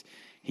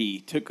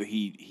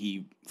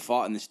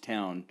fought in this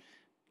town,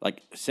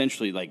 like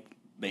essentially like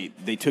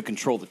they took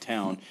control of the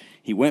town.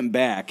 He went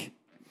back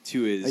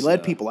to his... They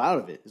led people out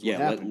of it, is what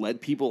happened. Led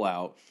people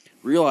out,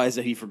 realized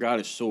that he forgot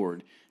his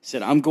sword,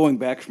 said, "I'm going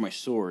back for my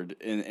sword,"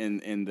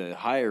 and the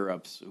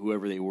higher-ups,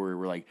 whoever they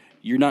were like,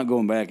 "You're not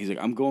going back." He's like,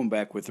 "I'm going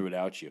back with or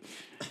without you."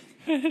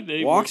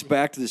 Walks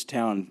back to this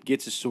town,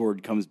 gets his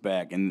sword, comes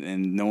back,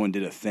 and no one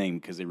did a thing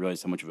because they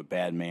realized how much of a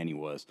bad man he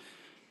was.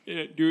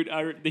 Yeah, dude,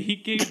 he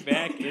came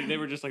back, and they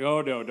were just like,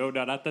 "Oh, no,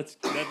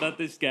 not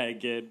this guy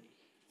again."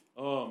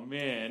 Oh,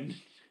 man.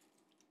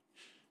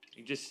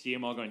 You just see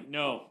him all going,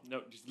 no,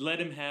 just let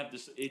him have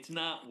this. It's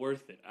not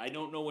worth it. I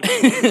don't know what's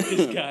wrong with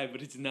this guy,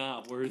 but it's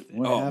not worth it.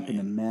 What happened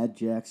to Mad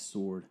Jack's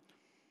sword?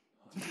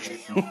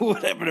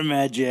 What happened to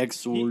Mad Jack's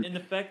sword? And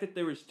the fact that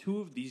there was 2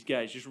 of these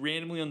guys just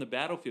randomly on the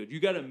battlefield. You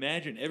got to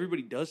imagine,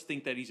 everybody does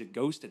think that he's a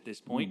ghost at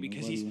this point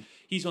because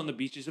he's on the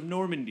beaches of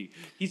Normandy.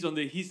 He's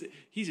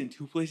in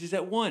 2 places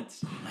at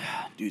once.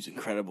 Dude's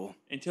incredible.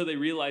 Until they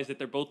realize that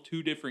they're both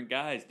 2 different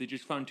guys. They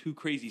just found 2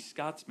 crazy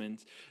Scotsmen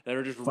that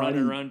are just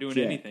running around doing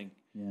anything.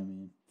 Yeah,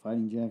 man.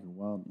 Fighting Jack or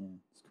Wild,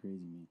 man. It's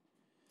crazy, man.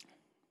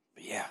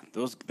 But yeah,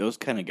 those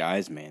kind of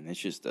guys, man.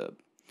 It's just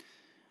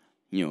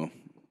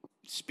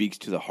speaks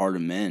to the heart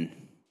of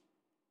men.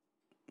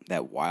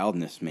 That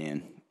wildness,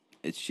 man.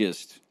 it's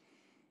just,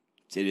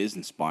 it is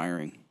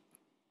inspiring.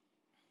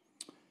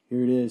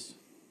 Here it is.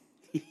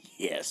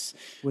 Yes.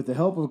 With the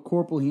help of a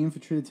corporal, he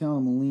infiltrated the town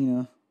of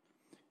Molina,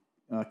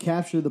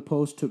 captured the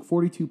post, took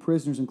 42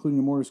 prisoners, including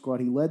a mortar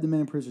squad. He led the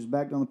men and prisoners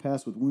back down the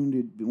pass with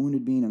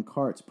wounded being on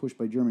carts pushed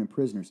by German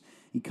prisoners.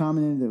 He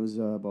commented that it was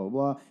blah, blah,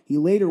 blah. He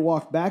later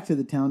walked back to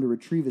the town to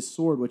retrieve his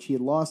sword, which he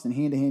had lost in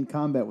hand-to-hand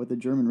combat with the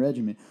German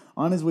regiment.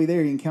 On his way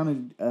there, he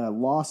encountered a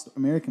lost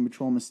American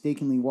patrol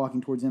mistakenly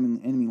walking towards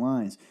enemy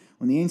lines.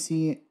 When the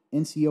NCO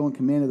in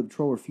command of the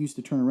patrol refused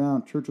to turn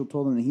around, Churchill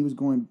told them that he was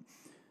going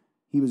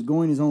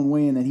his own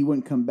way and that he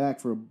wouldn't come back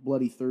for a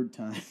bloody third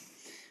time.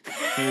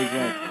 So he's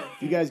like,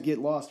 if you guys get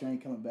lost, I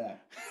ain't coming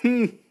back.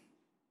 Pretty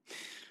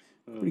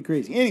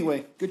crazy.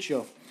 Anyway, good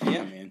show.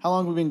 Yeah, man. How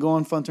long have we been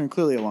going, Fun Turn?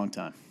 Clearly a long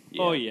time.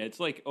 Yeah. Oh, yeah. It's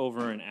like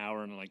over an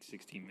hour and like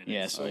 16 minutes.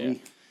 Yeah, so yeah.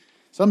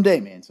 Someday,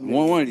 man. Someday.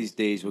 One of these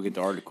days, we'll get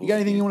the articles. You got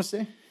anything you want to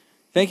say?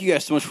 Thank you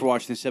guys so much for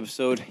watching this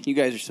episode. You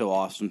guys are so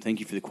awesome. Thank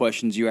you for the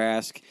questions you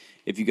ask.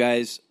 If you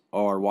guys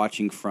are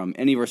watching from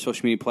any of our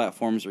social media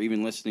platforms or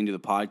even listening to the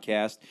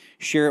podcast,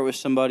 share it with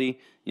somebody.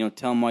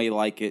 Tell them why you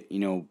like it.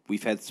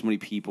 We've had so many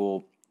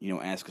people,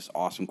 ask us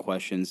awesome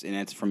questions, and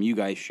that's from you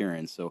guys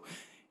sharing. So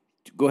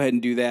go ahead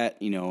and do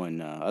that,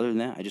 and other than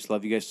that, I just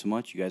love you guys so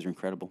much. You guys are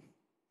incredible.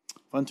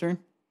 Fun Turn?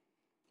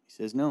 He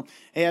says no.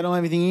 Hey, I don't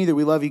have anything either.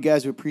 We love you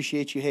guys. We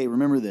appreciate you. Hey,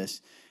 remember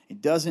this.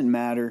 It doesn't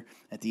matter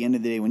at the end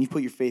of the day. When you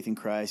put your faith in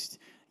Christ,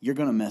 you're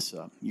going to mess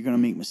up. You're going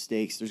to make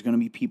mistakes. There's going to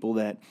be people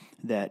that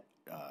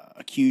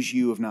accuse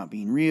you of not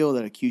being real,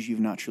 that accuse you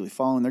of not truly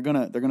following. They're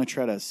gonna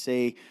try to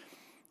say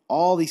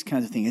all these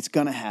kinds of things. It's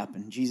gonna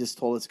happen. Jesus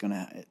told us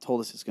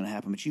it's gonna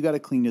happen. But you got to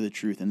cling to the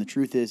truth. And the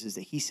truth is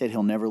that He said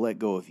He'll never let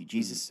go of you.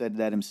 Jesus said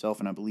that Himself,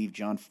 and I believe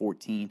John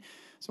 14,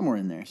 somewhere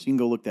in there. So you can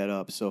go look that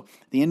up. So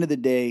at the end of the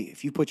day,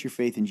 if you put your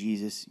faith in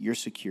Jesus, you're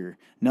secure.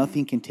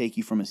 Nothing can take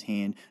you from His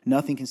hand.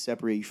 Nothing can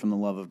separate you from the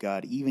love of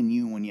God. Even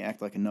you when you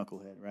act like a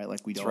knucklehead, right?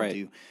 Like we all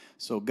do.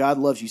 So God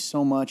loves you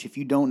so much. If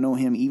you don't know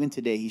Him, even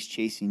today, He's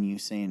chasing you,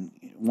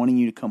 wanting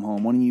you to come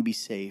home, wanting you to be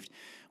saved,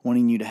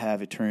 wanting you to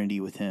have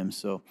eternity with Him.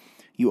 So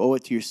you owe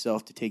it to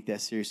yourself to take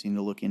that seriously and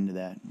to look into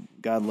that.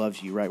 God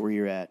loves you right where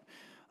you're at.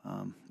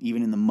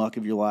 Even in the muck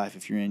of your life,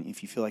 if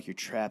you feel like you're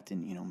trapped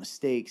in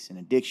mistakes and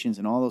addictions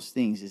and all those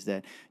things, is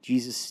that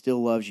Jesus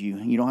still loves you.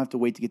 You don't have to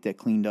wait to get that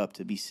cleaned up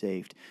to be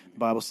saved. The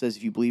Bible says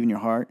if you believe in your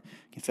heart,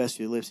 confess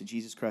with your lips that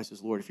Jesus Christ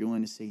is Lord, if you're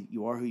willing to say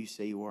you are who you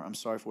say you are, I'm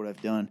sorry for what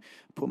I've done,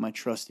 put my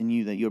trust in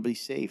you, that you'll be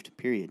saved,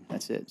 period.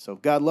 That's it. So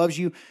God loves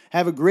you.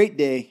 Have a great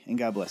day, and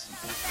God bless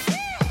you.